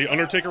because the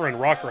Undertaker and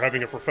Rock are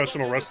having a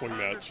professional wrestling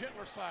match.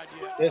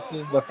 This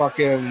is the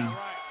fucking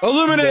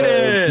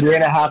Eliminated.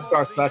 3.5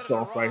 star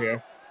special right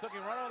here. Took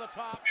him right on the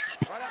top,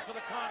 right out to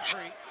the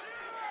concrete.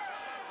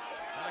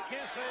 And I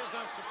can't say as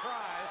I'm surprised.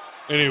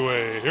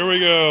 Anyway, here we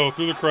go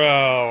through the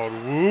crowd.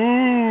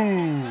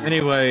 Woo!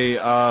 Anyway,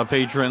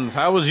 patrons,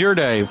 how was your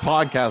day?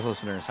 Podcast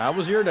listeners, how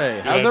was your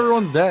day? How's Yeah.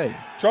 everyone's day?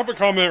 Drop a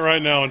comment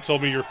right now and tell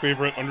me your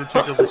favorite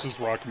Undertaker versus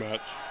Rock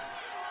match.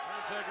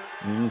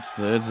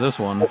 It's this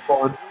one.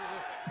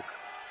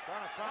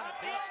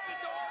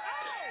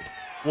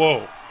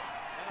 Whoa.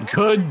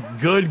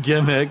 Good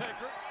gimmick.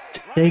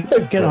 Take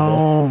it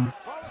home.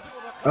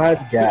 I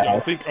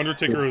think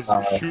Undertaker is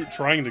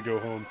trying to go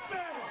home.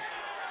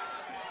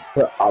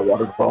 I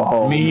want to go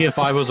home. Me if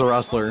I was a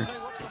wrestler.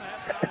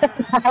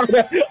 I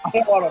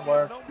don't want to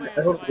work.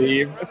 I don't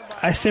leave.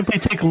 I simply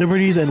take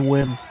liberties and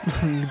win.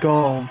 Go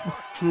home.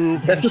 True.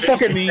 That's just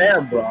fucking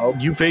Sam, bro.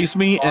 You face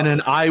me in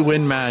an I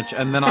win match,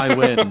 and then I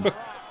win.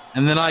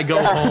 And then I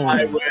go home.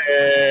 I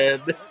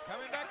win.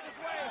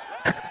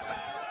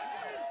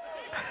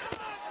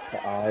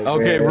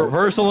 Okay,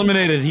 reverse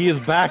eliminated. He is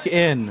back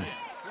in.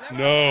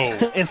 No.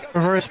 It's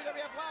reverse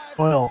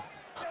oil.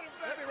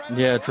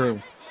 Yeah, true.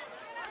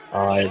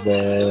 I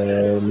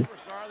win.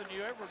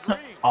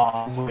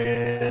 I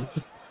win.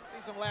 Seen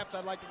some laps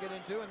I'd like to get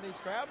into in these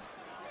crowds.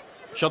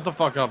 Shut the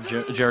fuck up,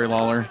 Jerry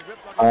Lawler.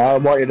 I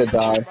want you to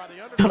die.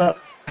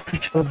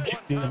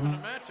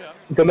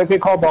 Go make me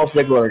call Dolph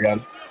Ziggler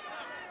again.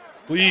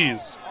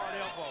 Please.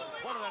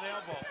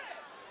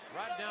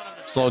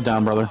 Slow it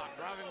down, brother.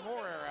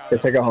 Okay,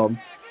 take it home.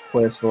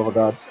 Please, for the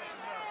God.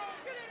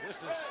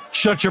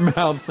 Shut your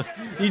mouth.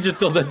 You just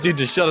told that dude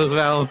to shut his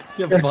mouth.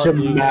 Get Shut fucked, your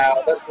loser.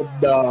 mouth. That's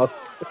enough.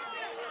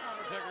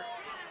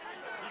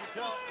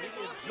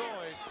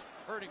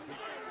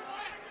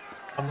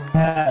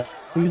 Yes,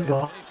 please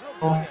go.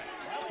 Oh.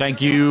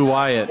 Thank you,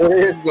 Wyatt.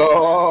 Please go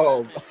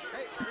home.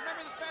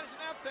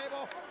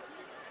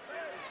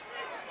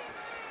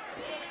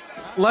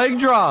 Leg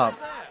drop.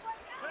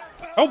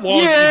 How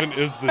long even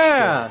is this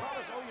show?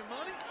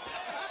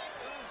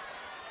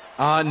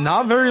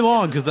 Not very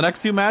long, because the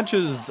next two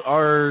matches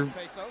are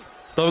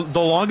the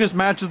longest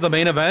match is the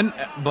main event,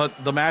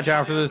 but the match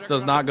after this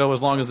does not go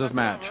as long as this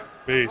match.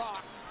 Based.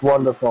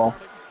 Wonderful.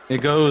 It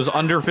goes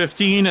under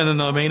 15, and then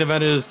the main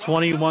event is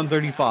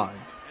 21:35.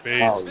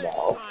 Based.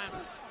 Oh, no.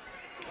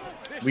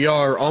 We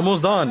are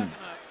almost done.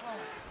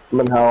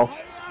 I'm in hell.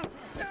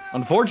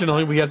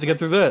 Unfortunately, we have to get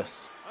through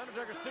this.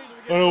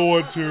 I don't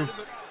want to.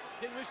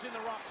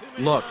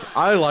 Look,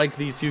 I like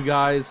these two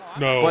guys,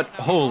 No. but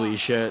holy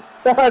shit.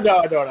 No,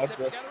 not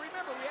good.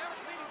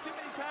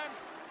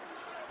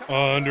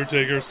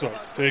 Undertaker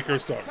sucks. Taker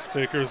sucks.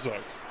 Taker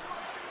sucks.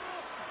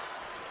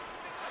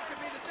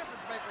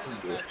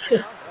 The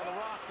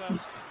Rock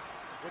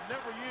would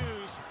never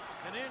use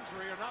an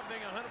injury or not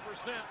being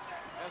 100%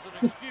 as an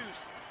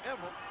excuse ever.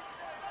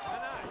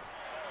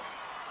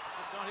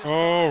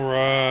 All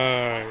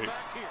right.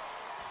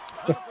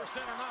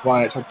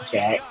 Wyatt took the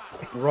shot.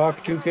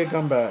 Rock 2K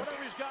comeback.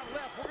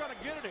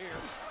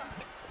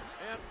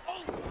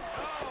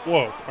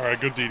 Whoa. All right,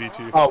 good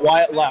DDT. Oh,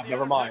 Wyatt left.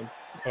 Never mind.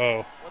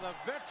 Oh.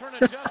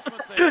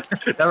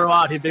 Never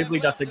mind. He big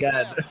leagued us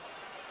again.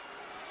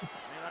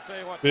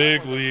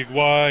 Big League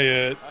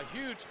Wyatt.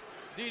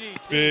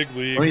 Big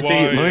League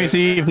Let me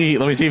see if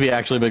he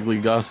actually big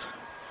leagued us.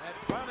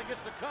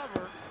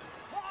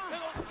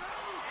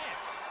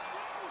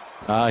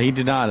 He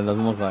did not. It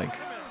doesn't look like.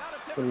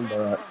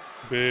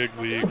 Big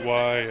League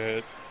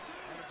Wyatt.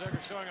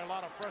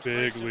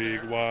 Big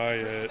League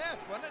Wyatt.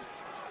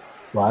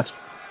 What?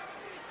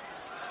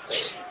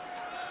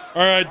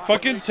 All right,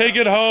 fucking take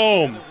it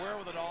home.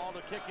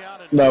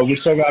 No, we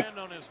still got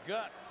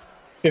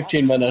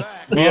 15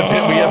 minutes. We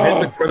have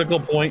hit the critical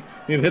point.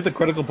 We have hit the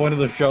critical point of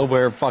the show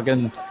where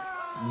fucking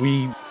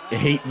we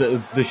hate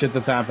the shit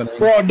that's happening.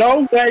 Bro,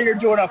 no way you're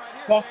doing a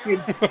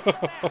fucking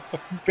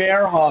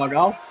bear hog.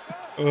 I'll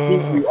beat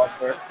you up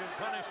there.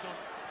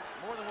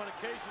 More than one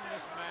occasion in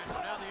this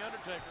match. Now the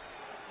Undertaker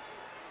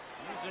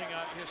using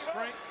his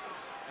strength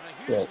and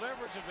a huge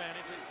leverage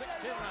advantage at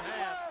 6'10 and a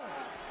half.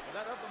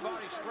 That upper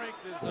body strength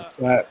is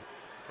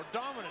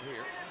predominant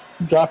here.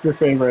 Drop your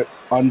favorite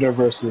under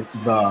versus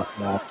the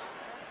match.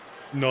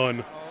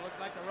 None.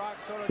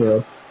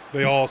 True.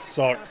 They all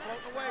suck.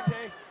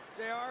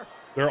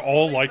 They're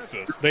all like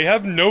this. They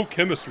have no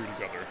chemistry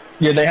together.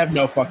 Yeah, they have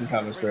no fucking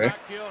chemistry.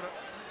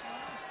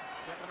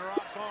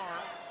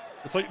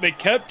 It's like they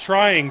kept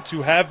trying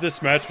to have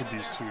this match with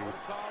these two,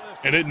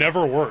 and it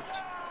never worked.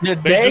 Yeah,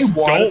 they just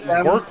don't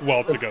work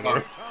well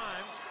together.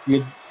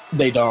 Yeah,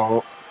 they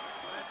don't.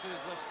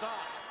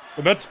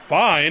 And that's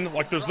fine.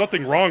 Like, there's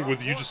nothing wrong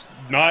with you just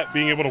not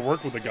being able to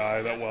work with a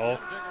guy that well.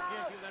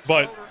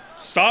 But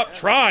stop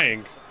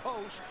trying.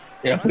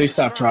 Yeah, please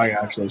stop trying,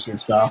 actually. Should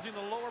stop.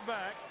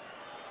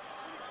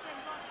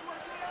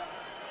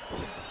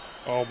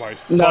 Oh my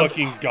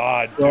fucking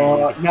god,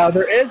 dude. Now,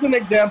 there is an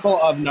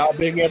example of not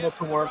being able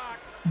to work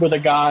with a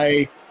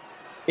guy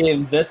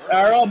in this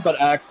era, but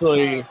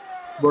actually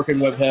working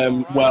with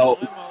him well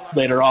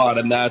later on,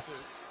 and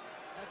that's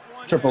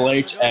Triple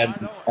H and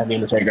The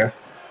Undertaker.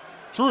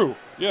 True,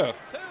 yeah.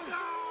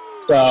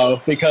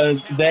 So,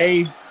 because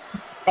they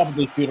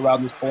probably feud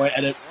around this point,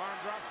 and it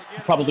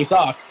probably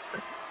sucks.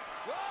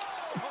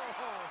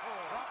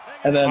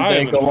 And then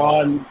they go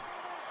on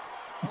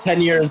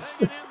 10 years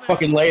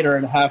fucking later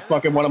and have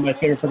fucking one of my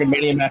favorite fucking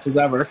Mania matches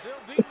ever.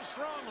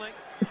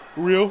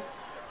 Real?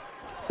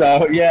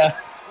 So, yeah.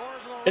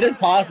 It is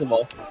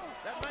possible.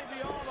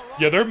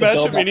 Yeah, their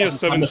match at Mania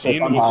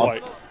 17 was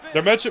like...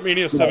 Their match at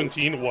Mania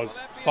 17 was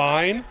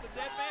fine.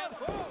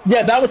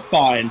 Yeah, that was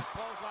fine.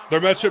 Their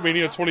match at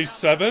Mania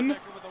 27?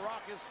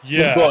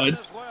 Yeah. Good.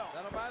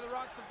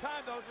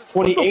 28.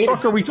 What the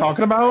fuck are we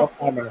talking about?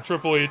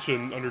 Triple H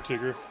and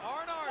Undertaker.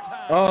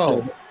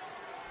 Oh.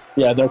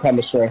 Yeah, they're kind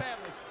of strong.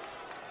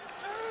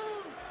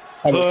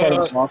 The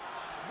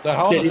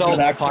Hell in a Cell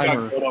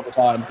timer.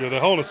 Yeah, the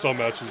Hell in a Cell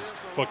match is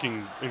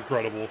fucking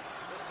incredible.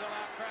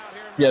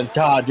 Yeah,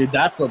 God, dude,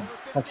 that's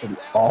such an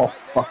all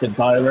fucking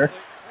timer.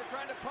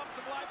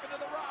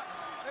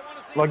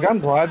 Like, I'm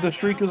glad the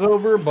streak is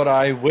over, but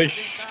I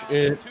wish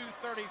it...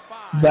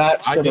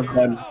 That should have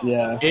been,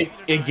 yeah.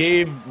 It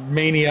gave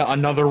Mania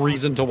another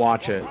reason to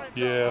watch it.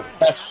 Yeah.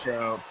 That's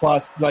true.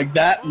 Plus, like,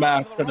 that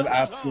match could have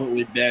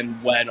absolutely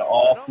been when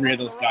all three of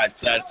those guys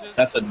said,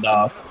 that's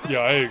enough. Yeah,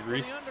 I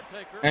agree.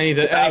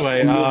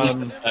 Anyway,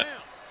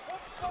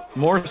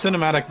 more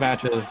cinematic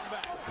matches.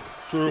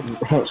 True.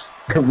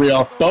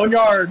 Real.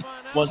 Boneyard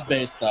was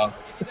based, though.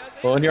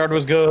 Boneyard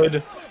was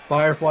good.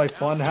 Firefly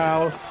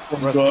Funhouse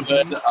was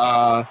good.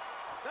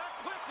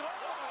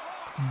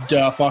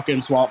 The fucking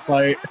swamp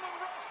fight.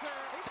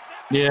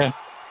 Yeah.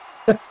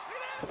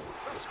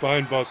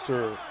 Spine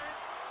Buster.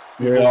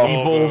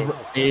 Evil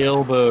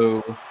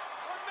elbow.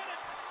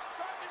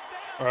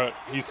 Alright,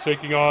 he's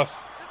taking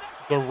off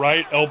the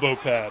right elbow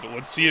pad.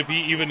 Let's see if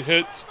he even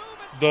hits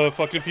the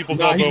fucking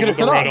people's elbow with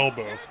the right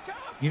elbow.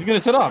 He's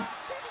gonna sit up.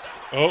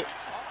 Oh.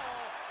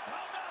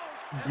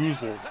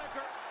 Goozled.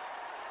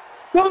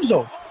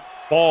 Goozled.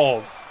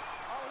 Balls.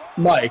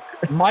 Mike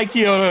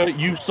Chioda,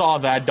 you saw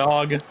that,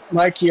 dog.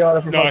 Mike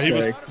Chioda from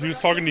he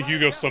was talking to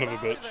Hugo, son of a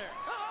bitch.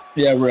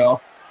 Yeah,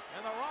 real.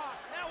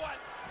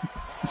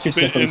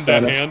 Spit in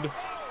that hand.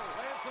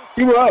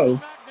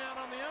 Hero.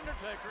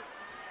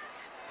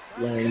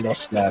 Laying the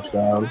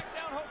smackdown.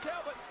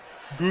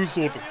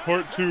 Goozled,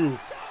 part 2.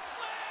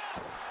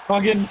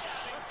 Fucking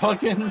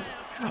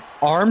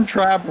arm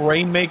trap,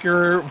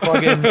 Rainmaker,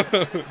 fucking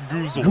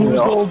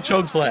Goozled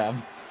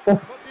chokeslam.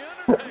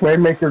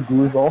 Rainmaker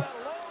Goozle.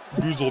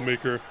 Goozle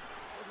maker.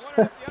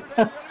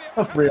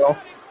 Real.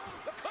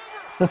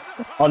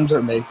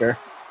 Undermaker.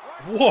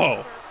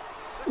 Whoa.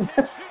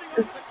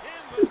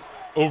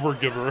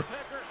 Overgiver.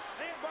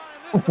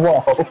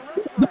 Whoa.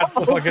 That's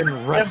the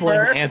fucking wrestling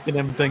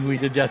antonym thing we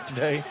did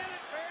yesterday.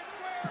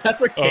 That's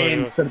what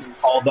Kane should have been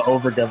called, the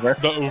Overgiver.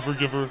 The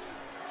Overgiver.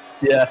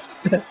 Yeah.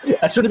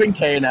 That should have been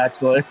Kane,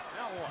 actually.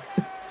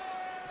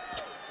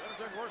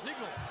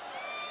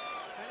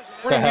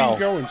 Where The hell? are you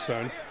going,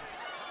 son?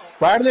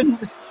 Brandon,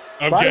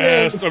 I'm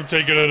gassed. I'm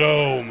taking it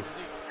home.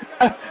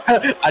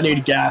 I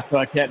need gas, so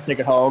I can't take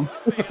it home.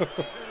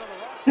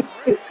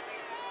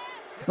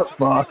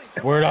 Fuck.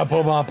 Where'd I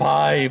put my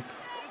pipe?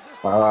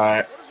 All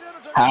right.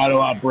 How do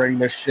I bring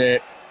this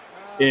shit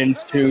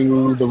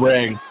into the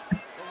ring?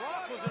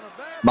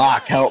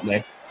 Mark, help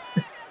me.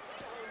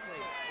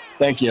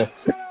 Thank you.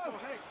 What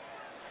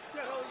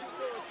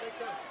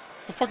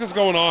the fuck is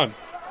going on?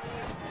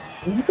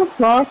 What the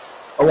fuck?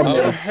 Oh, what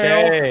the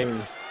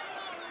hell?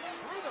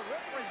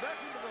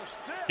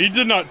 He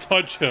did not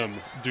touch him,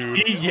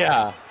 dude.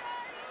 Yeah.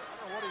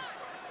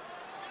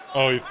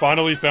 Oh, he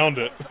finally found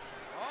it.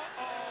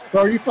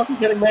 Bro, are you fucking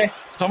kidding me?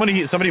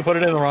 Somebody put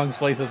it in the wrong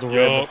place as a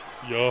rib.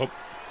 Yup.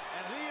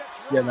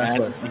 Yeah, that's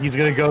And he's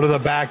gonna go to the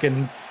back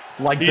and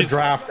the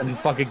draft and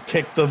fucking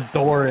kick the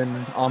door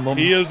in on them.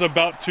 He is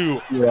about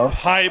to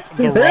pipe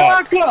the Here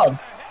Rock. I come.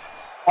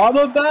 I'm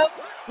about.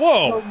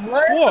 Whoa!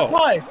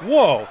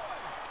 Whoa!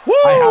 Woo!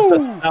 I have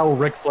to tell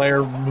Ric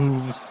Flair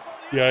moves.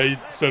 Yeah, he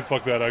said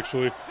fuck that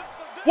actually.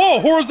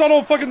 Whoa!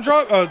 Horizontal fucking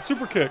drop,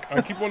 super kick.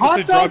 I keep wanting to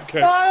say drop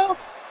kick.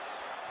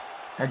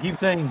 I keep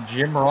saying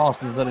Jim Ross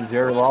instead of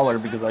Jerry Lawler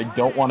because I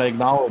don't want to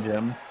acknowledge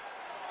him.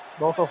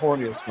 Both are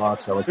horny as fuck,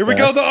 so it's Here we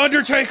go, the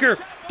Undertaker!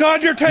 The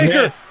Undertaker!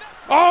 Yeah.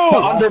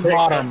 Oh!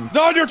 Underbottom.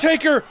 The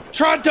Undertaker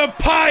tried to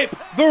pipe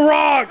the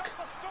Rock!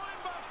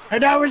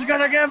 And now he's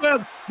gonna give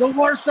him the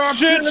worst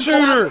Shit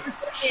shooter!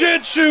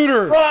 Shit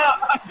shooter!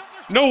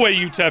 No way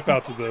you tap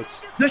out to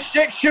this. The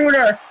shit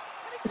shooter!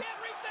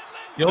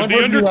 The only The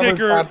person who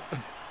ever Undertaker...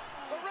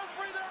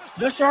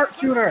 The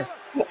sharpshooter!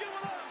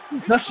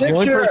 The shit The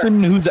only shooter!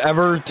 person who's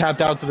ever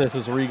tapped out to this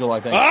is Regal, I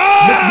think.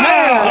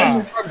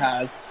 Ah! Storm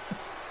has.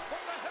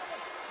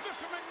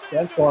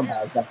 Yeah, Storm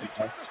has,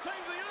 definitely.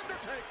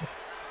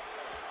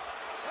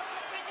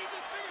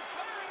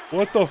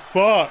 What the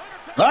fuck?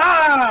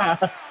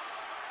 Ah!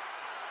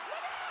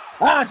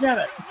 Ah, damn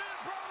it!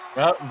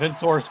 Well, Vince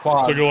Thor's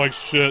quad. Took it like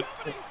shit.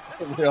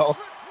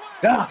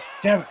 Ah,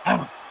 damn it!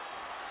 Ow!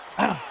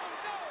 Ow!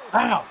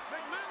 Ow!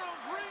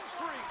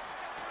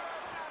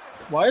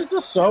 Why is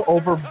this so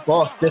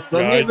overbooked? This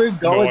doesn't Yeah, even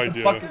go no into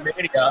idea. fucking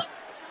Mania.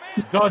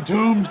 The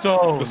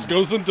Tombstone. This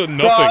goes into The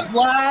nothing.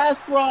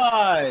 last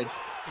ride!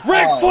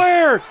 Ric Oh.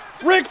 Flair!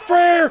 Ric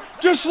Flair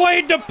just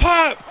laid the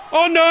pipe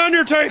on the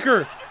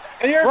Undertaker!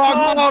 And here Rock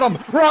comes bottom!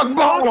 Rock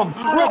bottom!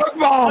 Rock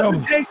bottom!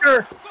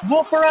 Undertaker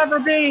will forever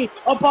be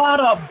a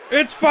bottom!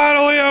 It's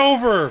finally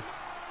over!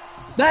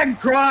 Then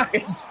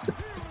Christ!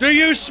 Do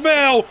you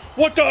smell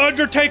what the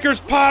Undertaker's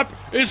pipe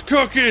is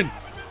cooking?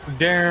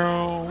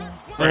 Down.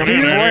 Do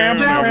you smell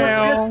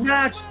that this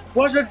match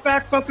was in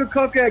fact fucking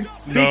cooking?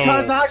 No.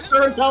 Because I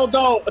sure as hell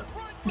don't!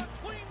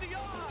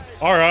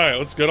 Alright,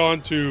 let's get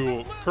on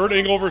to Kurt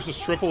Angle versus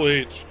Triple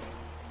H.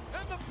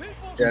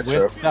 Yeah,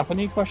 true. With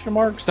Stephanie, question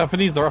mark?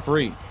 Stephanie's the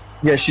referee.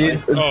 Yeah,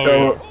 she's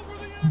the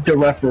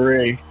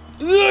referee.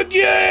 The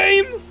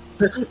game!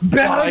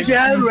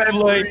 Again,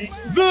 referee!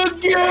 The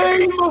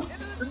game!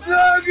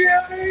 The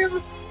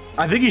game!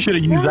 I think he should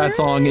have used that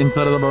song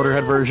instead of the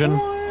Motorhead version.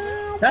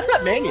 That's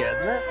at Mania,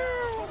 isn't it?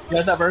 You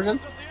guys that version?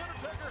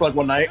 For like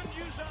one night?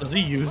 Does he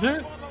use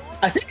it?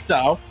 I think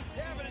so.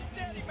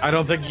 I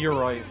don't think you're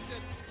right.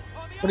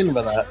 What do you mean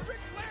by that?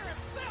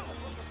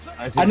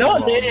 I know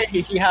at Mania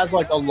he has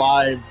like a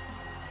live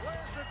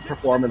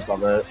performance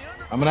of it.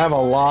 I'm gonna have a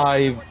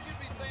live.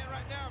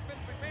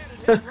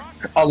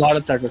 A lot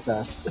of techno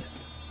test. That'd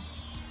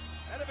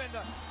have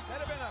been a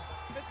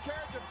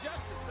miscarriage of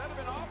justice. That'd have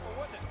been awful,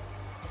 wouldn't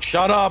it?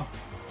 Shut up.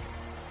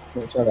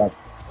 No, shut up.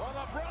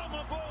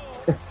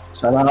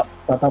 Shut up.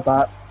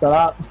 Shut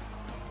up.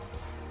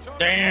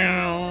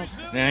 Down.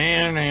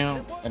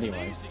 Anyway.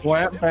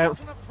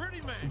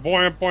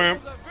 Boing, boing.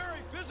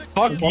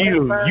 Fuck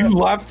you. You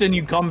left and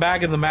you come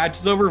back and the match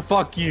is over.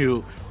 Fuck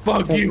you.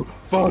 Fuck you.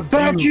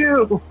 Fuck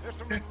you.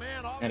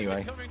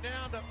 Anyway.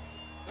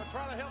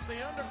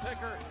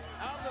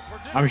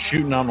 I'm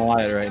shooting on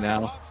Wyatt right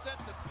now.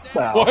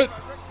 What?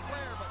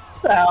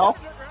 Hell?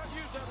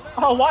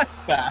 Oh, what's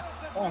that?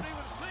 Oh,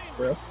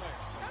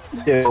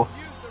 Dude.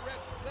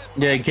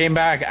 Yeah, he came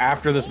back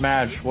after this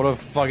match. What a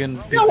fucking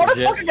piece Yeah, what of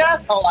a shit. fucking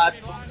asshole!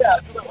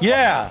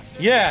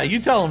 Yeah, you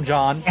tell him,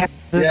 John.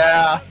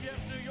 Yeah.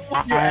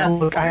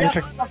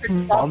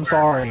 I'm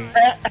sorry.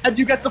 How'd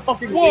you get the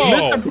fucking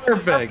Whoa. Mr.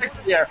 Perfect.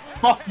 here?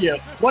 Fuck you.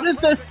 What is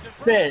this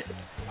fit?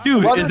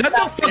 Dude, What is that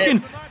the fit? fucking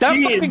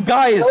fucking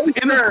guy is in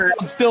the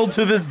crowd still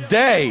to this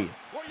day?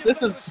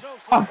 This is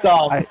fucked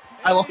up.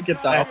 I like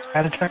it though. I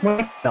had to check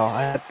my. No,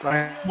 I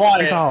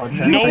Wyatt, acknowledge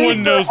you it. No stayed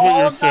one there knows what all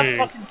you're of that saying.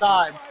 fucking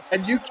time,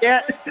 and you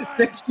can't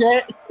fix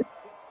shit.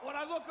 When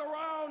I look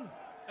around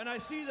and I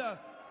see the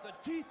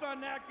teeth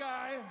on that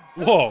guy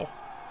Whoa.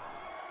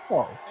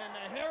 Whoa. and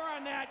the hair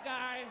on that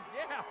guy,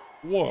 yeah.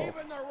 Whoa.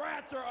 Even the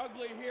rats are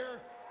ugly here.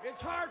 It's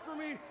hard for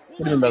me. What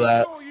do you mean by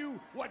that? Show you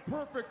what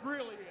perfect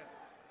really is.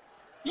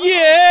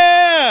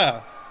 Yeah!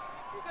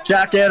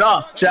 Jack it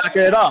off. Jack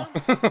it off.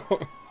 Take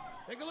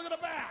a look at the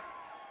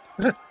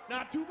back.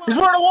 Not too much. He's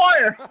wearing a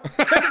wire.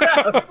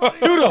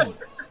 Shoot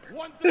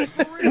him.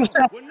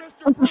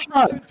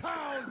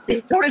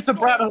 Tony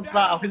Soprano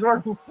style. He's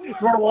wearing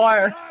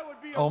wire.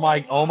 Oh my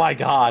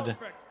god.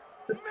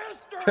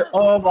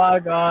 Oh my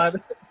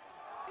god.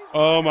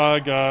 Oh my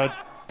god.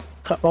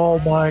 Oh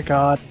my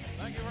god.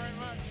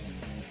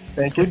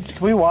 Thank you.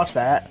 Can we watch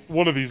that?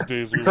 One of these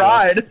days We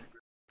tried.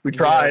 We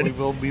tried.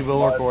 Yeah, we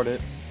will record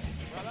it.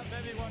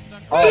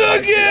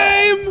 The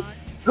game!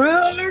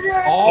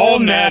 All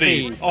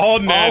natty. All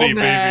natty,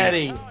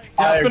 baby.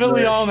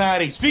 Definitely all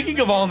natty. Speaking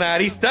of all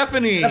natty,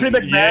 Stephanie. Stephanie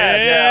McMahon.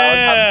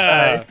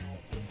 Yeah.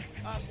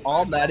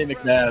 All Natty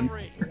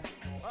McMahon.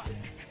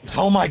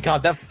 Oh my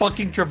god, that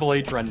fucking Triple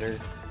H render.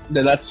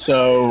 Dude, that's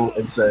so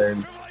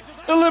insane.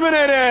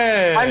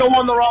 Eliminated! Angle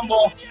won the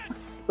Rumble.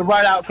 The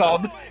right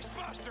outcome.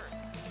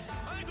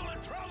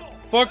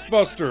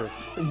 Fuckbuster.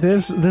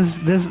 This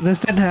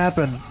didn't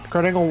happen.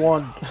 Kurt Angle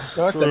won.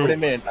 What do you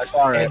mean? I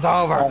saw it. It's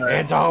over.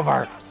 It's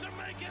over.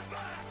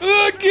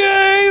 The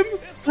game!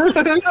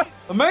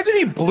 Imagine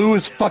he blew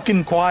his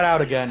fucking quad out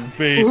again.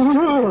 Based.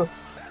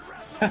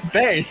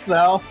 Base,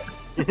 though.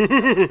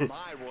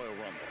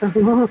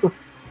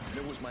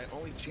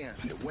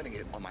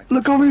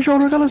 Look over your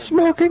shoulder, got a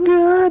smoking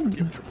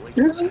gun.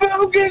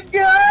 Smoking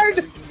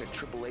gun!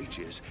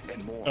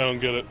 I don't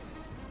get it.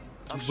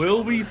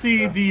 Will we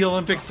see the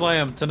Olympic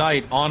Slam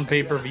tonight on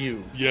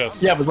pay-per-view?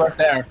 Yes. Yeah, it was right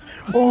there.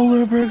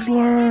 Olympic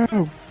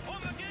Slam.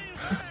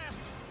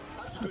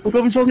 Look over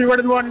your shoulder, you're right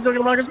in the water, you're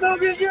talking about a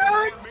smoking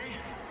gun!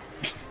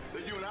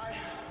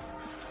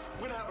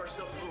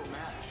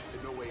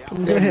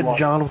 I'm gonna hit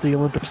John with the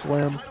Olympic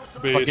Slam.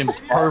 Fucking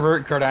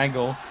pervert Kurt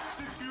Angle.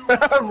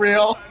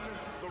 Real.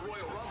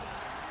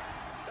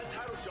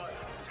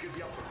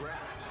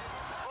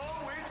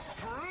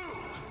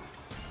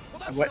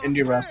 What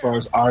indie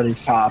wrestlers are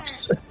these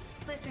cops?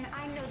 Listen,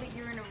 I know that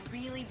you're in a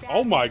really bad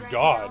Oh my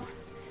god.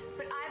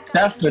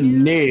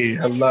 Stephanie,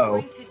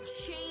 hello.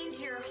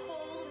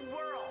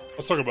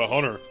 Let's talk about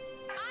Hunter.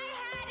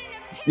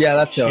 Yeah,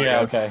 that's it.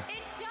 Yeah, okay.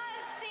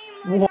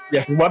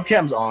 Yeah,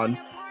 webcam's on.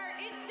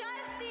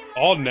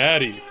 All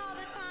natty.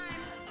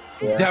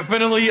 Yeah.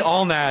 Definitely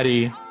all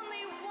natty.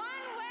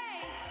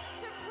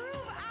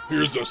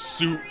 Here's a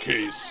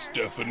suitcase,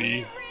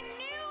 Stephanie.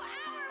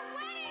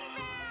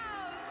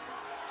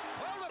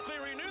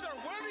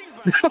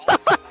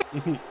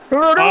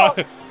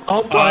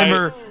 All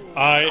timer.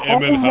 I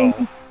am in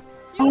hell.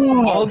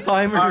 All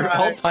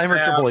timer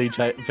Triple H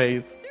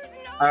face.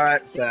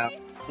 Alright, Sam.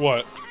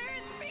 What?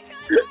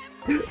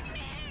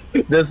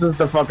 This is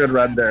the fucking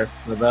render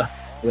for the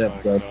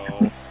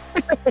episode.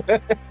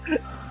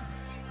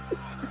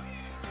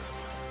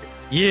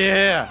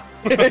 Yeah.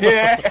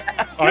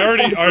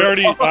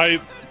 I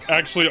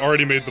actually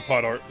already made the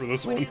pot art for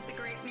this one.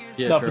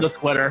 Yeah, No, sure. for the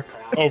Twitter.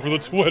 Oh, for the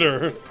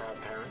Twitter.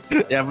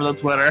 Yeah, for the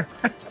Twitter.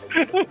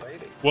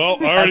 Well,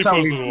 I already That's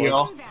how we posted one.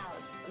 feel.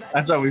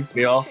 That's how we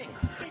feel.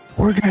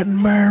 We're getting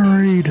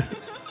married.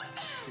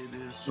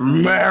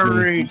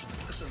 Married.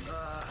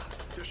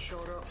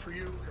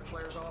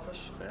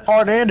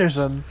 Hart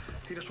Anderson.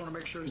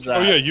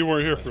 Oh yeah, you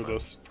weren't here for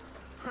this.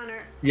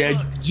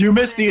 Yeah, you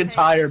missed the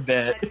entire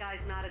bit. That guy's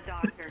not a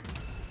doctor.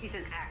 He's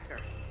an actor.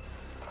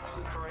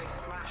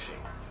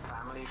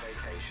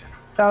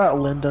 Shout out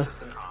Linda.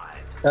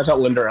 That's not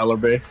Linda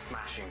Ellerby.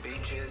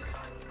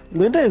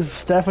 Linda is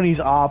Stephanie's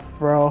op,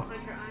 bro.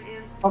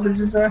 What did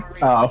you say?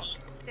 Oh.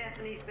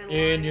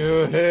 In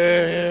your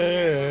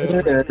head.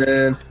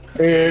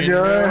 In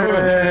your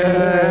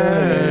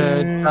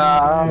head.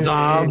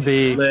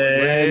 Zombie.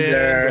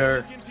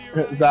 Linder.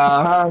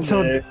 Zombie.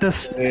 So does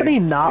Stephanie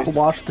not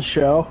watch the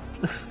show?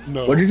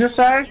 No. What'd you just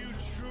say?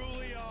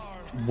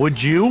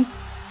 Would you?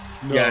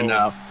 No. Yeah,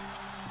 no.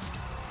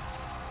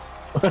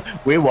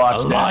 We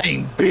watched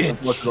lying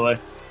bitch. Literally.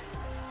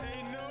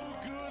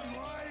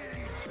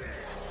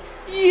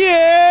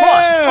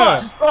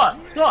 Yeah!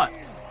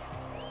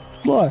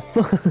 What?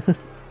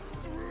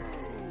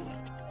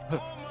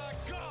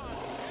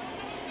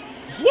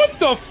 What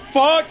the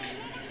fuck?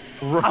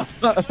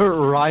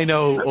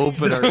 Rhino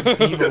opener.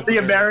 The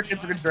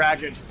Americans and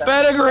Dragons.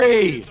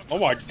 Pedigree! Oh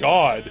my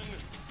god.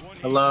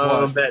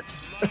 Hello, What?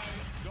 bits.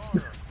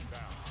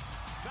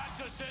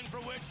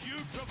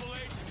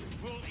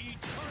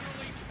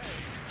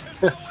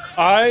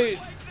 I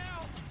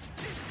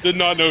did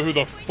not know who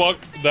the fuck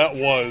that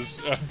was.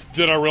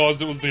 Then I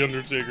realized it was The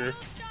Undertaker.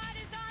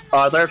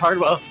 They're talking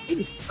about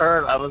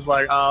her. I was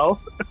like, oh.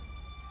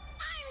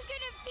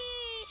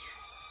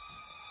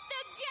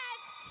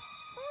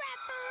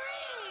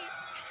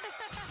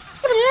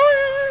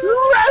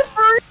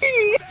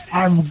 Referee!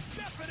 I'm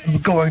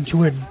going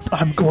to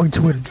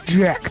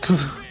inject.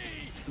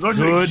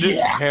 Good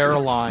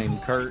hairline,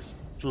 Kurt.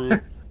 True.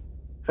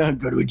 I'm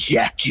going to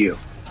eject you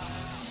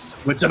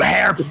with some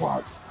hair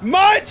plug.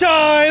 My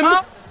time!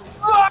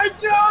 My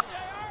time!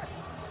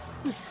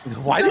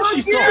 Why did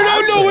she still You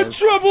don't know what this?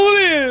 trouble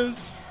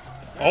is!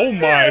 Oh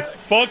my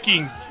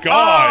fucking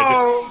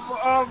god!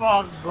 Oh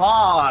my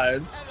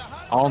god!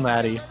 All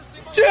natty.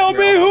 Tell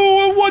me who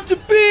I want to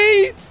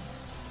be!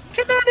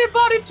 Can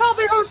anybody tell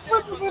me who's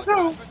sleeping with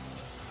who?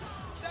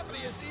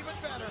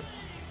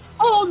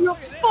 Oh Hold your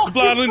fucking The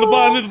blind, the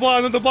blind, the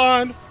blind, the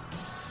blind.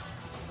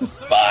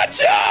 My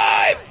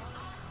time!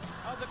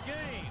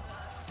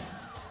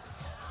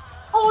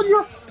 Hold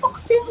your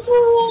fucking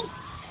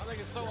rules! I think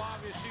it's so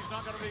obvious she's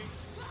not going to be.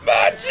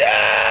 My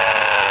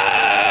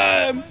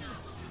time!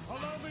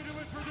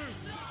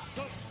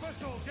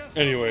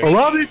 Anyway.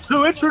 Allow me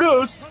to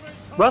introduce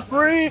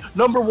referee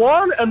number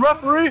 1 and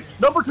referee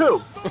number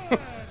 2.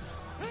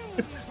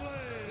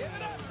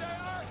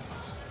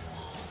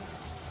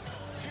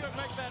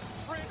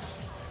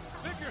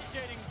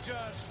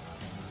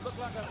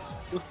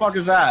 What the fuck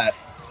is that?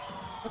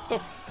 What the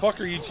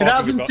fuck are you talking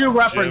about? 2002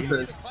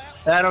 references.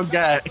 I don't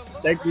get it.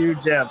 Thank you,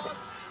 Jim.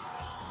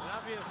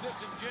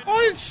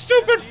 Oh, these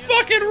stupid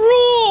fucking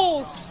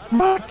rules!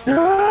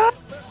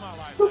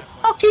 The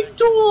fucking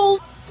tools!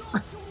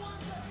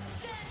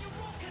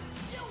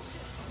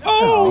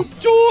 Oh,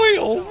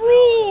 Doyle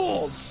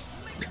rules!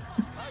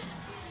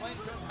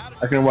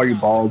 I can know why you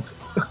bald.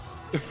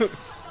 Ladies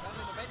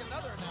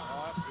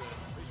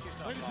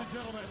and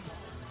gentlemen,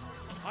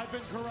 I've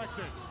been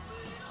corrected.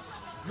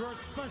 Your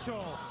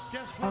special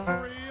guest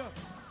referee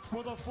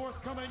for the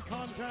forthcoming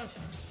contest,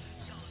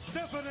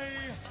 Stephanie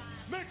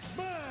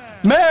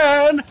McMahon.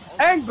 Man!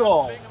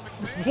 Angle!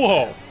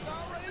 Whoa.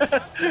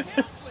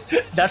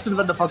 That should have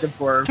been the fucking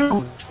swerve.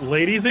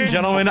 Ladies and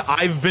gentlemen,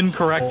 I've been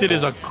corrected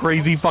is a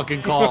crazy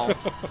fucking call.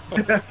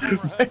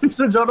 Ladies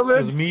and gentlemen, It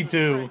was me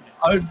too.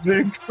 I've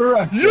been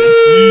corrected. Yeah!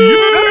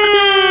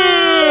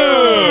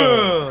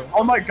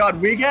 Oh my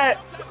god, we get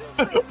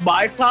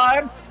my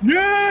time?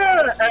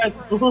 Yeah! And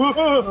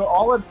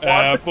all in one.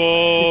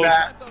 Apples.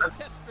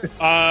 He's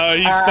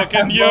fucking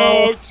Apples.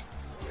 yoked.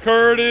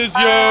 Kurt is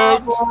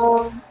yoked.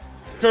 Apples.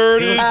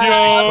 Kurt is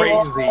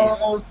yoked.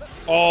 Apples.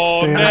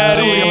 All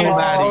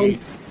natty.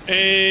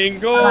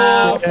 Angle.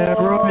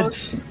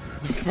 Steroids.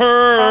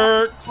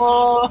 Perks.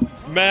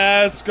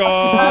 Mask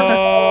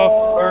off.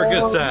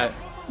 Percocet.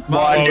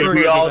 Why Molly did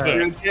we all Percocet.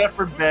 do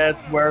different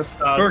bits? Where's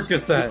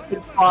Percocet.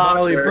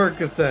 Molly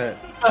Percocet.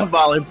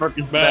 Molly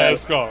Percocet.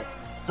 Mask off.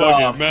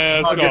 Fucking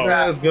mask fucking off.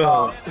 Mask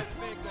off.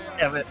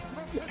 Damn it.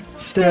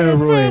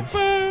 Steroids.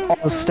 All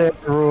the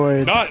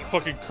steroids. Not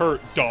fucking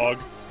Kurt, dog.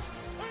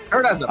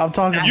 Kurt has a I'm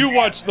talking. You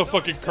watch the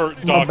fucking Kurt,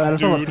 My dog, bad. I'm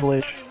talking about dude. Triple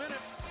H.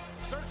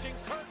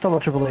 Talking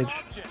about Triple H.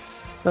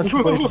 That's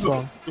Triple H's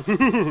song.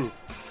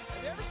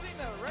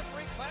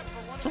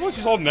 Triple H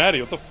is all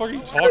natty. What the fuck are you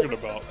talking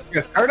about?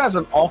 Kurt has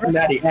an awful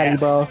natty Natty,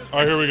 bro.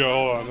 Alright, here we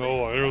go. Hold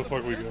on. Here the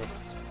fuck we go.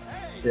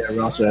 Yeah,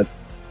 we're all set.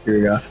 Here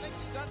we go.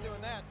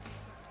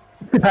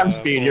 I'm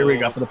speed. Here we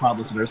go for the pod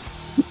listeners.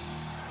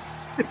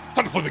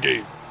 Time to play the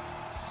game.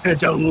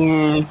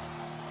 Don't.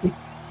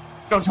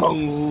 Time to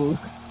play the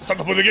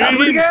Time for the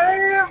game.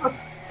 game!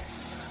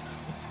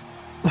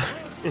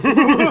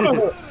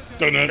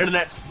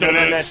 Internet. It's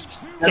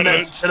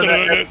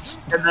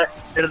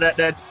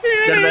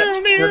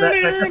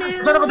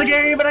not about the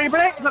game, but I ain't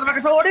it's not about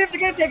control. If you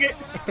can't take it.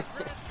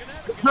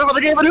 It's not about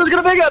the game, but who's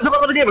gonna make it? It's not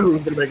about the game, but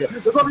who's gonna make it?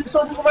 It's about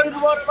so people ready to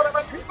run.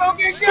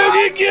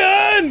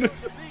 Smoking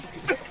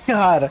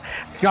gun!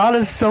 God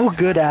is so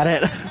good at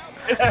it.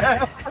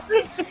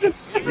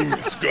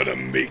 Who's gonna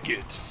make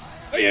it?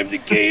 I am the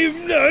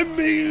game, not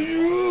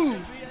me.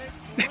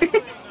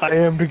 I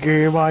am the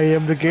game. I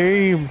am the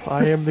game.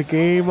 I am the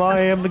game. I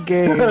am the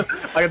game.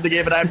 I am the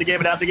game, and I am the game,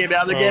 and I am the game, and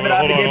I am the game, and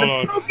I am the Hold game.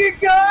 on. Smoking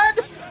gun!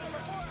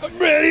 I'm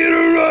ready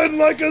to run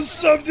like a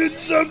something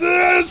and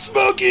a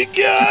smoking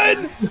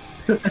gun!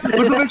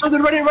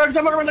 Something ready to run,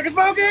 someone run like a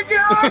smoking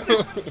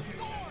gun!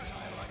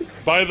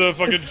 Buy the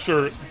fucking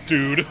shirt,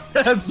 dude.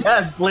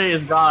 Yes,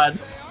 please, God.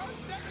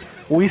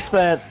 We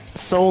spent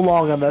so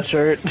long on that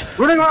shirt.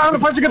 Running around the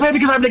place to play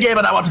because I'm the game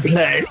and I want to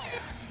play.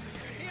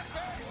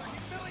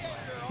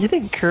 You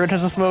think Kurt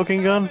has a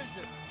smoking gun?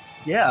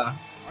 Yeah.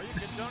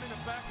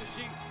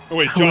 Oh,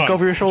 wait, John. Look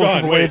over your shoulder, John,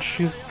 Triple wait. H.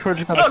 He's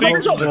Kurt's got I a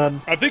think, smoking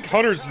gun. I think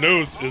Hunter's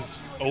nose is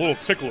a little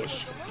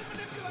ticklish.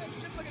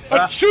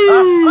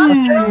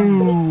 Achoo!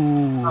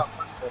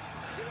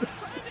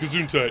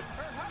 Gesundheit.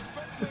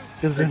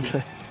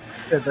 Gesundheit.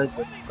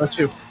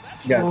 Achoo.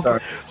 Yeah,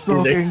 sorry.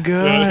 Smoking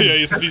gun. Yeah,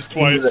 he sneezed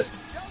twice.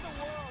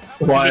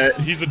 Why?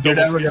 He's a You're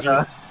double never sneezer.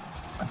 gonna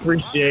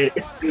appreciate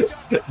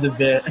the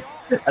bit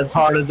as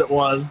hard as it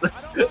was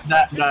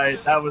that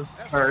night. That was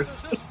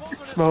cursed.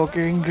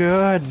 Smoking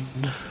gun.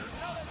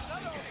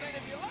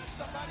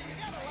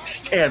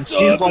 Damn,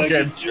 she's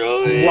looking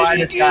right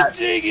at that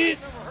take it.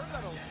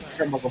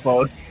 chemical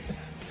post.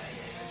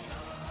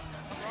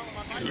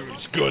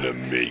 Who's gonna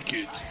make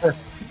it?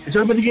 It's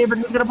over the game, but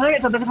who's gonna play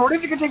it? Something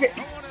if you can take it.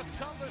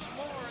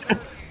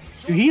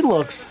 Dude, he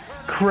looks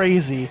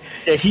crazy.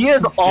 Yeah, he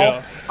is all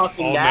Yeah,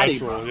 fucking all natty,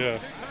 natural, bro. yeah.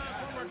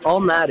 All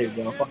natty,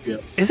 bro. Fuck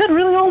you. Is it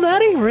really all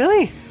natty?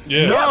 Really?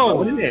 Yeah. No.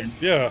 What do you mean?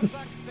 Yeah.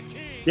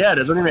 Yeah, it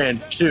is. What do you mean?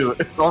 Shoot.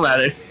 It's all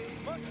natty.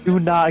 Do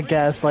not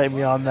gaslight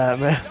me on that,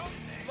 man.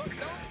 What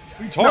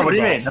are you talking No, what do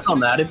you about? mean? That's all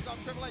natty.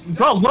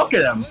 Bro, look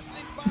at him.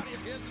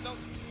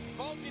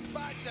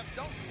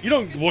 You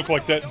don't look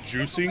like that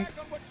juicing.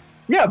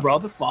 Yeah, bro.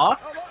 The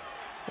fuck?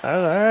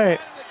 All right.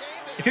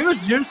 If he was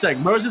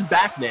juicing, where's his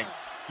back name?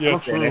 Yeah,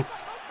 Okay, true. Nick.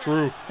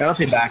 True.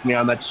 Honestly, back me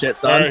on that shit,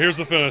 son. All right, here's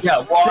the finish.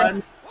 Yeah,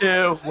 1,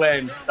 2,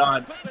 win,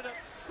 done.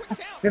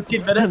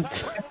 15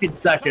 minutes, 15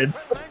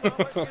 seconds.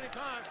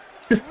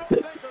 Do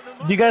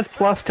you guys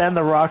plus 10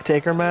 the Rock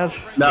Taker match?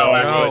 No,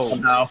 actually,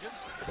 no.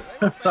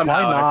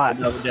 Somehow Why not?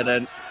 No, we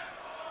didn't.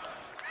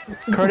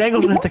 Kurt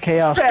Angle's hit the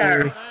Chaos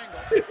Fair. Theory.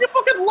 You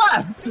fucking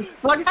left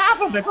for like half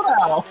of it. What the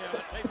hell?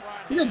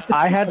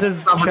 I had to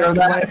check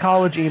my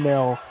college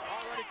email.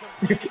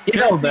 You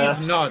know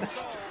this.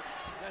 Nuts.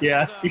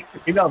 Yeah,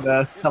 you know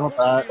this. How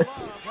about that?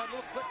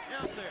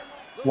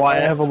 Why? I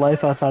have a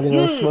life outside of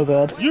this. My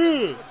bad.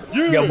 Yeah,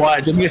 yeah. Yeah, why?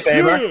 Do me a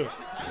favor.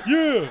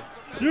 Yeah,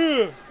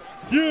 yeah,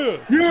 yeah,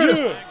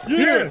 yeah,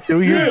 yeah.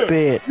 Do your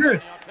bit.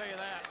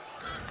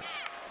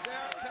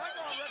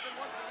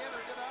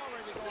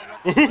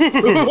 Thank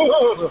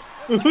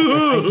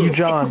you,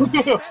 John.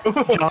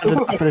 John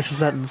didn't finish the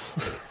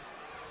sentence.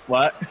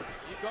 What?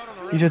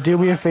 He said, "Do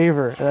me a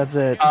favor." And that's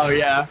it. Oh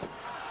yeah.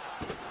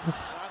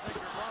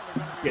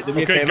 Yeah, do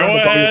me Okay, a favor. go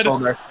Look over your ahead.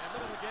 shoulder.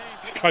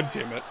 God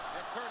damn it.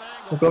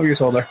 Look over your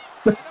shoulder.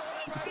 No,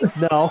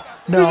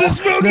 no, There's a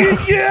smoking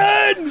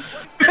again!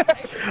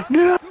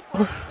 no.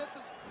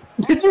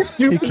 Did you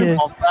shoot He for can't.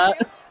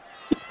 that?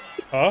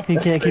 Huh? He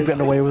can't keep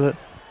getting away with it.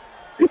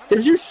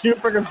 Did you shoot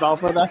for yourself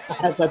for that?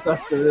 That's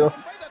actually real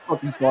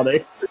fucking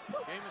funny.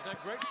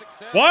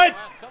 What?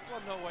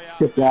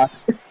 Good job.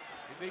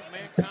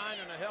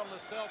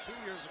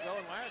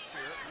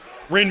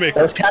 Rainmaker.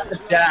 That was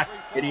Cactus Jack,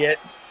 idiot.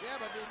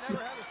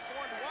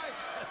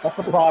 That's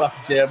the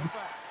product, Jim.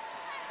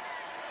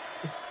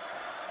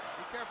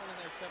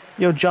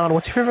 Yo, John,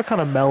 what's your favorite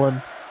kind of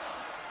melon?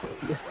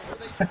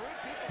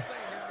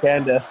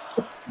 Candace.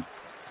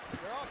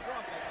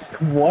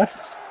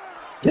 What?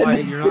 Why,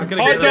 you're not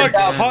gonna Hot get dog, it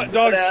again. hot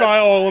dog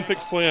style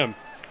Olympic slam.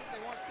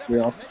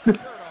 Real.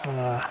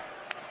 I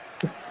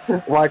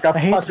Like I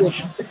hate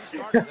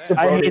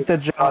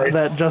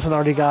that Justin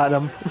already got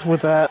him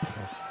with that.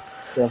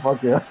 Yeah,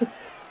 fuck yeah.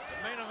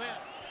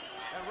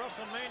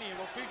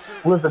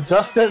 Listen,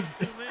 Justin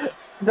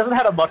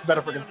had a much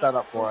better freaking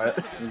setup for it.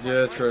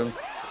 Yeah, true.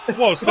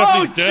 Whoa,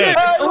 Stephanie's dead.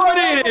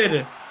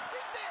 Eliminated!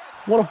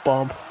 What a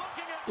bump.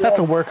 That's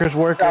a worker's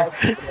worker.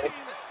 Good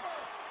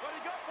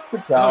Oh,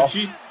 Sal.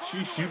 she's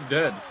shoot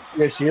dead.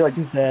 Yeah,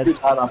 she's dead.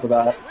 Not off of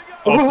that.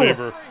 I'll save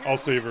her. I'll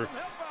save her.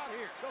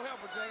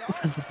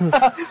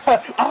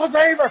 I'll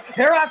save her.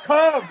 Here I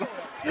come.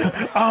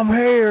 I'm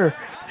here.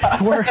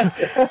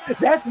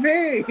 That's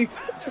me.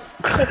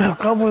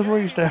 Come with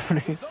me,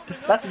 Stephanie.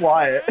 That's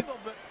Wyatt.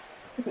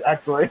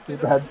 Actually,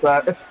 the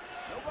headset.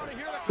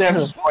 Sam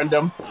just joined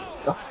him.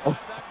 On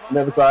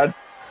the other side.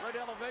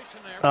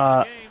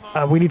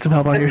 We need some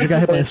help out here. She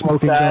got hit by a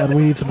smoking gun.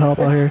 We need some help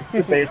out here.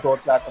 Baseball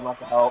attack them out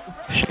to help.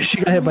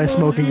 She got hit by a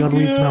smoking gun.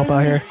 We need some help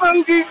out here.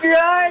 Smoking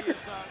gun.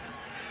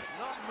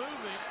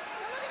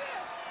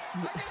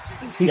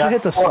 He should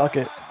hit the suck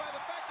it.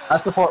 I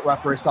support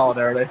referee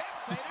solidarity.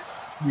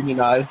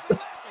 Unionize.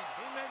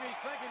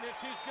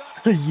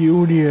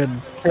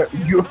 Union. A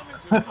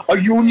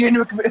union,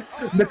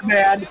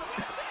 McMahon.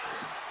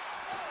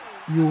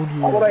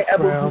 Union. How would I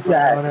ever do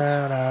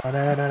that?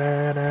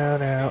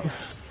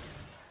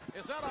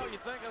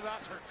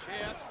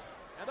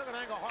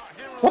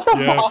 What the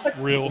fuck?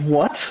 Real.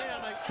 What?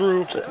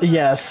 True.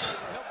 Yes.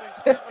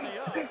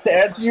 To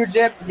answer you,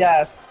 Jim,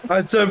 yes.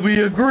 I said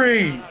we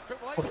agree.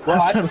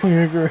 I said we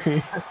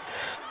agree.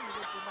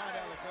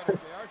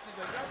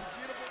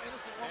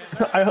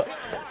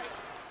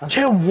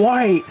 Tim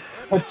White.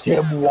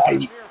 Tim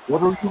White.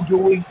 What are you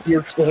doing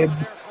here, Tim?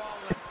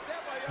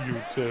 You,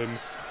 Tim.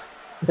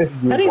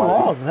 Teddy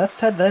Long. That's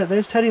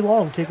there's Teddy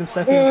Long taking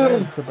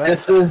second.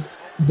 This is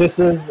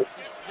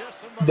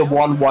the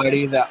one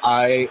Whitey that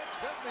I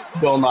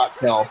will not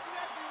kill.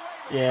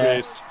 Yeah.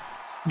 Based.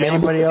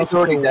 Anybody else? He's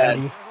already kill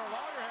dead.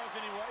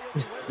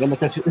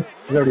 Whitey.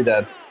 He's already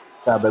dead.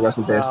 God, rest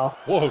in peace. Wow.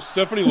 Whoa,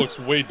 Stephanie looks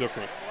way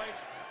different.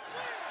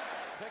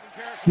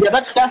 Yeah,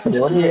 that's Stephanie.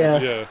 What do you Yeah.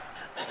 Yeah.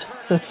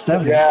 That's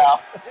Stephanie. Yeah.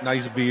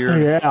 Nice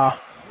beard. Yeah.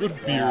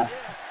 Good beard.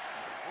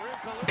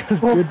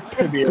 Good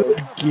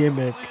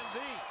gimmick.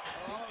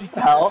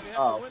 Hell?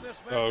 Oh.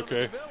 Oh,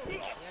 okay.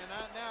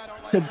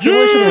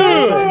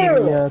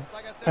 Yeah.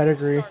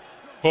 Pedigree.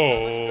 Oh.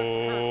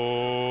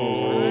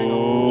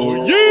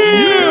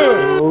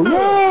 Yeah!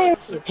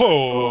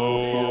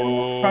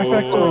 Oh.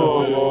 Trifecta.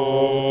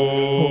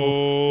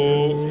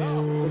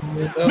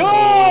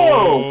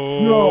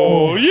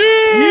 No!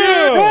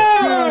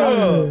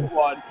 Yeah!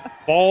 One.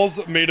 Balls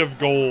made of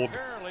gold.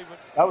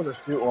 That was a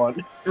sweet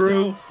one.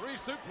 True.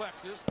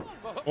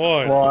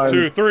 One,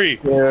 2, 3.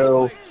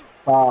 Two.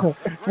 One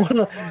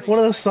of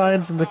the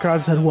signs in the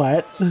crowd said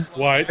what?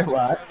 White.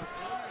 What?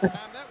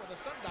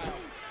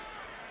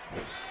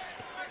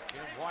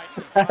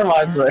 That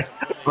reminds me.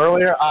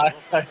 Earlier, I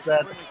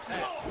said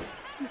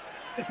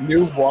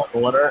new what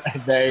order,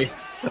 and they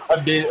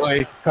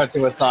immediately cut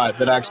to a side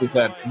that actually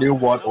said new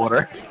what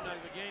order.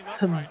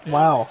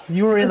 Wow,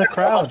 you were in the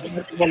crowd.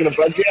 Yeah,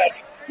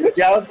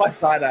 that was my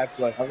side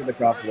actually. I was in the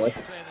crowd for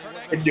this.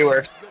 In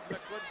Newark,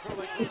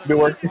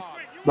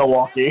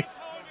 Milwaukee.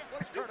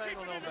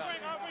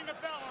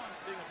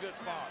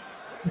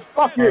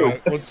 Fuck you.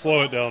 Alright, let's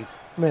slow it down.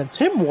 Man,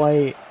 Tim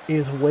White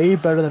is way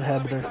better than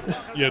Hebner.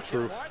 Yeah,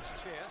 true.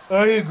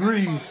 I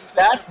agree.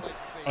 That's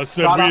I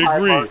said not a we high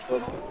agree.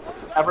 margin.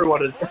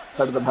 Everyone is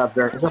better than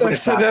Hebner. I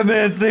said that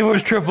man's name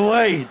was Triple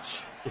H.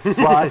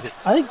 What?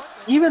 I think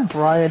even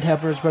Brian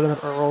Hebner is better than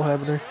Earl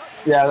Hebner.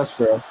 Yeah, that's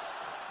true.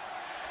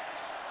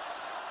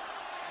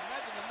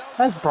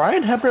 Has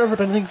Brian Hebner ever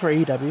done anything for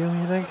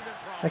AEW, you think?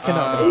 I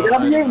cannot.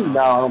 AEW? No,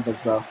 I don't think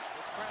so.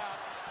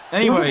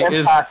 Anyway, He was an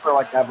Impact for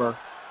like ever.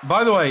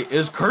 by the way,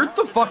 is Kurt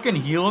the fucking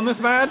heel in this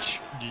match?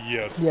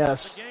 Yes.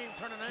 Yes.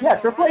 Yeah,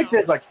 Triple H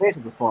is like face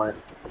at this point.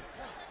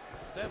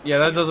 Yeah,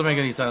 that doesn't make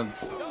any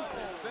sense.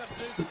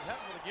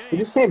 He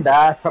just came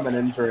back from an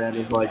injury and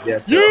he's like,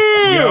 yes.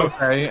 Yeah,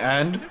 okay,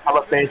 and? I'm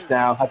a face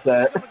now. That's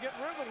it.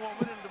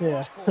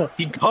 Yeah.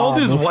 He called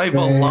his wife a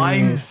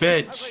lying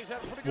bitch.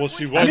 Well,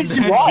 she And was.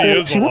 then She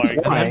is She was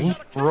lying. lying.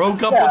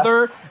 broke up with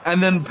her,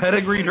 and then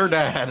pedigreed her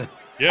dad.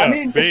 Yeah, I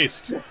mean-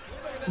 based.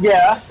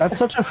 Yeah.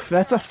 That's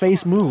a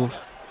face move.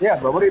 Yeah,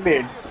 bro. What do you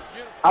mean?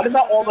 I did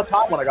that all the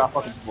time when I got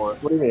fucking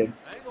divorced. What do you mean?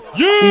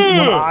 See, when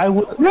Yeah! I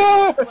would,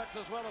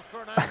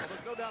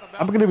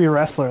 I'm gonna be a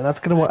wrestler. That's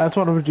what I'm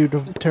gonna do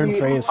to turn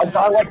face. A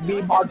guy like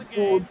me,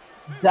 Monsoon,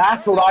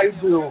 that's what I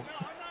do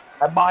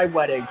at my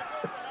wedding.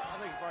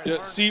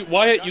 Yeah, see,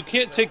 Wyatt, you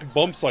can't take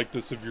bumps like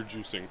this if you're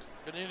juicing.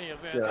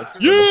 Yeah.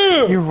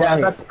 Yeah! You're Yeah,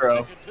 right. that's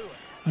true.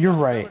 You're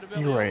right.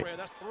 You're right.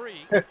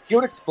 He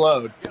would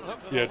explode.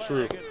 Yeah,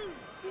 true.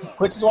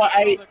 Which is why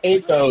I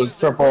ate those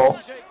triple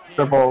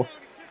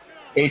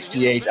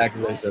HGH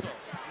accusations.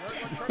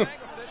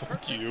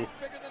 Fuck you.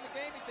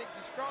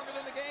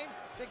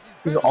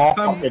 These are all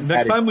fucking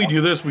Next petty. time we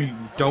do this, we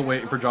don't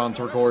wait for John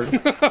to record.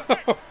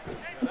 What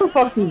the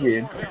fuck do you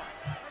mean?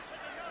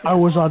 I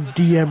was on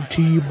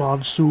DMT,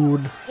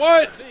 Monsoon.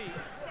 What?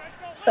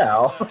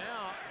 Hell.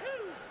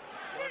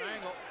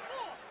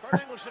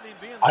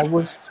 I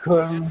was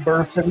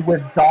conversing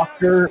with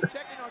Dr.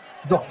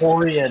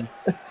 Zahorian.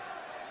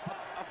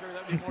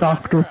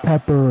 Dr.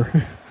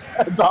 Pepper.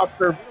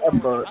 Dr.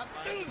 Pepper.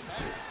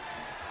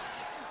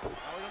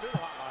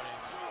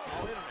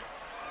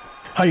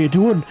 How you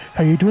doing?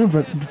 How you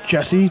doing,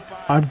 Jesse?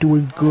 I'm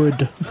doing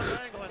good.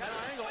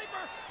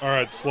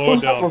 Alright, slow it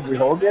Who's that down. movie,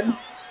 Hogan?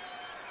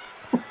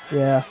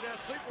 Yeah.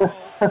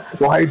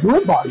 Why you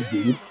doing, body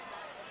dude?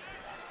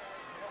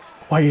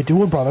 How you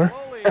doing, brother?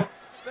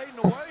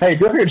 Hey,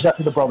 do you hear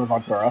Jesse the Brother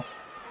Ventura?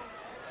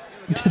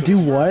 To do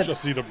what?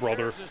 Jesse the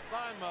brother.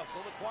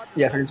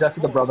 Yeah, hear Jesse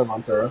the Brother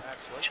Ventura.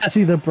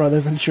 Jesse the brother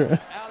Ventura.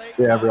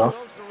 Yeah, bro.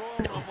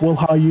 Well,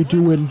 how you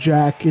doing,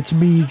 Jack? It's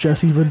me,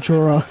 Jesse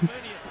Ventura.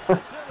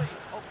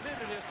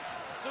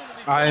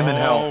 I am in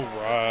hell.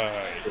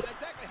 Alright.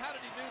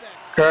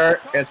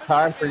 Kurt, it's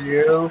time for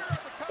you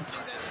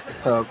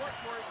to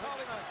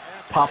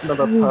pop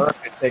another perk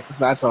and take this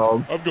match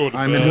home. I'm going to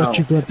I'm in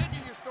bed. hell.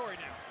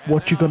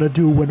 What you gonna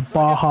do when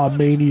Baja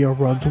Mania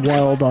runs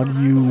wild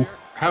on you?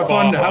 Have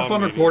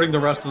fun recording the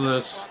rest of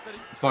this.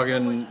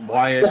 Fucking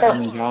Wyatt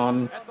and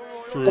John.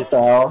 True. What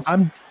the hell?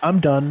 I'm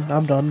done.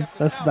 I'm done.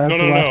 That's the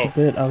last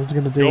bit I was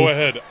gonna do. Go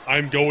ahead.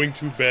 I'm going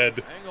to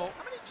bed.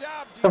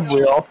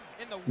 Real.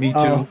 Me too.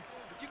 Oh.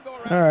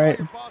 All right.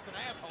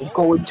 I'm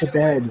going to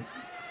bed.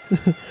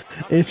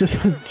 It's just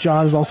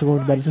John is also going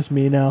to bed. It's just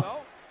me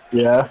now.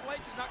 Yeah.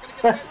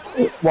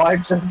 Why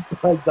just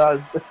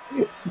does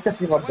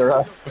Jesse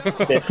Ventura?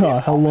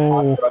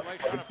 Hello,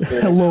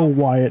 hello,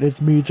 Wyatt. It's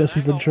me,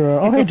 Jesse Ventura.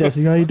 Oh, hey,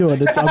 Jesse. How you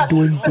doing? I'm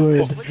doing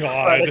good. Oh,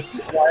 God.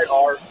 White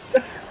arms.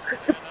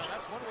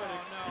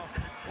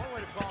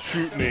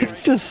 Shoot me.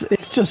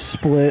 It's just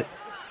split.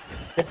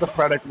 It's a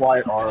Frederick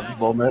White arm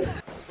moment.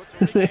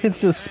 It's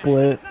just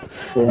split.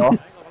 Yeah.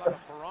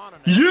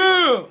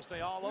 Yeah!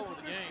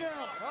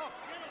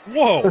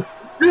 Whoa.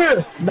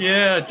 Yeah.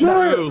 Yeah,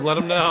 true. Let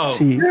him know.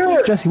 See,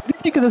 Jesse, what do you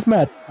think of this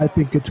match? I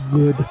think it's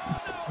good.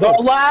 The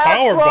last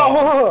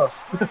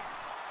Powerbomb.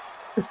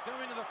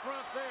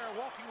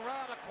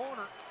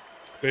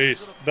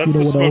 Based. That's You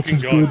know the what else smoking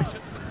is gun.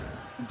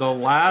 good? The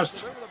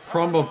last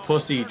crumb of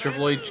pussy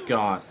Triple H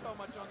got.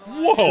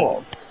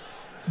 Whoa.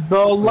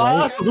 The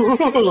last.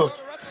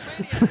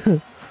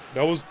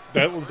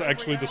 That was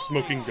actually the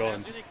smoking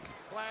gun.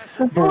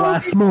 The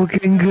last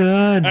smoking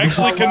gun.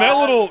 Actually, can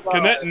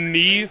that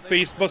knee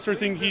facebuster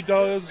thing he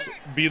does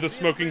be the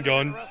smoking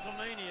gun?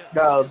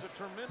 No,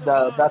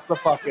 that's the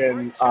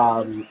fucking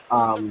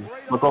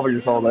look over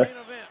your shoulder.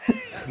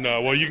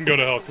 No, well you can go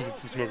to hell because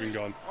it's the smoking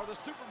gun.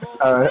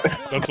 Alright.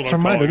 That's what Just I'm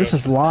reminder, calling this it.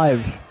 is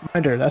live.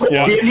 Reminder, that's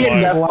Yeah, live. it's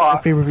live.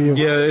 Live pay-per-view.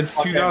 Yeah, it's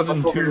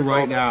 2002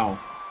 right now.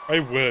 I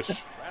wish.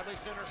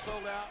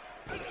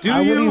 Do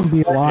I you? wouldn't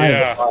even be live.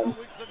 Yeah.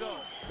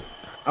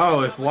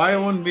 Oh, if Wyatt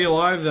wouldn't be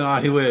alive, then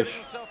I wish.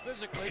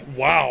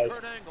 Wow.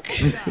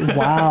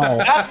 Wow.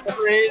 That's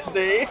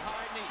crazy.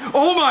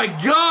 Oh my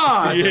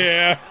god!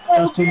 Yeah.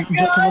 Justin,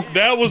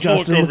 That was the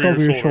look Justin, over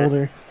your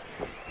shoulder.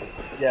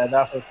 Yeah,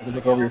 that's what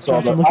look over your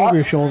Justin, shoulder. look over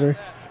your shoulder.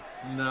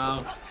 No.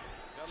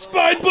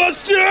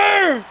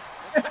 Spinebuster!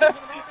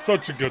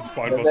 Such a good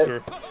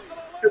spinebuster.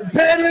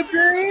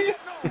 Pedigree.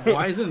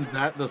 Why isn't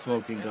that the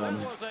smoking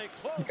gun?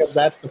 Because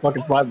that's the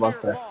fucking slide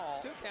buster.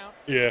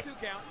 Yeah.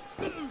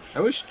 I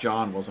wish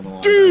John wasn't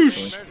alive.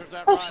 Douche!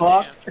 Oh,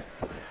 fuck.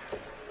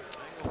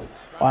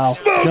 Wow.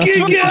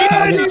 Smoking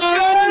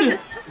gun!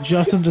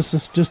 Justin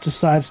just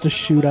decides to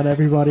shoot on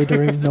everybody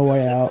during No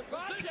Way Out.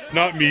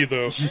 Not me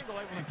though.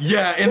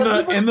 Yeah, in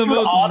the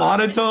most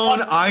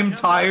monotone, I'm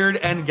tired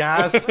and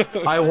gassed.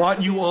 I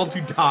want you all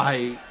to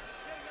die.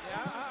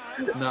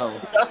 No.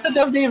 Justin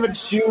doesn't even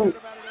shoot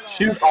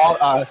all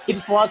us. He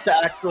just wants to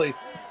actually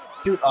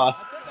shoot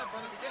us.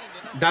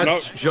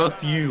 That's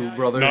just you,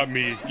 brother. Not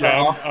me.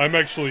 Yeah, I'm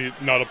actually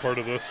not a part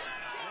of this.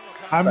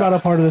 I'm not a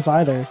part of this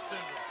either.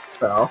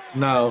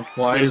 No,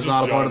 Wyatt is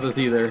not a part of this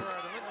either.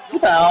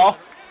 No.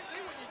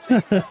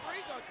 The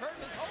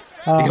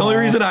only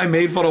reason I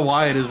made fun of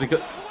Wyatt is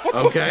because.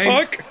 Okay.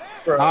 Fuck?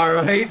 All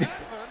right.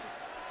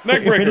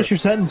 Neck breaker. Finish your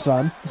sentence,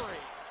 son.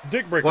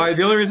 Dick breaker. Why?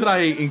 The only reason I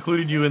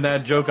included you in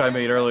that joke I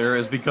made earlier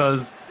is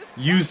because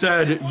you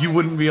said you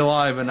wouldn't be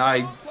alive, and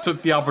I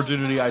took the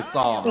opportunity I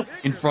saw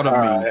in front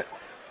of me.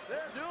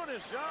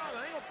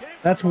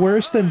 That's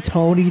worse than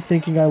Tony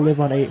thinking I live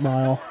on 8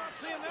 Mile.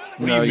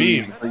 What do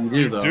you mean?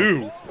 You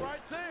do.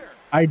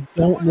 I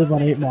don't live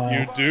on 8 Mile.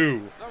 You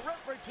do.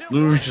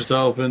 Lose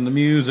yourself in the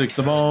music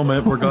the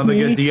moment we're gonna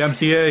get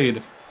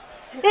DMCA'd.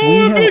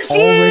 Oh, Big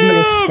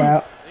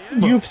Slam!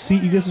 You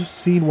guys have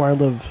seen where I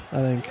live,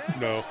 I think.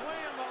 No.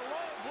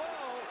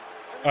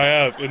 I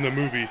have in the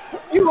movie.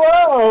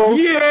 Whoa!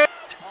 Yeah!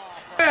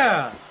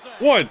 Yeah!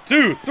 1,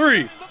 2,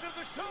 3.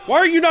 Why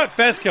are you not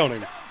fast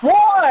counting?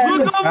 Why?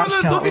 Look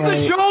at the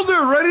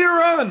shoulder, ready to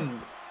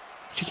run.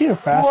 She can't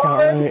fast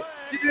count right.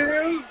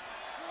 Dude.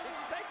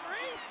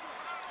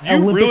 You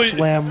Olympic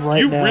slam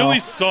right now. You really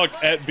suck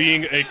at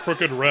being a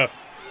crooked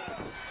ref.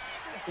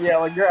 Yeah,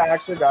 like you're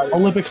actually got it.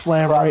 Olympic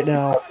slam right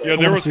now. Yeah,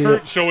 there was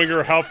Kurt showing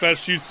her how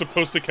fast she's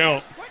supposed to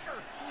count.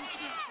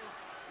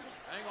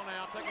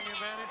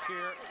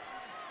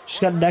 She's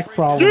got neck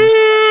problems.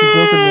 She's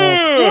broken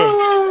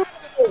neck.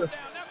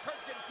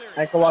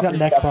 She's got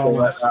neck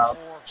problems.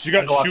 She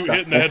got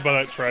hit in the head by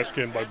that trash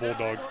can by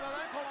Bulldog.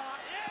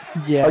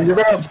 Yeah. Oh, you're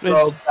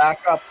gonna back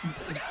up.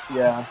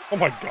 Yeah. Oh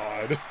my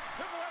god.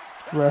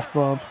 Ref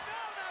bump.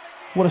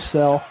 What a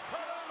sell.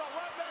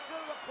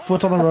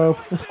 Foot on the rope.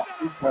 In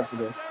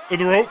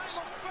the ropes.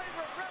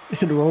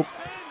 In the rope.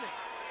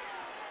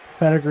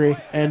 Pedigree.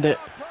 End it.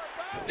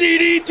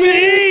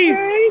 DDT!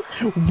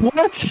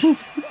 What?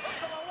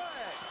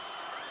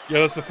 Yeah,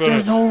 that's the finish.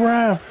 There's no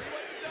ref.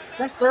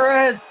 Yes,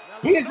 there is.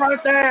 He's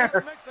right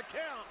there.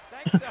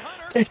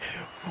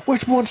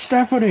 Which one's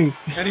Stephanie?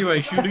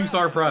 Anyway, shooting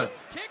star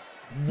press.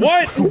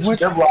 What?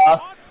 They're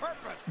lost.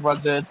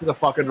 Runs into the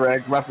fucking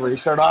rig. Referee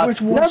shirt on.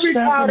 Which one's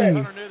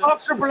Stephanie?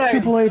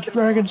 Triple H. H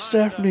Dragon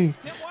Stephanie.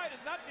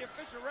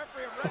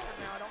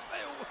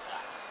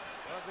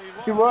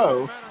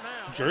 Whoa.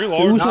 Jerry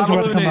Lawler Usos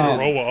about to come out.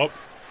 Grow up.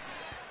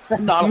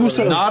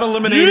 Not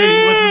eliminated.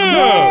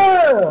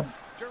 Yeah!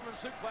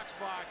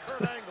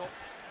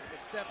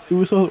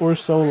 Usos or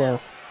Solo.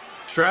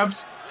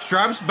 Straps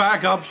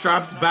back up,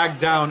 straps back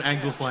down,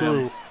 ankle slam.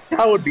 True.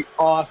 That would be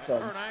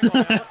awesome.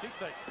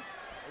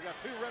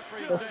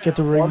 Get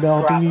the ring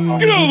bell. Get out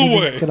of the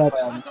way. Get up.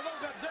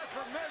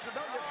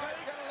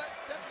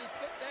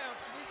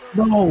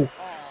 No.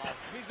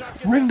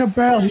 Ring the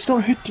bell. He's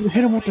gonna hit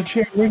him with the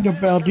chair. Ring the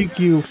bell.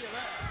 DQ.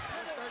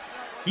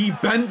 He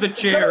bent the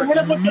chair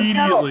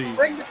immediately.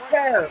 Ring the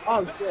chair.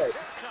 Oh shit.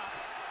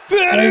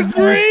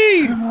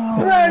 Pedigree!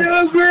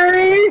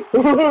 Pedigree!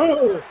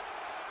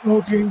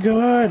 Smoking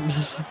gun.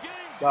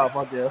 Oh,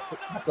 fuck yeah.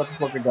 That's not the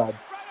smoking gun.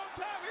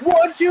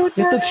 1, 2,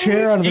 3. Get the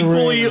chair out of the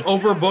Equally ring.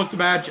 overbooked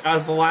match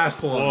as the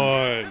last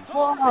one.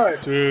 1,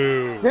 2.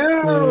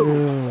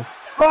 Ooh.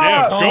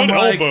 Damn, good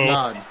my elbow.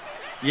 God.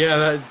 Yeah,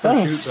 that That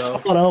for was shoot a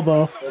though. solid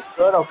elbow.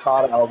 Good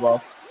Okada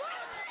elbow.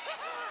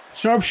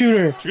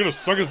 Sharpshooter. She gonna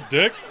suck his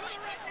dick?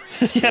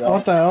 Yeah,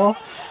 what the hell?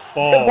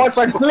 Balls. What's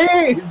like,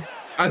 please?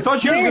 I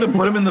thought you were gonna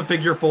put him in the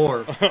figure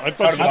 4. I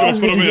thought she was gonna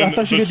put him in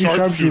the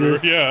sharpshooter.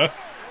 Yeah.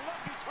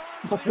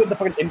 Let's do the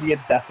fucking Indian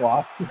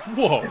deathlock.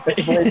 Whoa.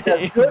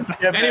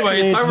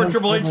 Anyway, it's time for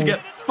Triple H to get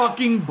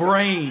fucking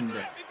brained.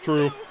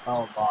 True.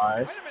 Oh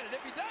my.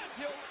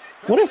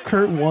 What if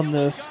Kurt won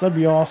this? That'd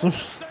be awesome.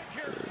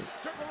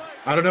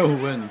 I don't know who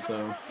wins,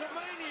 so.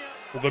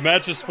 Well, the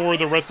match is for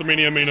the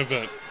WrestleMania main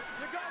event.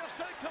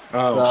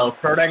 Oh. No,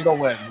 Kurt Angle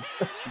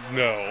wins.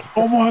 No.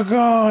 Oh my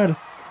god.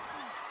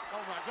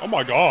 Oh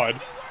my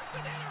god.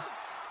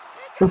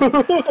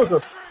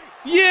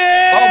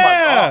 Yeah! Oh my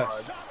god.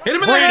 Hit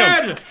him in the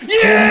head!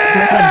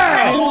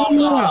 Yeah!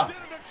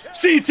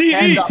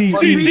 CTE!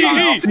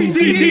 CTE!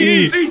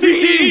 CTE!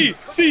 CTE!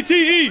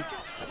 CTE!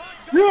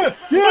 Yeah!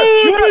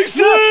 Oh, Big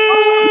Sam!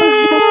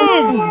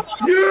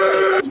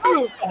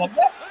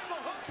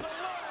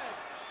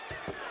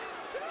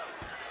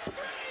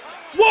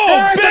 Whoa,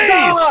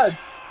 base!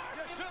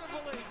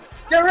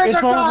 There is It's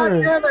a god,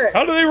 over. damn it!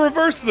 How do they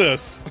reverse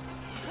this?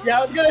 Yeah,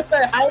 I was gonna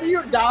say, how do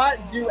you not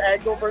do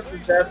Angle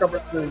versus Jericho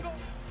versus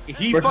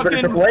He Which fucking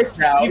Triple H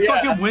now, he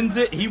yeah. fucking wins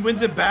it. He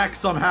wins it back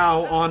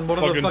somehow on one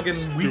of the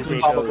fucking weekly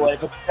Probably,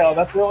 shows. but no,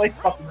 that's really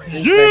fucking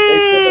stupid.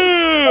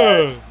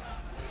 Yeah!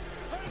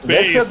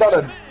 They should have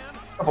done a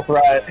triple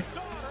threat.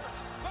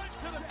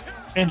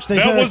 And they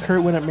That had was-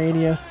 Kurt win at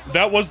Mania.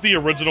 That was the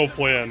original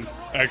plan,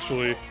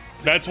 actually.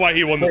 That's why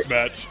he won this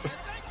match.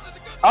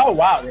 Oh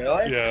wow,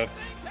 really? Yeah.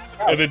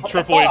 Oh, And then what the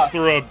Triple H fuck?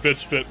 threw a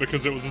bitch fit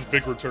because it was his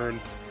big return.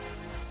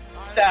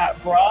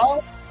 That,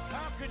 bro.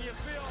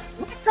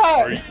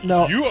 God.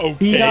 No, You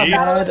he got okay?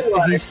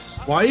 mad. He's,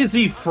 Why is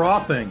he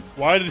frothing?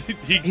 Why did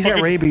he he's got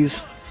fucking,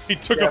 rabies. he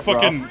took Yeah, a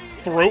fucking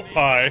throat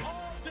pie.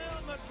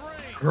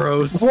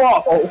 Gross.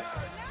 Whoa.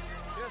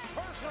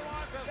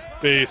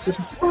 Base.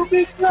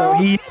 So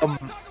he,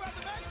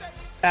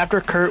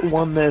 after Kurt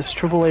won this,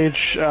 Triple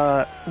H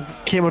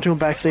came up to him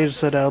backstage and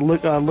said,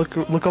 "Look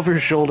over your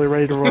shoulder,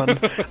 ready to run.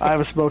 I have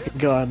a smoking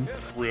gun."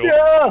 Real.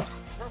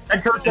 Yes.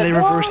 And Kurt And said, they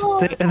reversed, "No."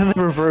 and then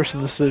they reversed the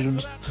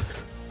decisions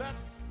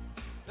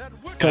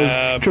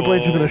because Triple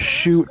H was going to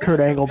shoot Kurt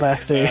Angle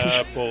backstage.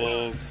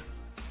 Apples.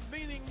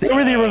 They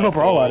were the original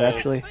Brawlout,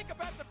 actually.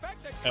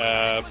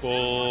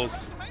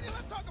 Apples.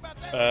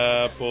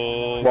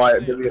 Apples.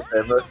 Wyatt, do me a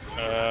favor.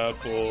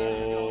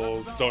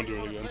 Apples. Don't do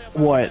it again.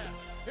 What?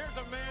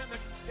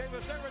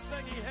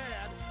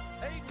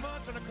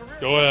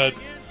 Go ahead.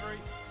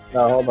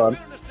 No, hold on.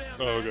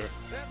 Oh, okay.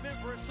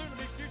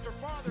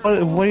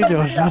 What are you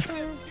doing, son?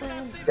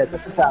 Yeah,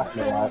 just attack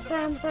me, Wyatt.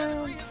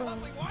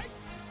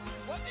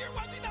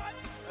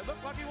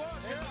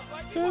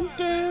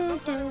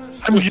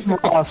 I'm Jim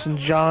Ross, and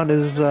John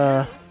is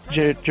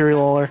Jerry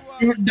Lawler.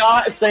 Do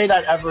not say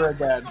that ever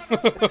again.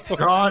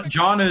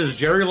 John is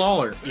Jerry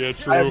Lawler. Yeah, I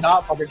true. am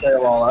not fucking Jerry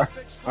Lawler.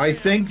 I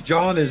think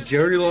John is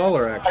Jerry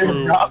Lawler, I actually.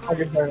 am not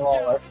fucking Jerry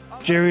Lawler.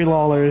 Jerry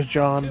Lawler is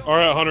John.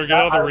 Alright, Hunter, get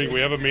out of the ring. We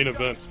have a main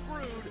event.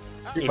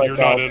 And you're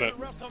not in it.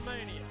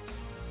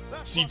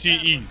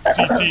 CTE. That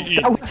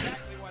CTE. was-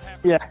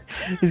 yeah,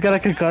 he's got a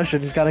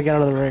concussion. He's got to get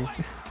out of the ring.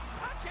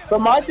 But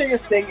my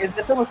biggest thing is,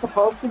 if it was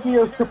supposed to be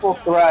a triple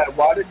threat,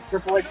 why did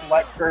Triple H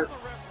let Kurt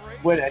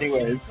win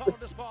anyways?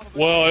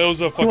 Well, it was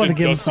a wanted to fucking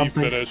give him dusty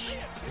something. finish.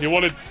 He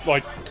wanted,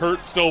 like,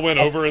 Kurt still went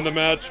over in the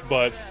match,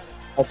 but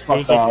That's it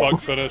was fucked a up.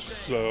 fuck finish,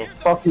 so.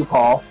 Fuck you,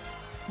 Paul.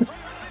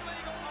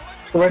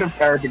 The rate of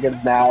Kurt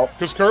begins now.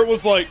 Because Kurt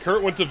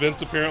went to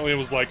Vince apparently and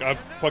was like, I'm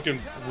fucking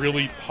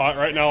really hot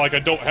right now. Like, I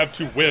don't have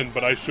to win,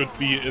 but I should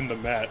be in the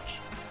match.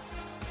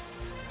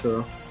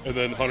 True. And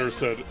then Hunter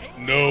said,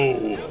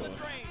 no.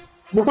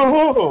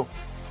 Whoa.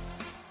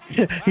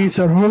 He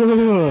said,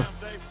 "Ugh."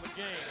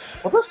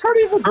 What does Kurt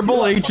even Triple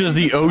do? H is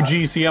the OG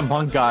CM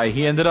Punk guy.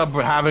 He ended up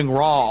having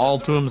Raw all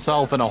to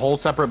himself in a whole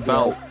separate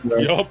belt.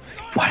 Yup.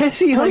 Why is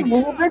he Like,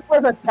 like? moving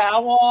with a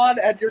towel on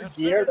and your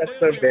gear? That's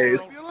so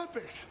based. The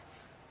Olympics.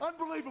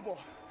 Unbelievable.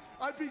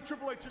 I beat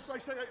Triple H just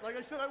like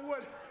I said I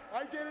would.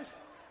 I did it.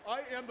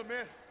 I am the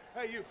man.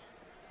 Hey, you.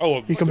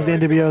 Oh, Here comes the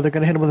NWO. They're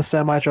gonna hit him with a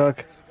semi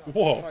truck.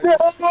 whoa.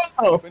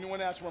 Oh, If anyone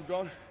asks where I'm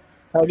going,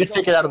 I'll get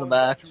taken out of the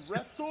match.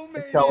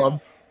 WrestleMania. Kill him.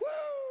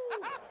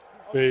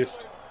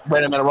 Based.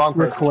 Wait a minute, wrong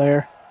Ric person.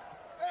 Flair.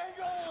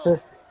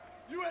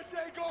 USA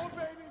gold,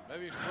 baby.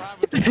 Maybe he's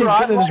driving. He's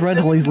getting his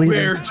rental. He's leaving.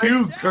 Where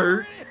to,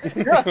 Kurt?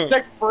 You're a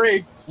sick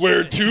freak.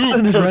 Where to,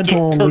 in his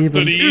rental and Kurt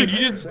leaving. the Dude, D?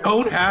 you just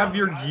don't have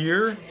your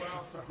gear?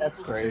 That's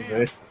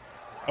crazy.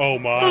 Oh You're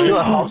my.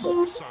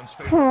 awesome.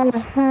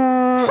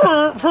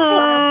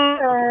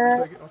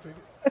 I'll take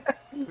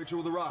it. Picture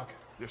with The Rock.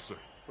 Yes, sir.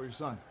 For your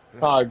son.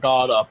 Yeah. I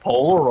got a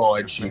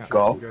Polaroid,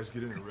 Chico. You guys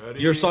get in it ready?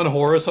 Your son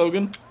Horace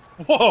Hogan?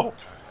 Whoa.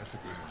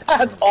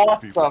 That's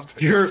awesome.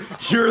 Your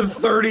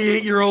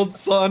 38-year-old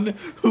son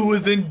who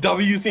was in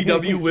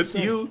WCW with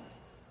you?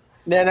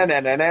 No.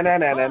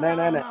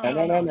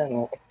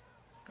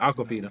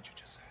 Aquafina.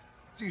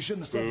 So you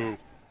shouldn't have said that.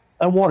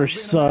 That water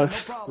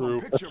sucks. No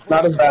problem. Picture for Not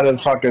your as bad son.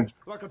 as fucking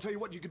Look, I'll tell you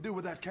what you can do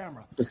with that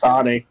camera.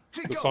 Dasani.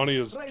 Chico, Dasani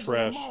is Blaze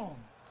trash. Ramon.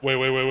 Wait.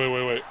 You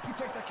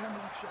take that camera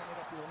and shine it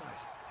up real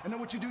nice. And then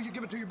what you do, you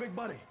give it to your big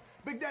buddy.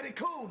 Big Daddy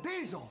Cool,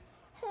 Diesel.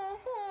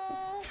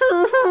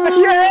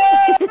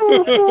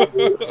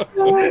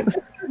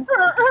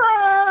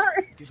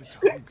 Give it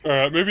to him.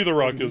 Alright, maybe The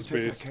Rock is Take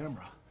that based.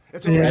 camera.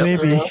 It's Yeah, a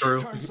maybe.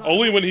 True.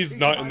 Only when he's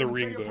not in the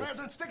ring, though.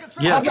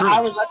 Yeah,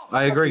 true.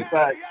 I agree.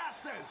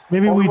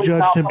 Maybe we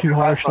judged him too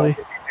harshly.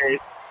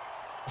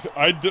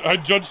 I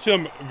judged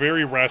him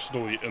very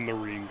rationally in the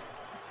ring.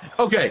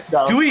 Okay,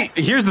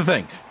 here's the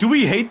thing. Do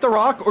we hate The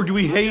Rock or do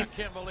we hate,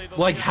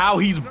 like, how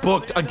he's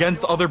booked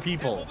against other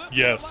people?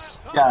 Yes.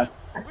 Yes.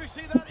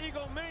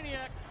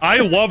 I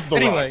love The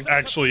Anyway. Rock,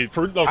 actually.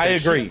 Okay, I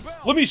agree. shoot.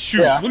 Let me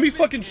shoot. Yeah. Let me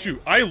fucking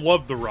shoot. I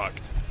love The Rock.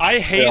 I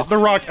hate Yeah. The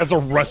Rock as a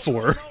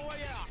wrestler.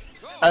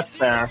 That's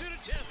fair.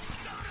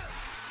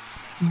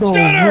 The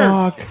Stunner!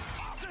 Rock.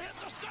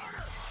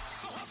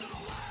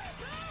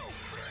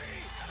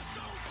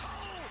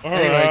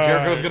 Anyway,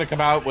 Jericho's gonna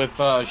come out with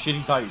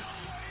shitty tights.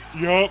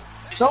 Yup.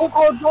 Don't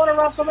go to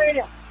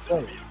WrestleMania.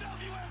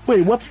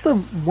 Wait, what's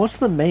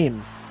the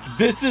main?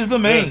 This is the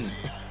main. Yes.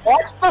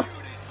 Watch the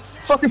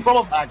fucking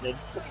promo package.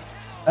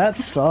 That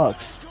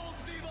sucks.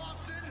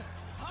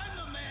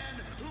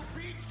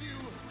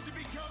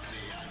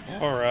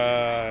 All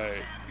right.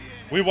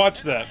 We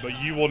watched that, but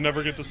you will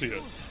never get to see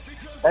it.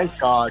 Thank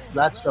God, 'cause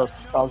that show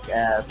stunk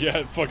ass. Yeah,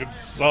 it fucking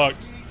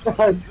sucked.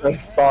 It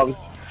stunk.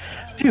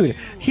 Dude,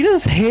 he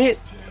just hit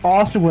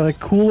Austin with a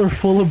cooler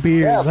full of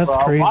beers. Yeah, That's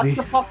bro. Watch crazy.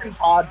 the fucking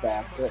pod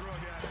back.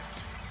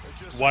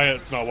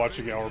 Wyatt's not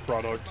watching our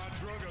product.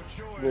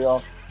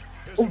 Real.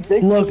 Look,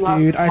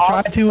 dude, I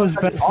try to as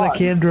best as I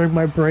can during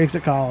my breaks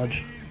at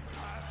college.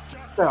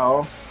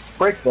 No,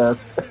 break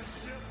this.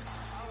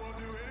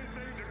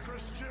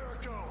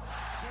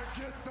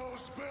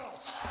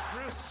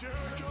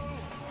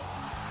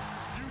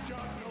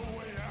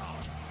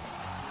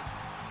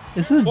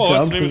 This is a Well,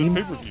 that's dub the name theme.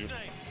 of the pay-per-view.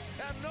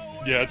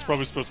 Yeah, it's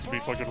probably supposed to be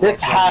fucking Rob This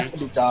has Zombie.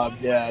 to be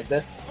dubbed. Yeah,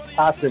 this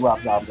has to be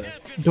Rob Zombie.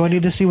 Do I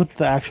need to see what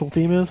the actual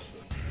theme is?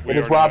 It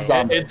is Rob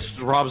Zombie. It's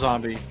Rob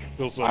Zombie.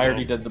 I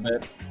already did the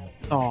bit.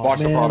 Oh, Watch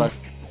the man. product.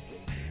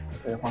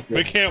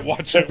 They can't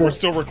watch it. We're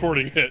still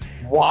recording it.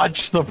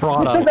 Watch the This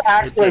product. is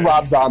actually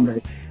Rob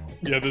Zombie.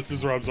 Yeah, this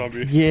is Rob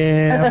Zombie.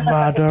 Yeah,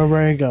 my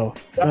Durango.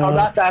 No,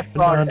 not that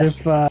product.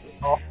 95.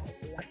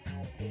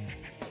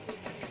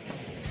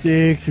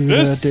 Dig through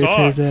This the ditches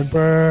sucks. and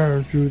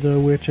burn through the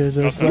witches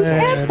and This You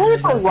can't pay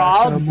for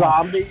Rob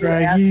Zombie. you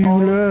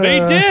asshole. They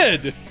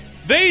did!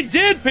 They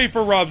did pay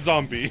for Rob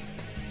Zombie.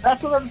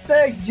 That's what I'm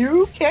saying.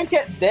 You can't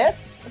get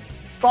this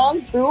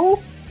song too?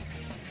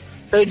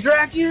 Hey,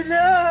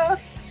 Dracula!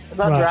 It's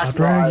not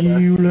Dracula either.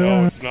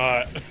 No, it's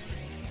not.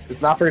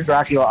 It's not for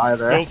Dracula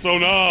either. Feel so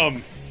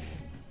numb.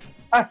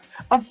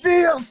 I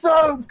feel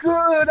so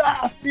good.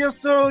 I feel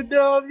so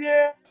dumb.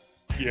 Yeah.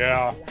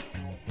 Yeah.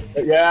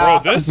 Yeah.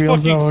 Bro, this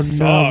Feels fucking so sucks.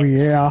 numb,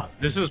 yeah.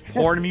 This is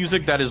porn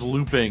music that is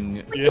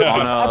looping Yeah.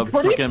 on a I'm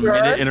pretty fucking sure-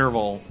 minute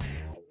interval.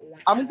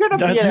 I'm gonna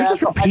be They're an just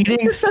asshole. I think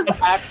repeating this is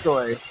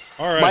actually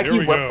All right, Mikey here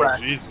we go. Whipwreck.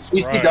 Jesus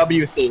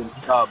ECW theme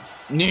dubbed.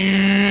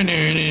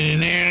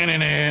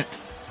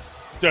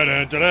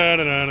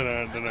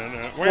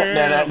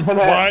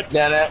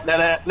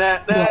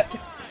 What?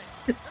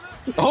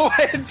 Oh,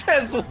 it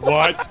says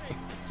What?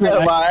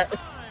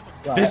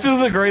 This is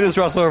the greatest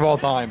wrestler of all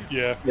time.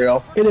 Yeah.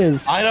 Real. It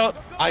is.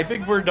 I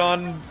think we're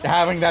done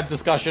having that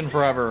discussion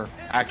forever.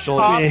 Actually,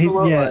 Yeah, he-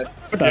 Absolutely. yeah.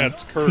 Yeah,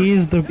 it's Kurt.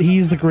 He's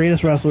the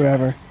greatest wrestler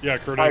ever. Yeah,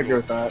 Kurt I agree Angle.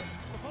 with that.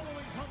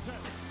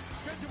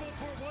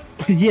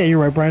 Yeah, you're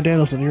right, Brian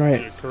Danielson. You're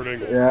right. Yeah, Kurt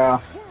Angle. Yeah.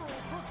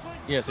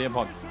 yeah, CM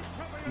Punk.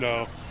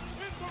 No.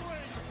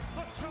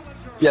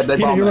 Yeah, Big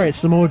Yeah, Ball you're Man. right.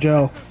 Samoa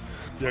Joe.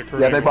 Yeah,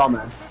 Kurt Yeah, Angle. Big Ball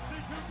Man.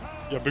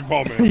 Yeah, Big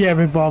Ball Man. Yeah,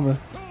 Big Bomber.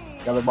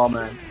 Yeah, Big Ball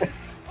Man.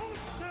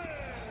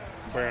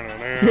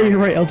 Yeah, you're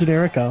right. El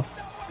Generico.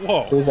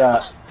 Whoa. Who's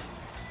that?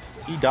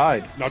 He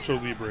died.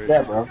 Nacho Libre.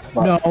 Yeah, bro.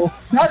 No,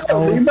 Not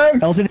so no. Libre.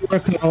 El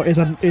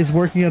Generico is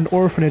working in an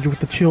orphanage with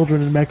the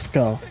children in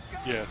Mexico.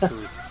 Yeah,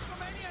 true.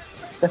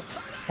 That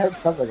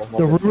sounds like a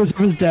The rumors of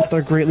his death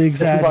are greatly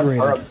This is like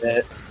exaggerated. her a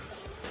bit.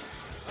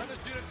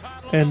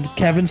 And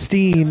Kevin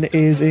Steen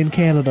is in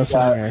Canada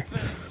somewhere.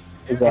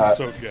 Is I'm that?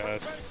 so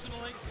gassed.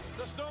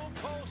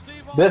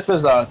 This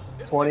is a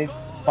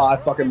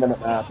 25 fucking minute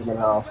match. You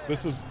know.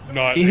 This is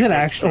not. He a had good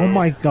actually. Oh show.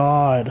 my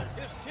god.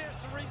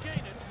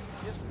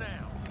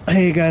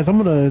 Hey guys,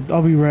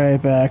 I'll be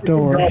right back.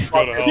 Don't worry.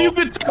 Go to hell. You've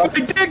been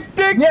talking dick.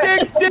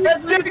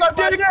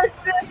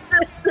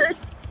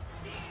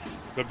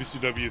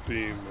 WCW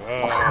theme.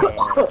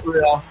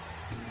 Real.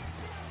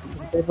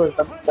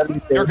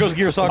 There goes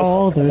Gear Sucks.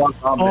 All the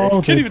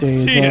Can't even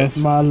see days it.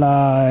 of my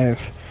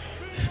life.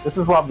 This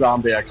is Rob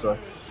Zombie, actually.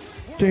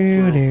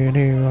 Do, do, do,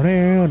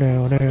 do,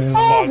 do, do.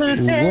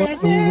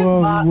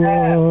 Whoa,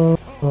 whoa,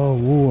 whoa,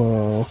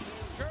 whoa.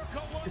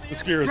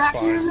 This gear is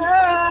fine.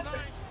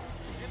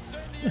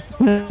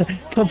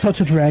 Come touch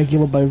a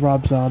Dracula by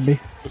Rob Zombie.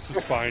 This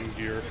is fine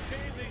gear.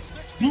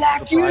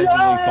 Surprisingly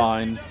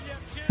fine.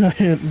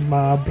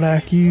 My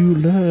black you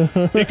love.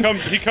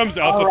 He comes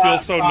out to feel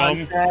so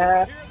numb.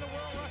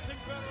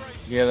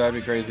 Yeah, that'd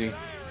be crazy.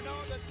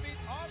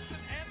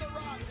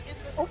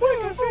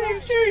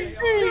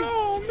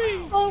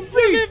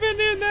 Living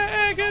in the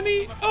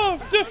agony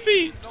of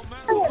defeat.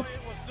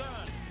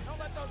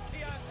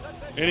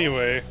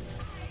 Anyway,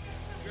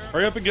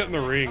 hurry up and get in the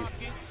ring.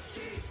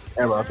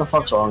 Hey, bro, what the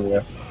fuck's wrong with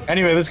you?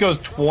 Anyway, this goes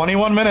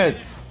 21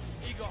 minutes.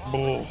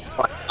 Oh.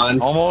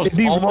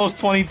 Almost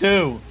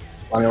 22.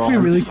 It'd be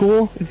really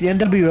cool if the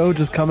NWO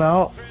just come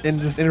out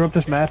and just interrupt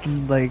this match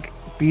and like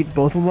beat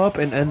both of them up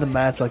and end the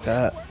match like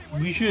that.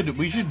 We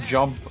should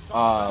jump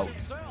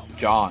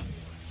John.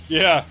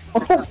 Yeah.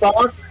 What the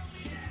fuck?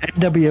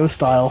 NWO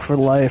style for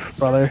life,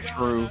 brother.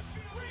 True.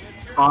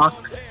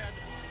 Fuck.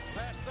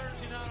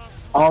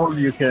 All of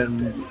you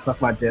can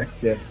suck my dick.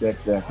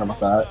 How about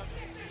that?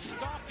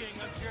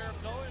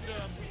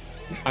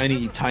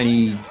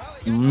 Tiny,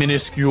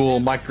 minuscule,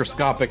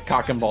 microscopic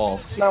cock and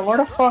balls. Now, where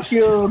the fuck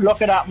you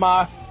looking at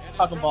my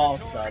fucking balls,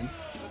 son?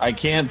 I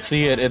can't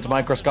see it. It's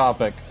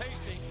microscopic.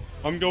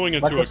 I'm going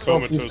into a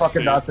Microscope these comatose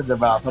fucking state. nuts in your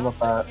mouth. How about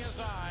that?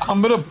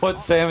 I'm gonna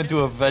put Sam into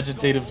a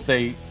vegetative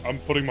state. I'm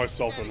putting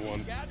myself in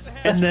one.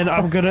 And then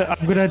I'm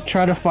gonna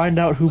try to find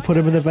out who put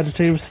him in the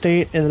vegetative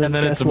state, and then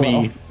it's guess what?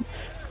 me.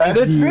 And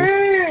it's You. me!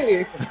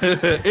 me.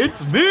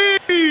 It's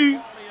me.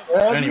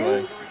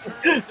 Anyway.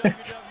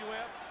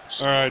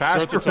 All right,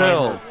 Pastor start the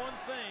Phil. timer.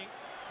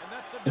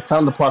 It's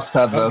time to plus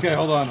 10 this. Okay,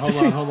 hold on.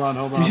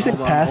 Did you say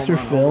Pastor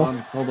Phil?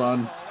 Hold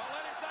on.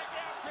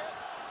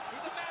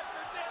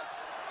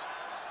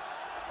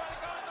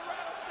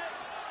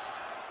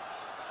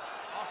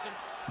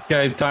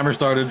 Okay, timer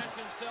started.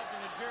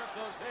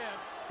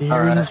 The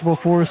irresistible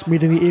force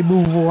meeting the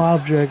immovable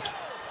object.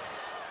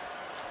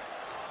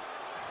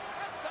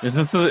 Is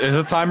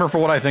a timer for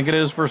what I think it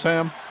is for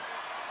Sam?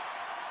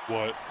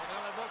 What?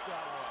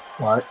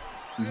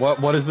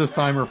 What is this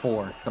timer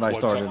for that I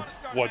started?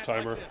 What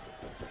timer?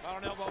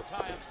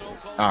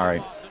 All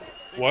right.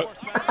 What?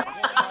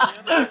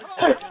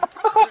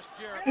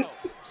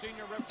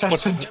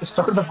 Justin just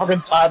started the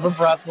fucking timer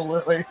for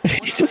absolutely.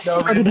 He just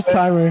started a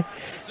timer.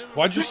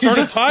 Why'd you start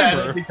a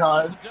timer?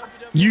 Because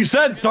You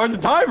said start the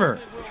timer.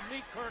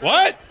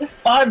 What?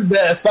 I'm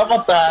this. How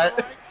about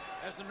that?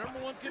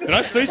 Did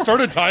I say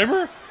start a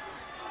timer?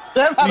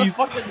 Sam had a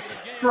fucking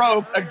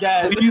stroke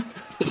again.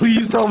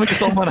 Please tell me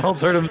someone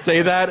else heard him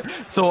say that,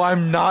 so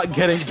I'm not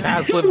getting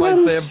gaslit by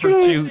Sam for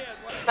shoot.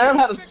 Sam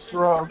had a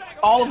stroke.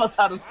 All of us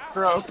had a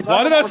stroke.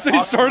 Why did I say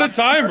start a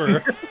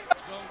timer?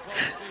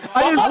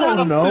 I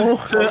don't know.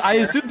 I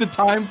assumed the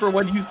time for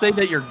when you say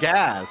that you're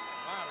gassed.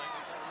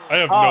 I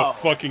have no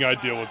fucking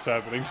idea what's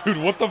happening, dude.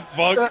 What the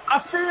fuck? I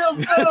feel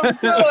so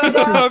good.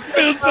 I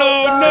feel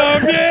so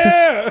numb,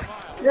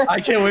 yeah! I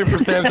can't wait for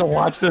Sam to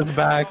watch this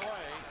back.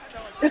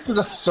 This is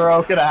a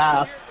stroke and a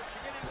half.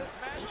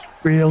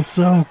 Feel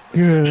so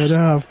good.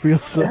 I feel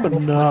so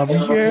numb.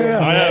 Yeah.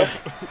 I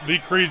have the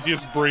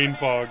craziest brain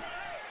fog.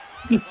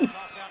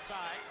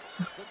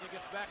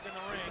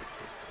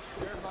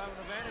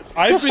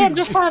 I've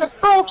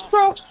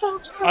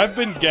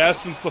been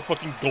gassed since the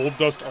fucking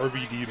Goldust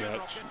RVD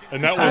match,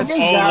 and that was a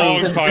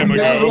long time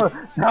ago.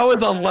 That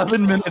was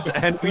 11 minutes,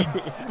 and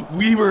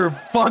we were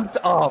fucked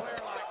up.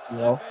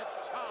 Yeah.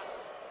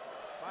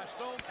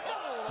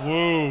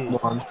 Woo!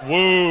 One.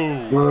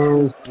 Woo!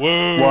 Woo.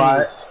 Woo!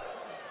 What?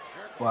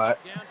 What?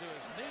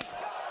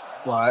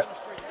 What?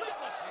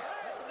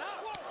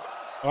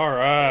 All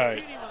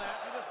right.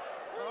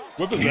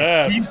 Whip his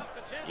ass.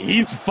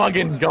 He's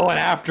fucking going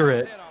after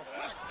it.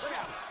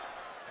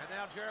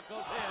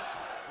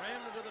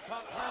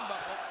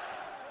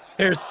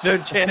 They're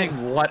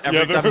chanting what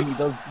every time he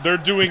does. They're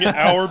doing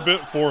our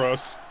bit for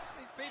us.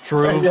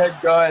 True. Yeah,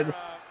 good.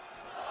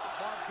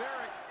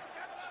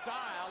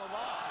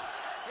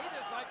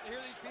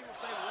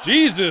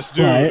 Jesus,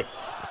 dude.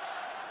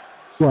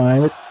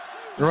 Right.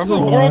 This is a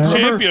world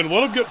champion.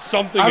 Let him get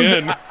something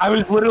in. I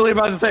was literally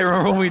about to say,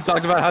 remember when we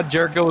talked about how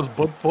Jericho was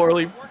booked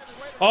poorly?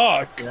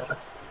 Fuck.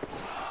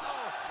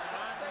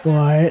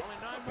 What?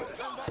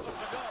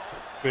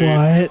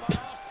 What?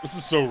 This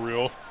is so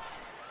real.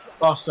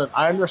 Austin,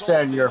 I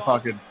understand you're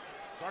fucking.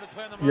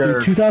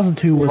 Dude,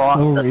 2002 was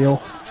so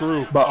real.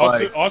 True. But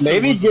Austin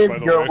maybe loses, give by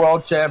the your way.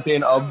 world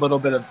champion a little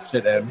bit of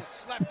shit in.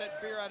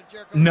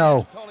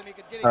 No. All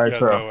right, Yeah,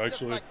 true. no,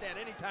 actually.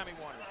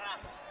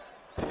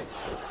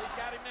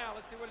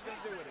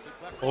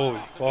 Holy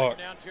fuck.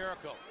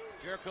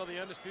 Jericho, the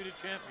undisputed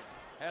champion,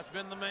 has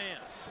been the man.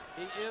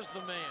 He is the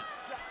man.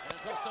 And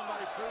until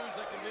somebody proves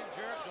they can beat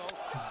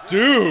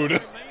Jericho,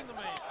 Dude.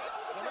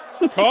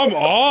 Come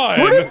on.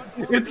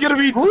 It's going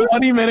to be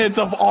 20 minutes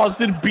of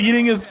Austin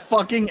beating his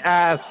fucking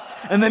ass,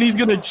 and then he's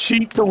going to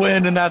cheat to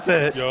win, and that's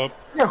it. Yup.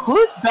 Yeah,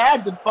 whose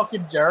bag did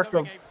fucking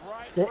Jericho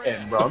get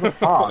in, bro? Good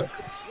fuck.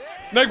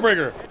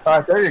 Neckbreaker. All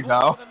right, there you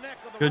go.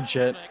 Good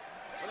shit.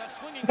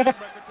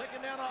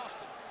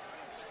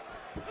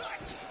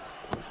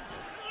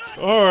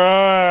 All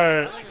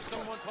right.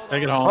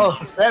 Take it home.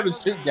 Oh, Sam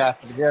is shooting gas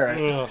to the Garrett.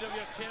 Ugh.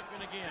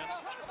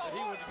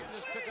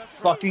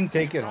 Fucking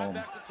take it home.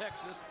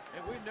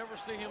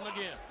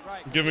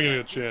 Giving it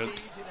a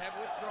chance.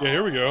 Yeah,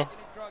 here we go.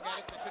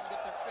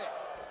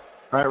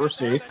 All right,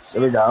 receipts.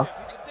 Here we go.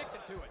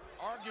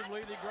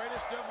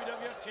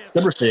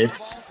 Good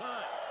receipts.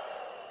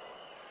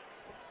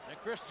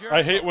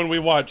 I hate when we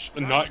watch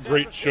not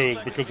great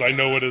shows because I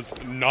know it is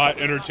not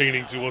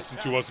entertaining to listen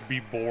to us be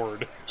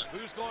bored.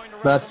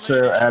 That's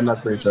true, and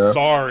that's pretty true.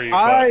 Sorry.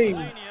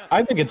 but-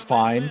 I think it's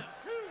fine.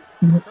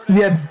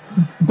 Yeah,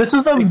 this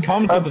is It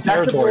comes with the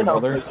territory,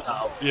 brother.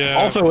 Yeah.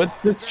 Also,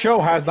 this show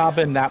has not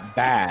been that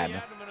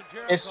bad.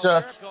 It's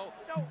just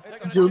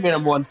doing it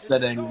in one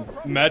sitting.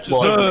 Matches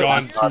Well, have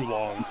gone too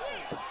long.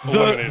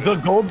 Eliminated.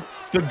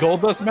 The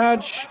Goldust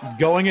match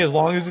going as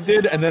long as it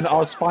did, and then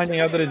us finding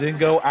out that it didn't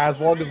go as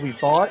long as we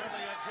thought,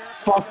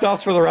 fucked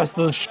us for the rest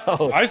of the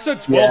show. I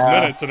said 12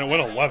 minutes and it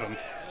went 11.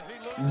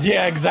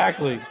 Yeah,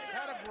 exactly.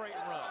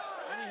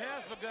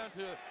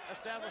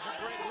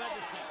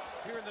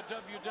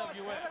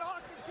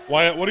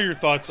 Wyatt, what are your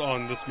thoughts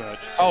on this match?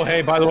 Oh,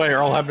 hey, by the way,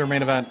 Earl Hebner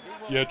main event.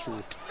 Yeah,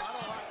 true.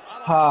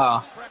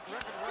 Ha.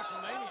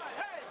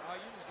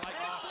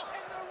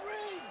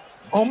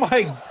 Oh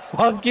my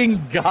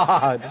fucking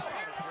god.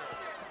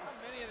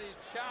 He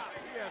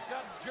has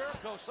gotten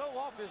Jericho so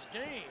off his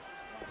game.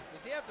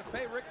 Does he have to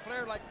pay Ric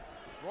Flair like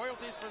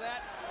royalties for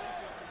that?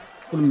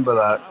 Remember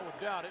that. I would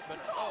doubt it, but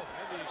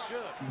maybe he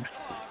should.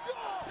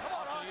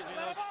 Austin using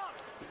those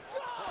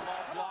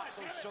football blocks,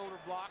 those shoulder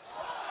blocks.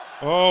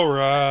 All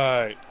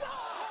right.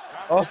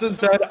 Austin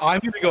said, "I'm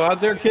going to go out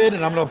there, kid,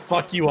 and I'm going to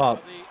fuck you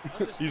up."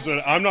 He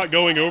said, "I'm not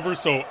going over,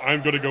 so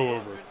I'm going to go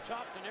over."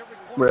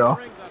 Real.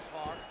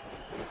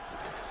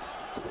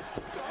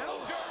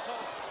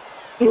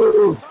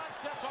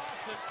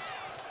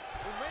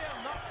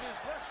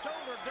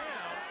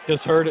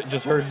 Just heard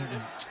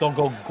Stone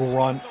Cold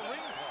grunt.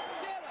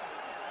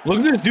 Look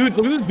at this dude!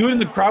 Look at this dude in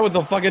the crowd with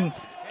the fucking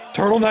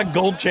turtleneck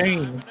gold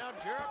chain.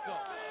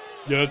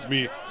 Yeah, that's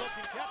me.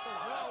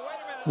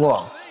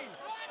 Whoa.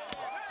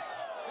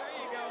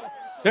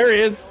 There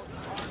he is.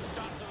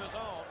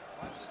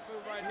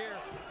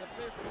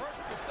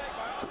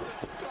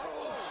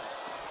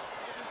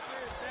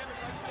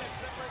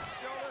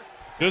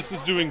 This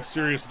is doing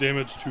serious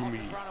damage to me.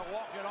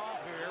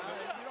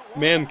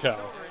 Man cow.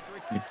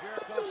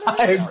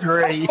 I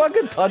agree. I'm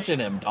fucking touching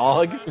him,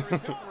 dog.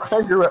 I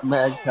agree with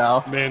Man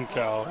Cow. Man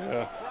cow,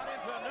 yeah.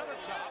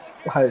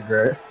 I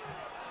agree.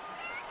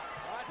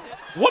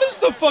 What is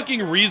the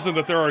fucking reason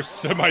that there are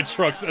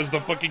semi-trucks as the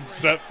fucking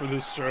set for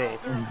this show?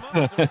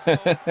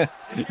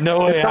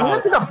 No way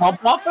out. Is that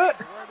bump off it?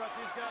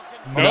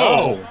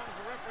 No.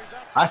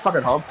 I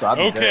fucking hope so.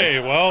 Okay,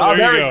 well,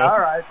 there you go. All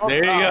right.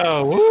 There you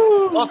go.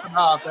 Woo. Close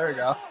enough. There you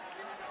go.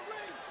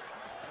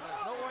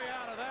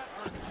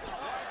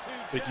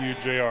 Thank you,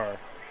 JR.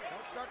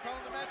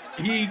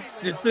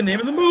 It's the name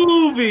of the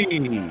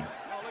movie.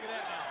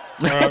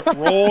 All right,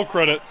 roll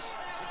credits.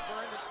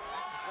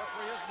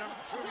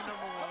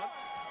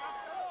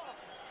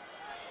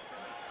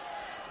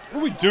 What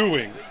are we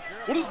doing?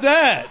 What is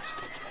that?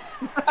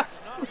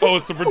 Oh,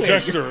 it's the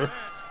projector.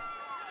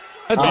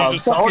 That's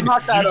just someone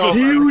knocked that over.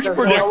 huge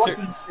Because no one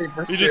projector.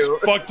 can see He just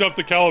pursuit. fucked up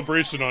the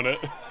calibration on it.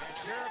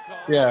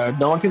 Yeah,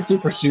 no one can see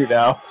pursuit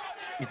now.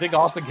 You think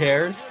Austin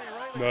cares?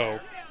 No.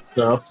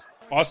 So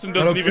Austin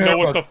doesn't even know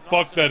what the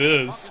fuck that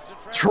is.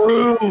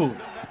 True.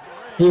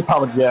 he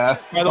probably By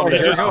the way, He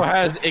just- Jericho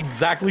has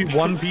exactly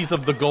one piece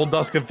of the gold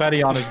dust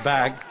confetti on his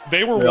back.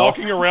 They were Yeah.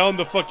 walking around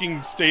the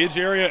fucking stage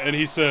area, and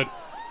he said,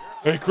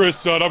 "Hey, Chris,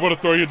 son, I'm going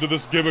to throw you into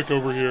this gimmick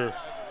over here."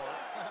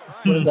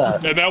 What is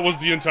that? And that was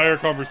the entire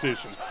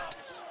conversation.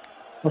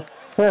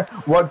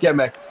 What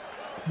gimmick?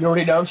 You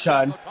already know,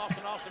 Sean.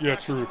 Yeah,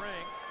 true.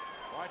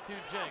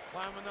 Y2J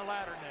climbing the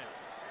ladder now.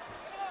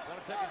 Gonna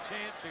take a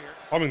chance here.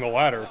 Climbing the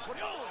ladder.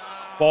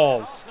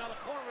 Balls. Now the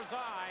corner of his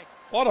eye.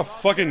 A lot of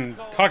fucking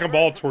cock and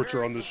ball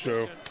torture on this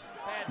show.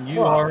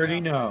 You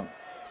already know.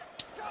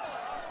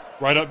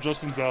 Right up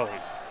Justin's alley.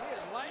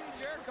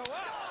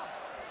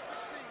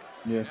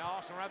 Yeah. Now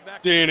Austin right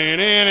back.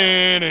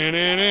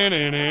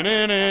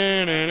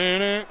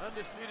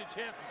 Undisputed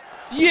champion.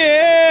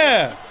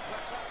 Yeah!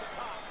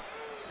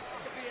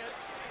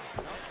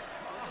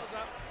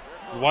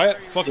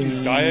 Wyatt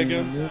fucking die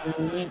again? He's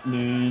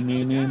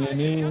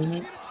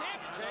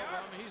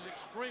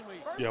extremely.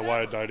 Yeah,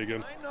 Wyatt died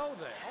again. I know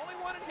that. Only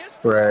one in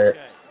history. Right.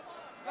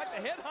 Like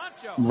the head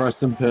honcho.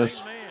 Rest in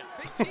piss.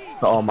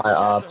 To all my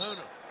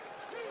ops.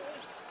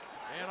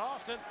 And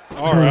Austin.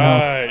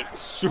 Alright,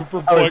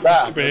 superplex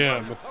that?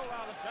 spam. Toe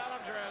out the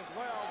challenger as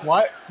well.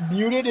 What?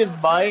 Muted his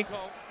mic?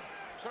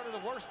 Certainly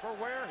the worst for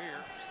wear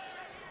here.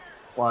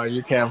 Why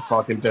you can't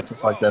fucking ditch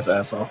us like this,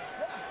 asshole?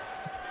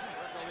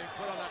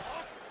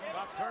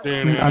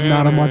 I'm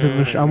not. I'm watching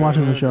the. I'm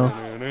watching the show.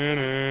 No,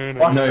 you're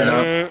not.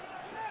 Jericho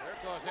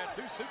has had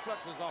 2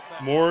 suplexes off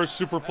that. More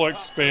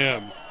superplex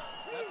spam.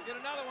 Let's get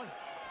another one.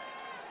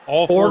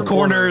 All Four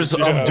corners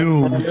yeah. of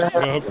doom.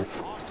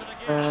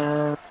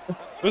 Yep.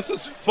 This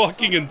is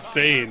fucking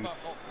insane.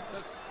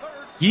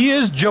 He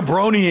is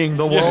jabroniing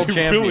the Yeah, world he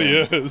champion.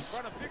 really is.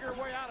 Trying to figure a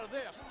way out of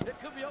this. It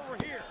could be over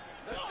here.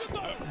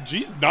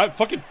 Jeez, not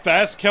fucking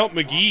fast count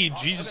McGee.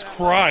 Jesus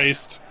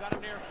Christ. Got a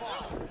near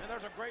fall. And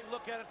there's a great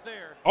look at it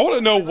there. I want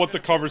to know what the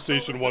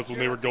conversation was when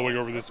they were going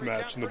over this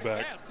match in the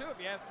back.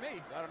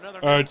 Got another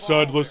All right,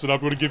 son, listen, I'm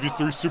going to give you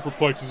 3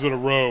 superplexes in a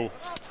row.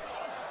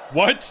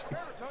 What?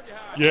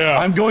 Yeah.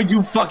 I'm going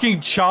to fucking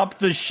chop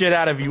the shit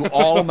out of you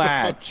all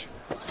match.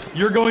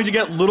 You're going to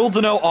get little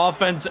to no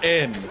offense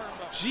in.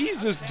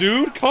 Jesus,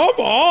 dude, come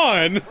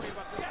on.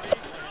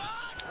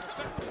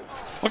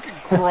 Fucking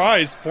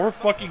Christ, poor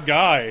fucking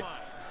guy.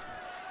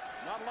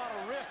 Not a lot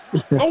of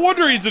risk. No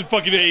wonder he's in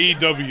fucking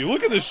AEW.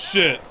 Look at this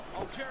shit.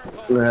 Oh,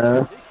 Jericho.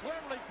 Yeah. He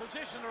cleverly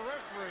positioned a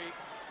referee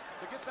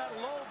to get that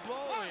low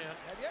blow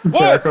in.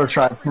 Jericho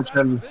tried to pitch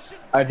an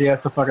idea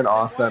to fucking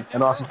Austin,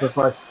 and Austin's just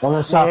like, "I'm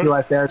gonna stop you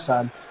right there,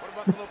 son." What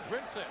about the little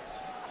princess?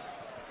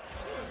 She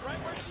was right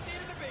where she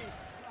needed to be.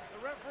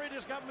 The referee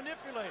just got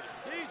manipulated.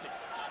 It's easy.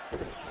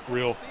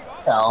 Real.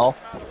 Hell.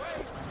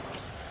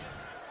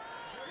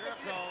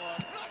 Jericho,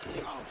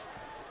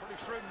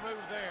 pretty shrewd move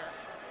there.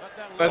 Let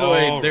that By the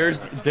low- way,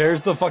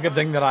 there's the fucking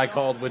thing that I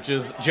called, which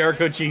is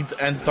Jericho cheats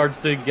and starts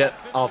to get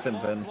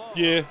offense in.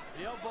 Yeah.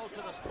 The elbow to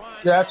the spine.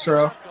 Yeah,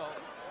 true.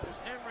 Is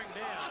hammering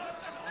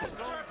down.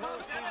 Stone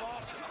Cold Steve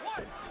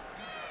Austin.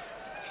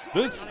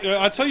 This,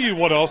 I tell you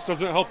what else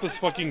doesn't help this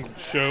fucking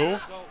show.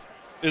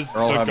 is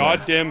They're all the having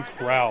goddamn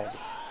crowd.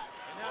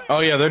 Oh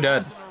yeah, they're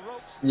dead.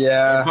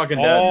 Yeah. They're fucking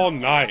All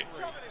dead. night.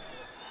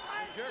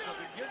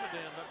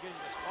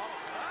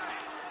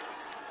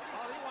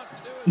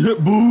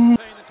 Boo! I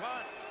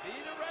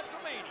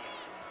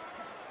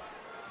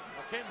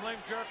can't blame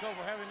Jericho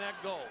for having that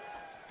goal.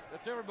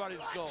 That's everybody's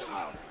goal.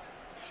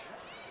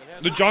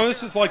 John,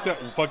 this is like that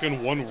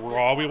fucking one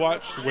Raw we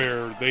watched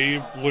where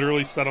they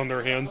literally sat on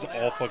their hands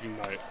all fucking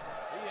night.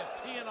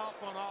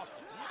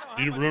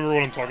 Do you remember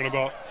what I'm talking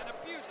about?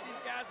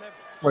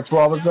 Which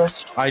one was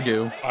this? I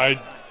do. I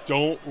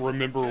don't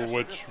remember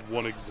which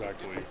one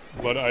exactly,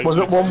 but I Was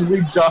it one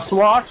we just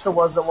watched, or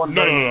was it one?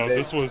 No, during no, no. the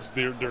This was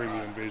during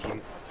the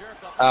invasion.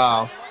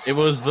 Oh, it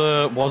was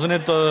wasn't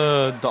it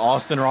the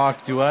Austin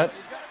Rock duet?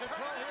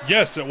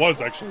 Yes, it was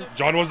actually.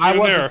 John wasn't I even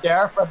wasn't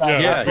there for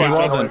that. Yeah, That's he what I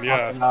was wasn't.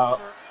 talking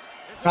about.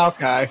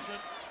 Okay.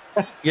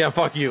 Yeah,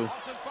 fuck you,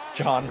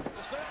 John.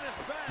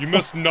 You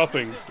missed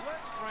nothing.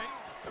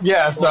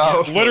 Yeah,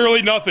 so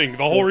Literally nothing.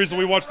 The whole reason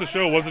we watched the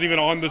show wasn't even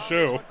on the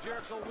show.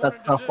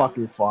 that's so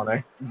fucking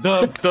funny.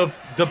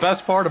 The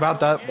best part about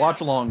that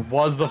watch along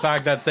was the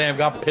fact that Sam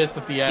got pissed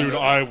at the end. Dude,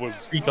 I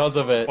was because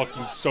of it.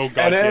 Fucking so And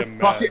goddamn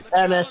mad.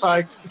 and it's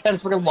like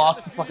it's fucking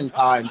lost to fucking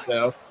time.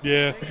 So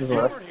Yeah, which is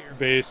what.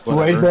 based.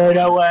 Wait there,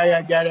 no way.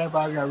 I get it. I'm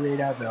gonna read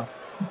that though.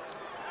 I'll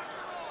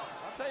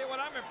tell you what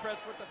I'm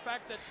impressed with, the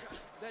fact that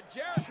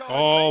Jericho...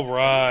 All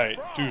right,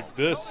 dude,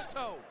 this.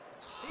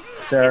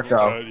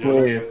 Jericho, yeah,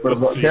 please.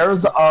 this-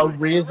 There's a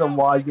reason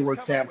why you were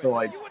champ for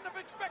like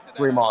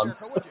 3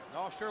 months.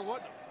 No, sure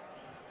wouldn't.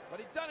 But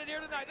he's done it here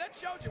tonight. That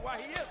shows you why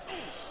he is.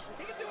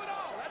 He can do it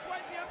all. That's why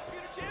he's the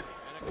undisputed champion.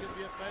 And it could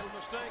be a fatal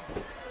mistake.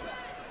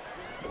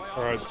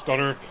 All right,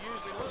 stunner.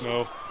 No.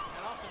 And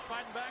Austin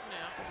fighting back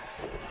now.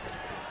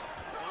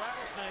 The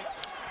rattlesnake.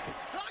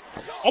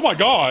 Oh my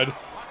god,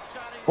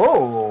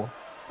 Whoa.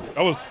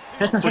 that was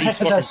pretty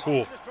fucking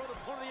cool.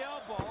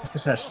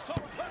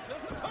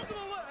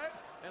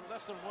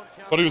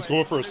 Thought he was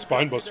going for a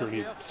spine buster, and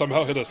he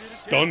somehow hit a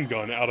stun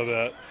gun out of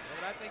that.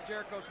 But I think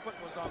Jericho's foot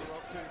was on the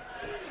rope,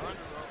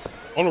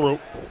 too. On a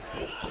rope.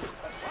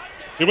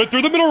 He went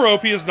through the middle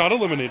rope. He is not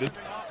eliminated.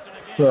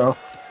 So.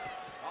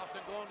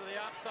 Austin going to the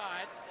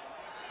outside.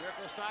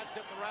 Jericho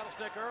sidestepped the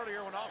rattlesnake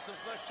earlier when Austin's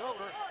left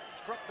shoulder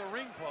struck the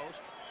ring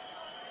post.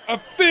 I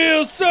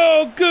feel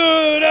so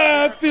good.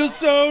 I feel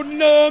so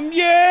numb.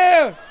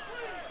 Yeah.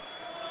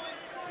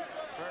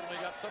 Certainly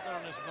got something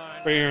on his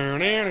mind.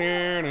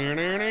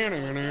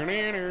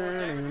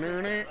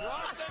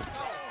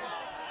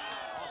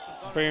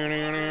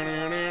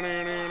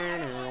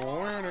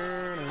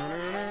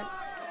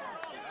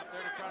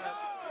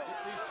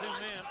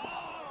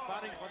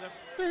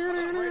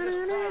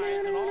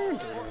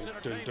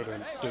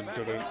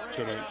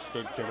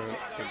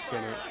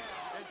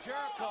 And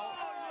Jericho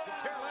could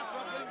care less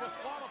about being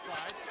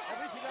disqualified.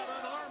 At least he got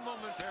unarmed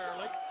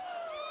momentarily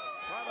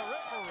by the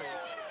referee.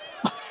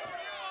 And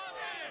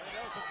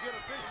that was some good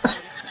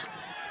officiating.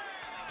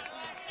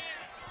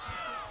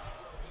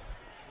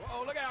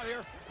 Oh, look out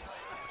here.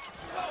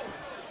 Oh!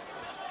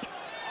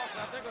 Austin,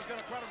 I think, was going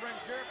to try to bring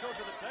Jericho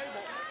to the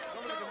table.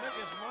 Nobody can make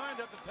his mind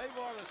up the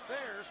table or the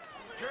stairs.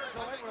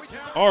 Jericho able to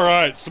count. All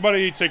right,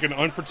 somebody take an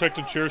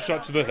unprotected chair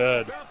shot to the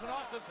head.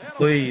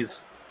 Please.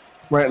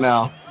 Right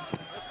now.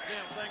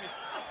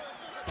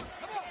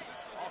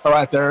 All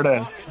right, there it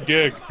is.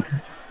 Gig.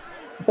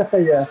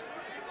 Yeah.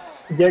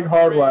 Gig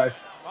hard way.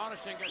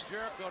 Admonishing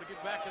Jericho to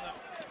get back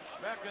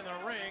in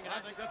the ring, and I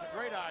think that's a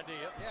great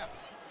idea. Yeah.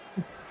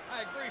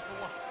 I agree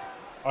for once.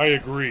 I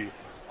agree.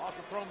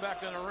 Austin thrown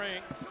back in the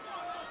ring.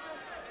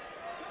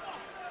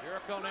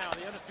 Jericho now,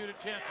 the undisputed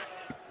champion.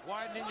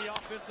 Widening the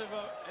offensive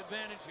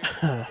advantage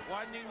here.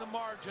 Widening the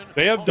margin.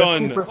 They have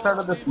done 50%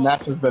 of this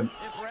match has been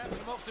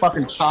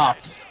fucking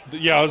chops.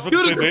 Yeah, I was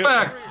about to say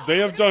they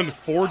have done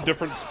 4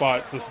 different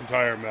spots this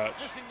entire match.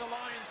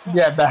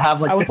 Yeah, they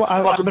have like.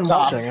 I've been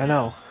watching. I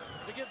know.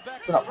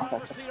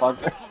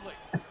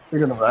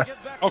 You're gonna wreck.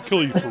 I'll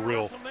kill you for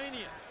real.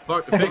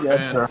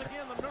 Yeah, sure.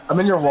 I'm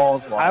in your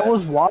walls. I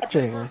was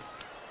watching.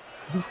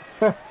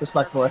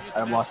 Respectfully,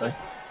 I'm watching.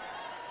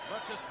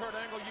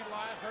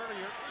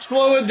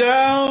 Slow it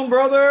down,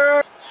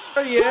 brother.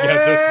 Yeah.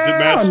 Yeah, this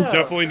match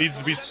definitely needs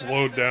to be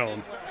slowed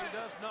down.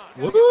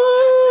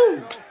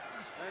 Woo!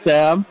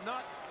 Sam,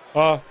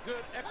 I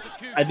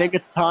think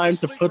it's time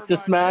to put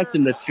this match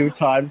into 2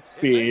 times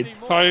speed.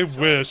 I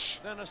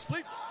wish.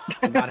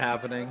 Not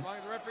happening. As long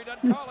as the referee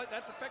doesn't call it,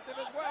 that's effective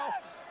as well.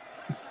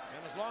 And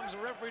as long as the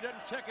referee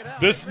doesn't check it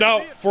out. This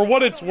now, for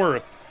what it's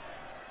worth.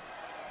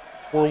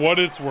 For what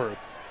it's worth.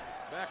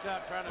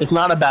 It's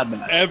not a bad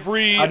match.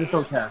 I just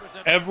don't care.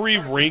 Every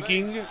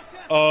ranking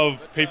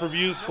of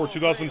pay-per-views for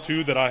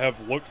 2002 that I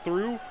have looked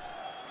through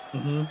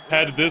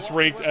had this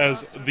ranked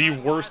as the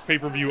worst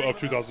pay-per-view of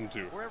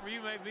 2002.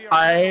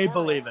 I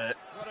believe it.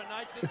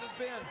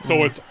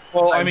 So it's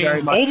only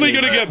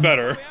going to get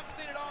better.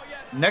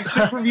 Next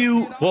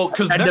pay-per-view, well,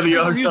 because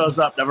NWO shows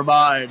up. Never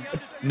mind.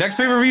 Next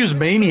pay-per-view is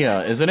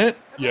Mania, isn't it?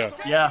 Yeah.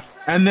 Yeah.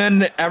 And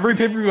then every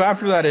pay-per-view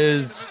after that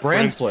is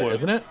Brand Split,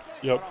 isn't it?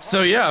 Yep.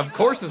 So yeah, of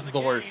course this is the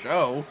worst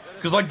show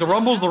because like the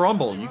Rumble's the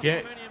Rumble.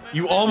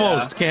 You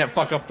almost can't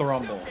fuck up the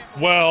Rumble.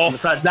 Well,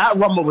 besides that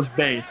Rumble was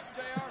based.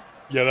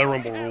 Yeah, that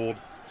Rumble ruled.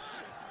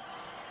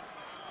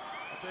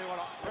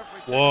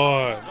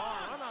 One.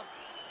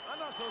 I'm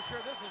not so sure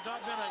this has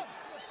not been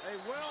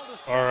a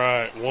well-discussed. All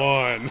right,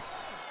 one.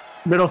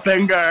 Middle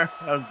finger.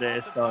 That was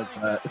based. I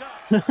like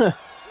that.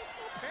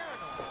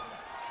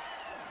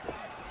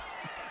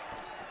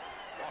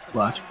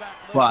 Watch.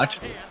 Watch.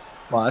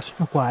 Watch.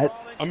 What?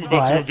 I'm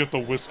about to go get the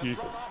whiskey.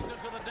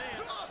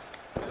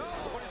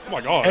 Oh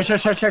my god.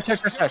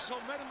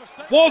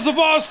 Walls of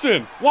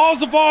Austin!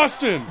 Walls of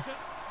Austin!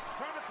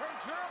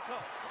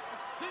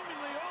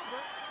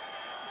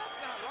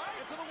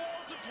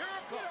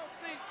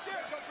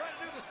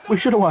 We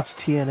should have watched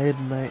TNA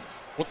tonight.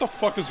 What the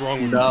fuck is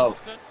wrong with No.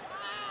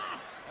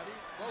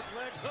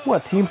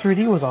 What? Team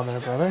 3D was on there,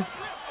 brother.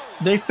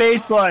 They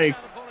faced like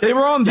they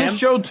were on this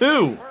show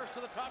too.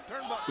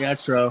 Yeah,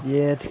 it's true.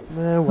 Yeah.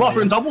 What,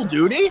 for double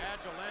duty? Good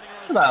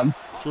for them.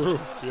 True.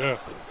 Yeah.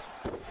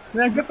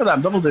 Yeah, good for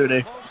them. Double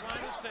duty.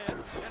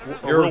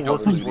 You're a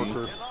worker's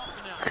worker.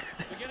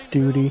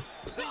 Duty.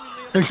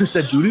 I think you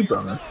said duty,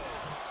 brother.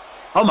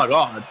 Oh my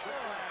god.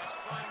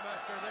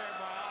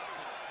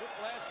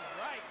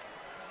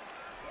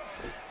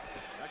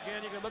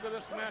 Again, you can look at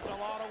this match a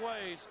lot of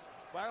ways,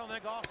 but I don't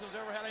think Austin's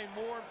ever had a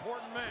more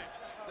important match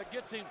that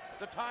gets him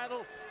the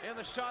title and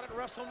the shot at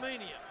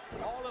WrestleMania.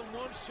 All in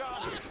one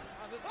shot here.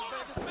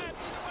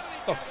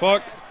 The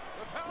fuck?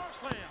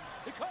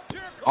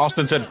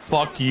 Austin said,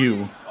 "Fuck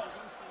you."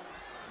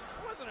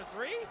 Wasn't a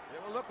 3? It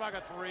would look like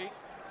a 3.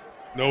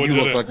 No, it You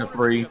didn't. look like a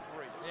 3. Yeah.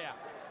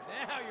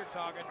 Now you're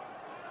talking.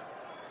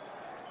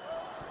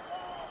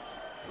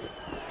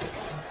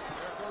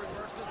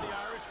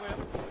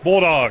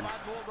 Bulldog.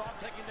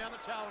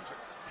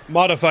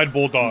 Modified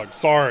Bulldog.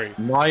 Sorry.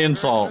 My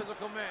insult.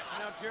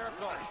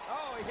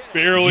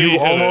 Barely You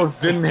hit almost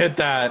it. didn't hit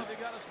that.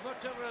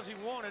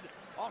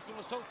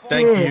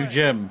 Thank you,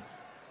 Jim.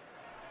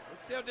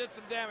 Still did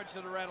some damage to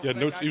the Yeah, rattlesnake.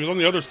 no, he was on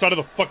the other side of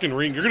the fucking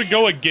ring. You're gonna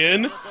go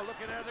again?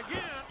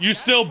 You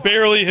still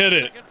barely hit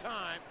it.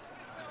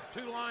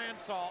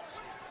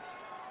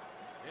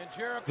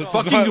 This is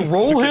Fucking not-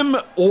 roll him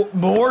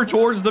more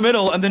towards the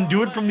middle and then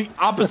do it from the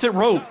opposite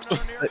ropes.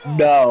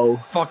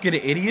 No. Fucking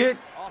idiot.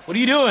 What are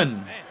you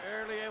doing?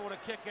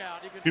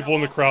 People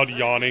in the crowd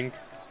yawning.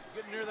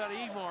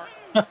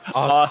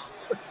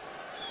 Us.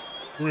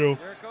 Real.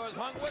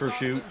 For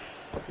shoot.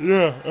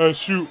 Yeah,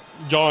 shoot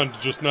yawned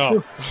just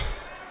now.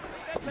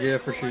 Yeah,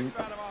 for shoot.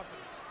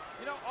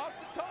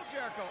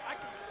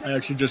 I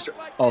actually just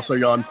also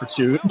yawned for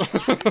shoot.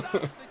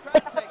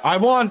 I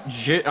want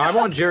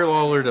Jerry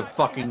Lawler to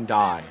fucking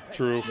die.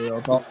 True.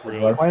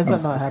 Why has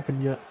that not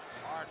happened yet?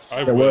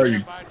 I Where are wish.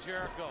 you?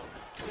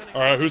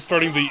 Alright, who's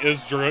starting the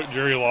Is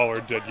Jerry Lawler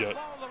Dead Yet?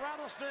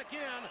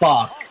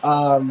 Fuck.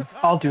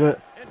 I'll do it.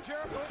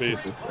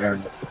 Peace.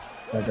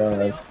 My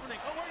God.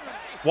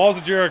 Walls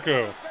of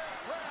Jericho.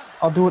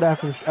 I'll do it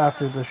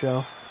after the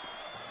show.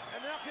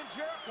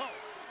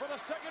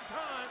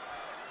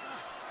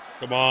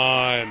 Come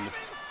on.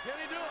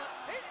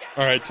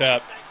 Alright,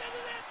 tap.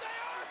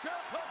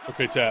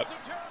 Okay, tap.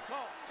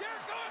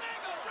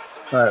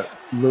 Alright,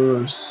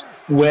 lose.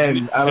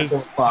 Win. I don't give a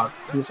fuck.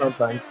 Do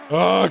something.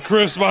 Ah,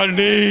 Chris, my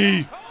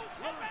knee!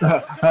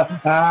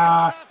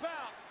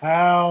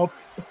 Help.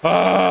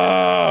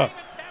 Ah!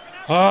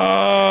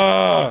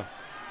 Ah!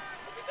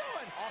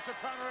 Also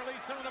trying to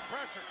release some of the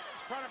pressure.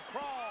 Trying to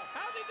crawl.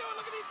 How's he doing?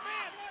 Look at these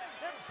fans.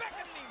 They're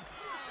beckoning him.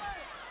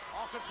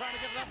 Also trying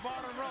to get that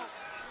bottom rope.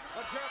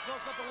 But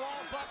Jericho's got the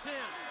walls locked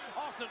in.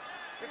 Austin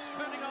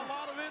expending a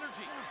lot of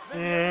energy.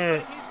 Maybe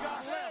everything he's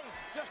got left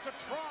just to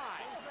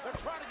try. They're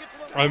trying to get to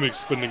the I'm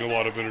expending a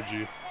lot of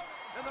energy.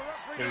 And the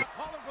referee now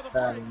calling for the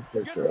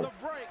break. Gets the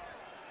break.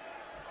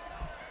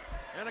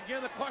 And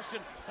again, the question,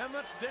 how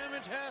much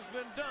damage has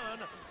been done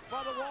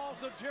by the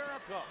walls of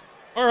Jericho?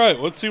 Alright,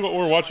 let's see what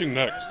we're watching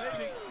next.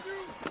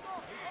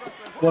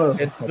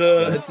 It's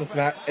the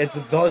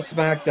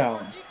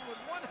SmackDown.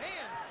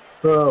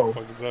 Bro. What the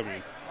fuck does that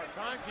mean?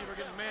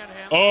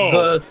 Oh!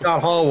 The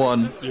Scott Hall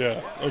one.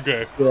 Yeah,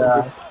 okay.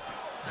 Yeah.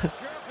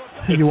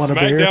 It's You want a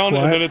beer? SmackDown,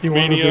 What? and then it's You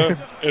want a Mania, beer?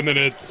 and then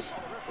it's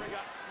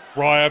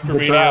Raw after The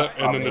Mania, draft,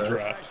 and then the probably.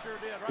 draft.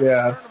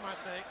 Yeah.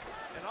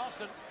 And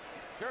Austin,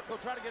 Jericho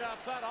tried to get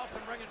outside.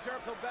 Austin bringing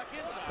Jericho back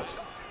inside.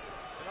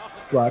 And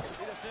Austin, Black. he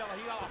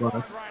got a hard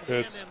right hand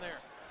Yes. in there.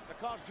 That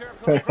caused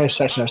Jericho Hey,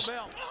 shush.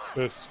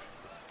 This.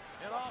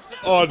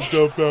 On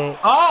the belt.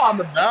 Oh, on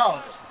the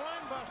bell.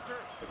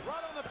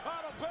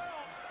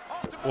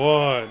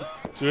 1,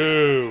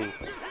 2.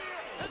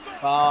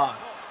 Ah.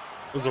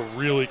 It was a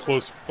really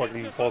close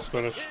fucking false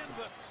finish.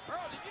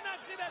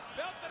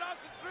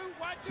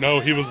 No,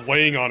 he was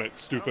laying on it,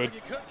 stupid.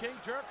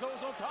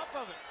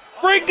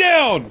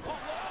 Breakdown! Breakdown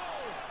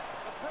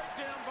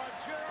by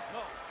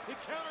Jericho. He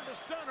countered the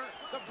stunner.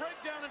 The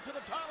breakdown into the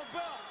title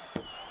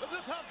belt. Is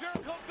this how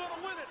Jericho's going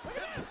to win it?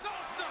 It's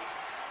no.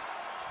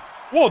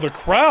 Whoa, the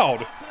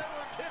crowd!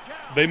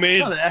 They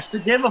made. They actually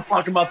gave a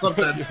fuck about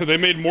something. They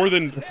made more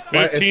than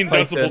 15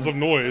 decibels of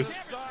noise.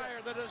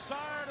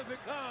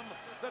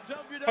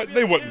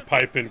 They wouldn't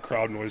pipe in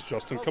crowd noise,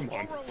 Justin. Come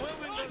on.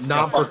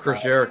 Not for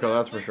Chris Jericho,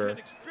 that's for sure.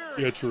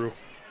 Yeah, true.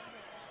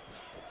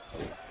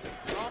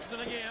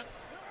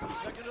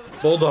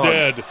 Bulldog.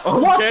 Dead.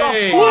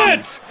 Okay.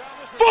 Let's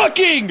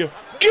fucking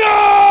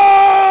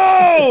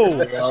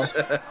go!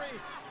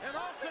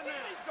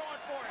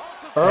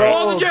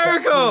 Balls of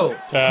Jericho!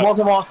 Balls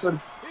of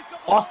Austin.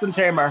 Austin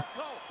Tamer.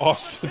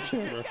 Austin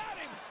Tamer.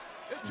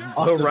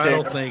 The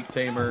rattlesnake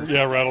tamer.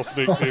 Yeah,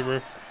 rattlesnake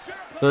tamer.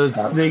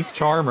 The snake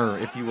charmer,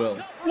 if you will.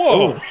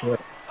 Whoa! Oh, shit.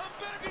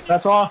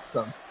 That's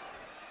awesome.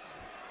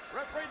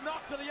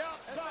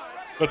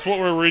 That's what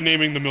we're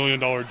renaming the $1 Million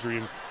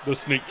Dream. The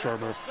Snake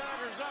Charmer.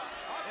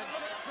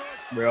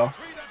 Real.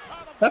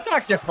 That's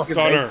actually a fucking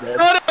Stunner. nice name.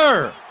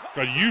 Stunner!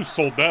 God, you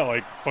sold that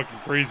like fucking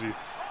crazy.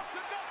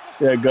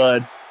 Yeah,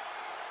 good.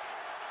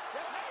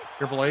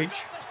 Triple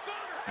H.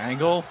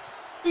 Angle.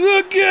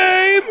 The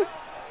game!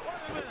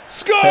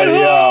 Scott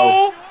Hey,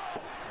 Hall!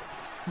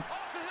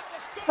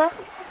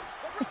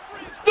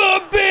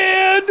 The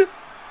band!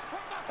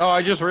 Oh,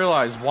 I just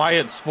realized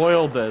Wyatt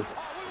spoiled this.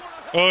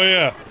 Oh,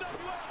 yeah.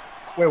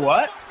 Wait,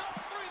 what?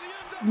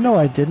 No,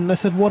 I didn't. I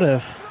said, what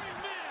if?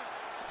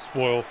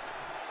 Spoil.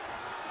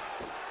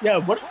 Yeah,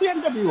 what if the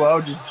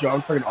NWO just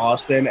jumped freaking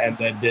Austin and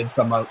then did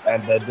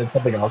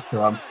something else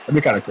to him? That'd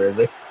be kind of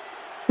crazy.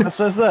 That's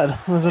what I said.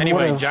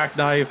 Anyway,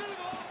 Jackknife.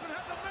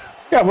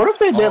 Yeah, what if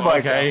they did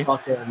okay. a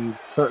fucking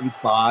certain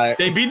spot?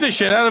 They beat the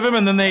shit out of him,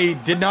 and then they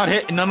did not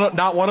hit.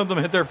 Not one of them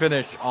hit their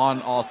finish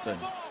on Austin.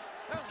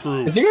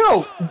 True. Is he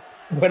gonna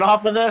win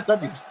off of this?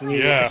 That'd be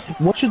sweet. Yeah.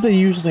 What should the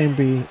username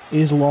be?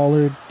 Is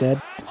Lawler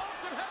dead?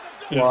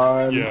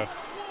 One, yeah.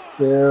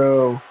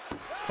 2,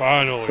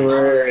 Finally. 3.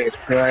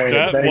 Great.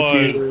 That Thank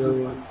was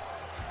you.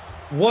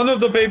 One of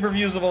the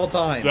pay-per-views of all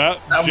time. That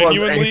was a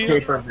genuinely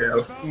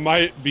pay-per-view.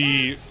 might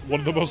be one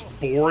of the most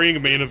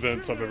boring main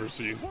events I've ever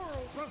seen.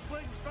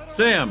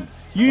 Sam,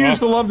 you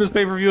used to love this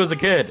pay-per-view as a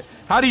kid.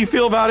 How do you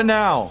feel about it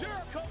now?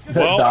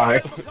 Well,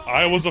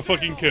 I was a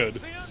fucking kid,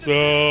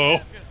 so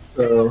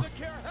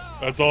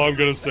that's all I'm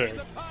gonna say.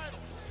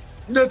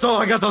 That's all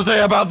I got to say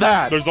about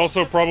that. There's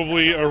also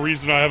probably a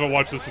reason I haven't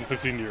watched this in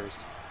 15 years.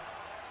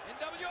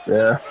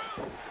 Yeah.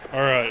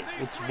 Alright,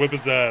 let's whip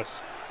his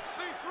ass.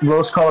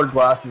 Rose-colored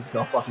glasses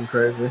go fucking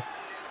crazy.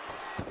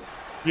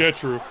 Yeah,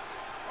 true.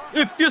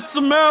 If you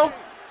smell...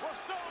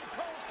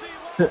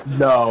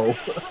 No.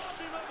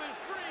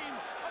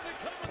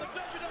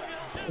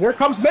 Here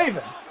comes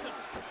Maven.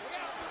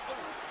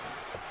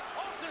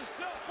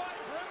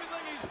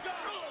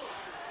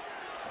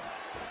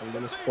 I'm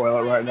gonna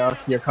spoil it right now.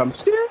 Here comes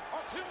Steer.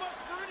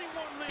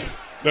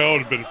 That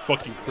would have been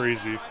fucking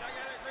crazy.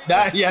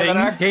 That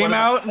Thing came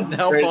out and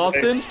helped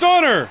Austin.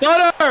 Stunner!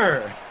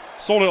 Stunner!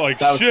 Sold it like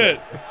That was shit.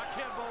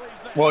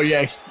 Well,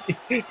 yeah,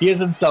 he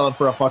isn't selling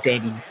for a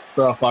fucking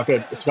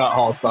Scott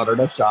Hall stunner.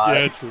 That's shot.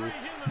 Yeah, true.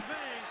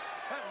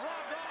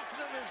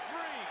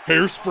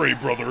 Hairspray,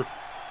 brother.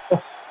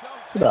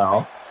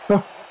 No.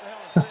 I'm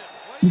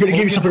gonna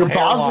give you some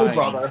Bosley,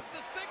 brother.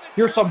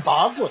 Here's some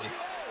Bosley.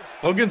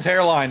 Hogan's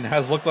hairline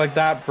has looked like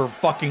that for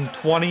fucking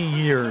 20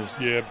 years.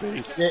 Yeah,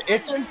 base.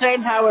 It's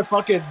insane how it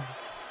fucking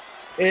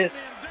it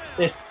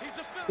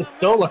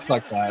still looks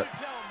like that.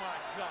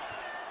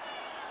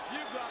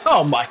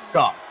 Oh my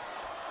god.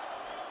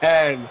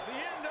 And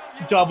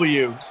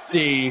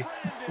WC.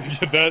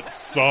 Yeah, that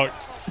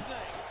sucked.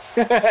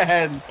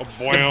 And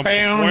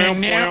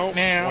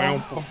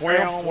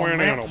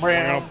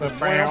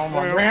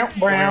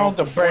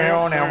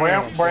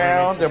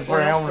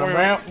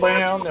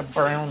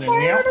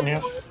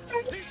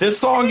This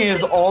song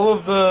is all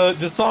of the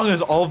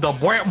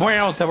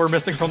browns that we're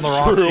missing from the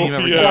Rock team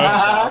every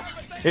time.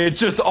 It's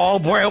just all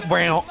brown.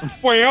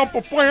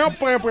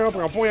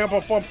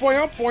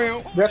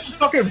 That's just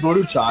fucking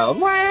Voodoo Child.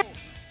 Alright.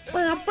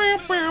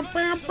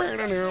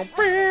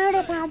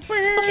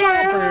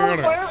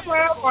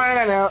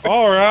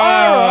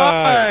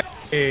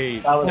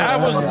 That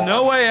was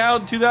No Way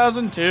Out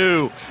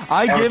 2002.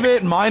 I give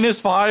it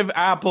 -5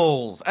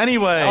 apples.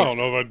 Anyway, I don't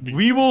know if I'd be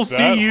we will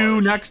that see you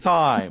harsh. next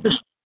time.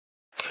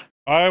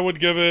 I would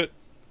give it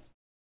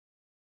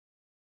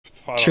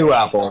 2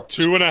 apples.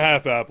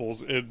 2.5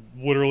 apples. It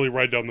literally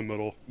right down the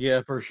middle.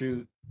 Yeah, for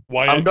shoot.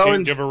 Wyatt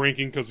can't give a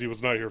ranking because he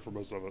was not here for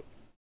most of it.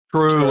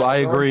 True, I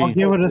agree. I'll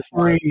give it a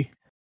 3.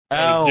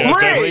 L, Yeah,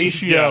 that's-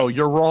 ratio, yeah.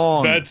 you're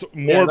wrong. That's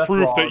more that's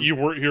proof wrong. that you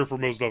weren't here for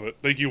most of it.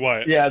 Thank you,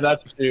 Wyatt. Yeah,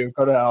 that's you.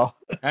 Go to hell.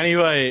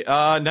 Anyway,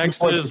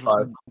 next is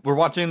we're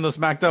watching the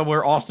SmackDown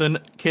where Austin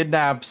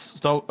kidnaps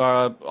Scott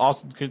Hall,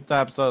 Austin right?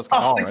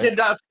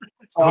 kidnaps.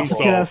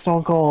 Himself.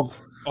 Stone Cold.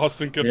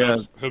 Austin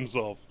kidnaps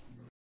himself.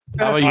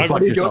 How about you I'm- fuck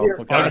What are you doing yourself? here?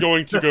 Okay? I'm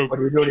going to go What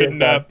are you doing here,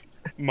 kidnap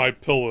my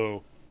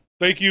pillow.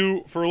 Thank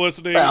you for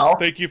listening. Well.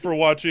 Thank you for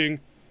watching.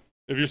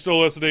 If you're still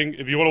listening,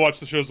 if you want to watch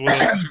the shows with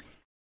us,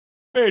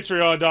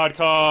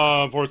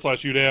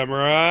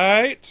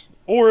 patreon.com/youdamnright.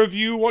 Or if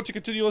you want to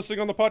continue listening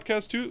on the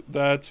podcast too,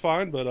 that's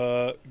fine.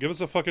 But give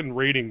us a fucking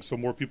rating so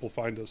more people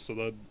find us. So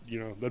that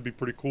that'd be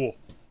pretty cool.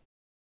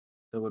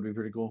 That would be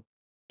pretty cool.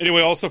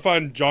 Anyway, also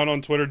find John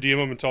on Twitter,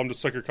 DM him, and tell him to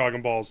suck your cock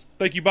and balls.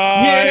 Thank you.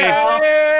 Bye. Yeah!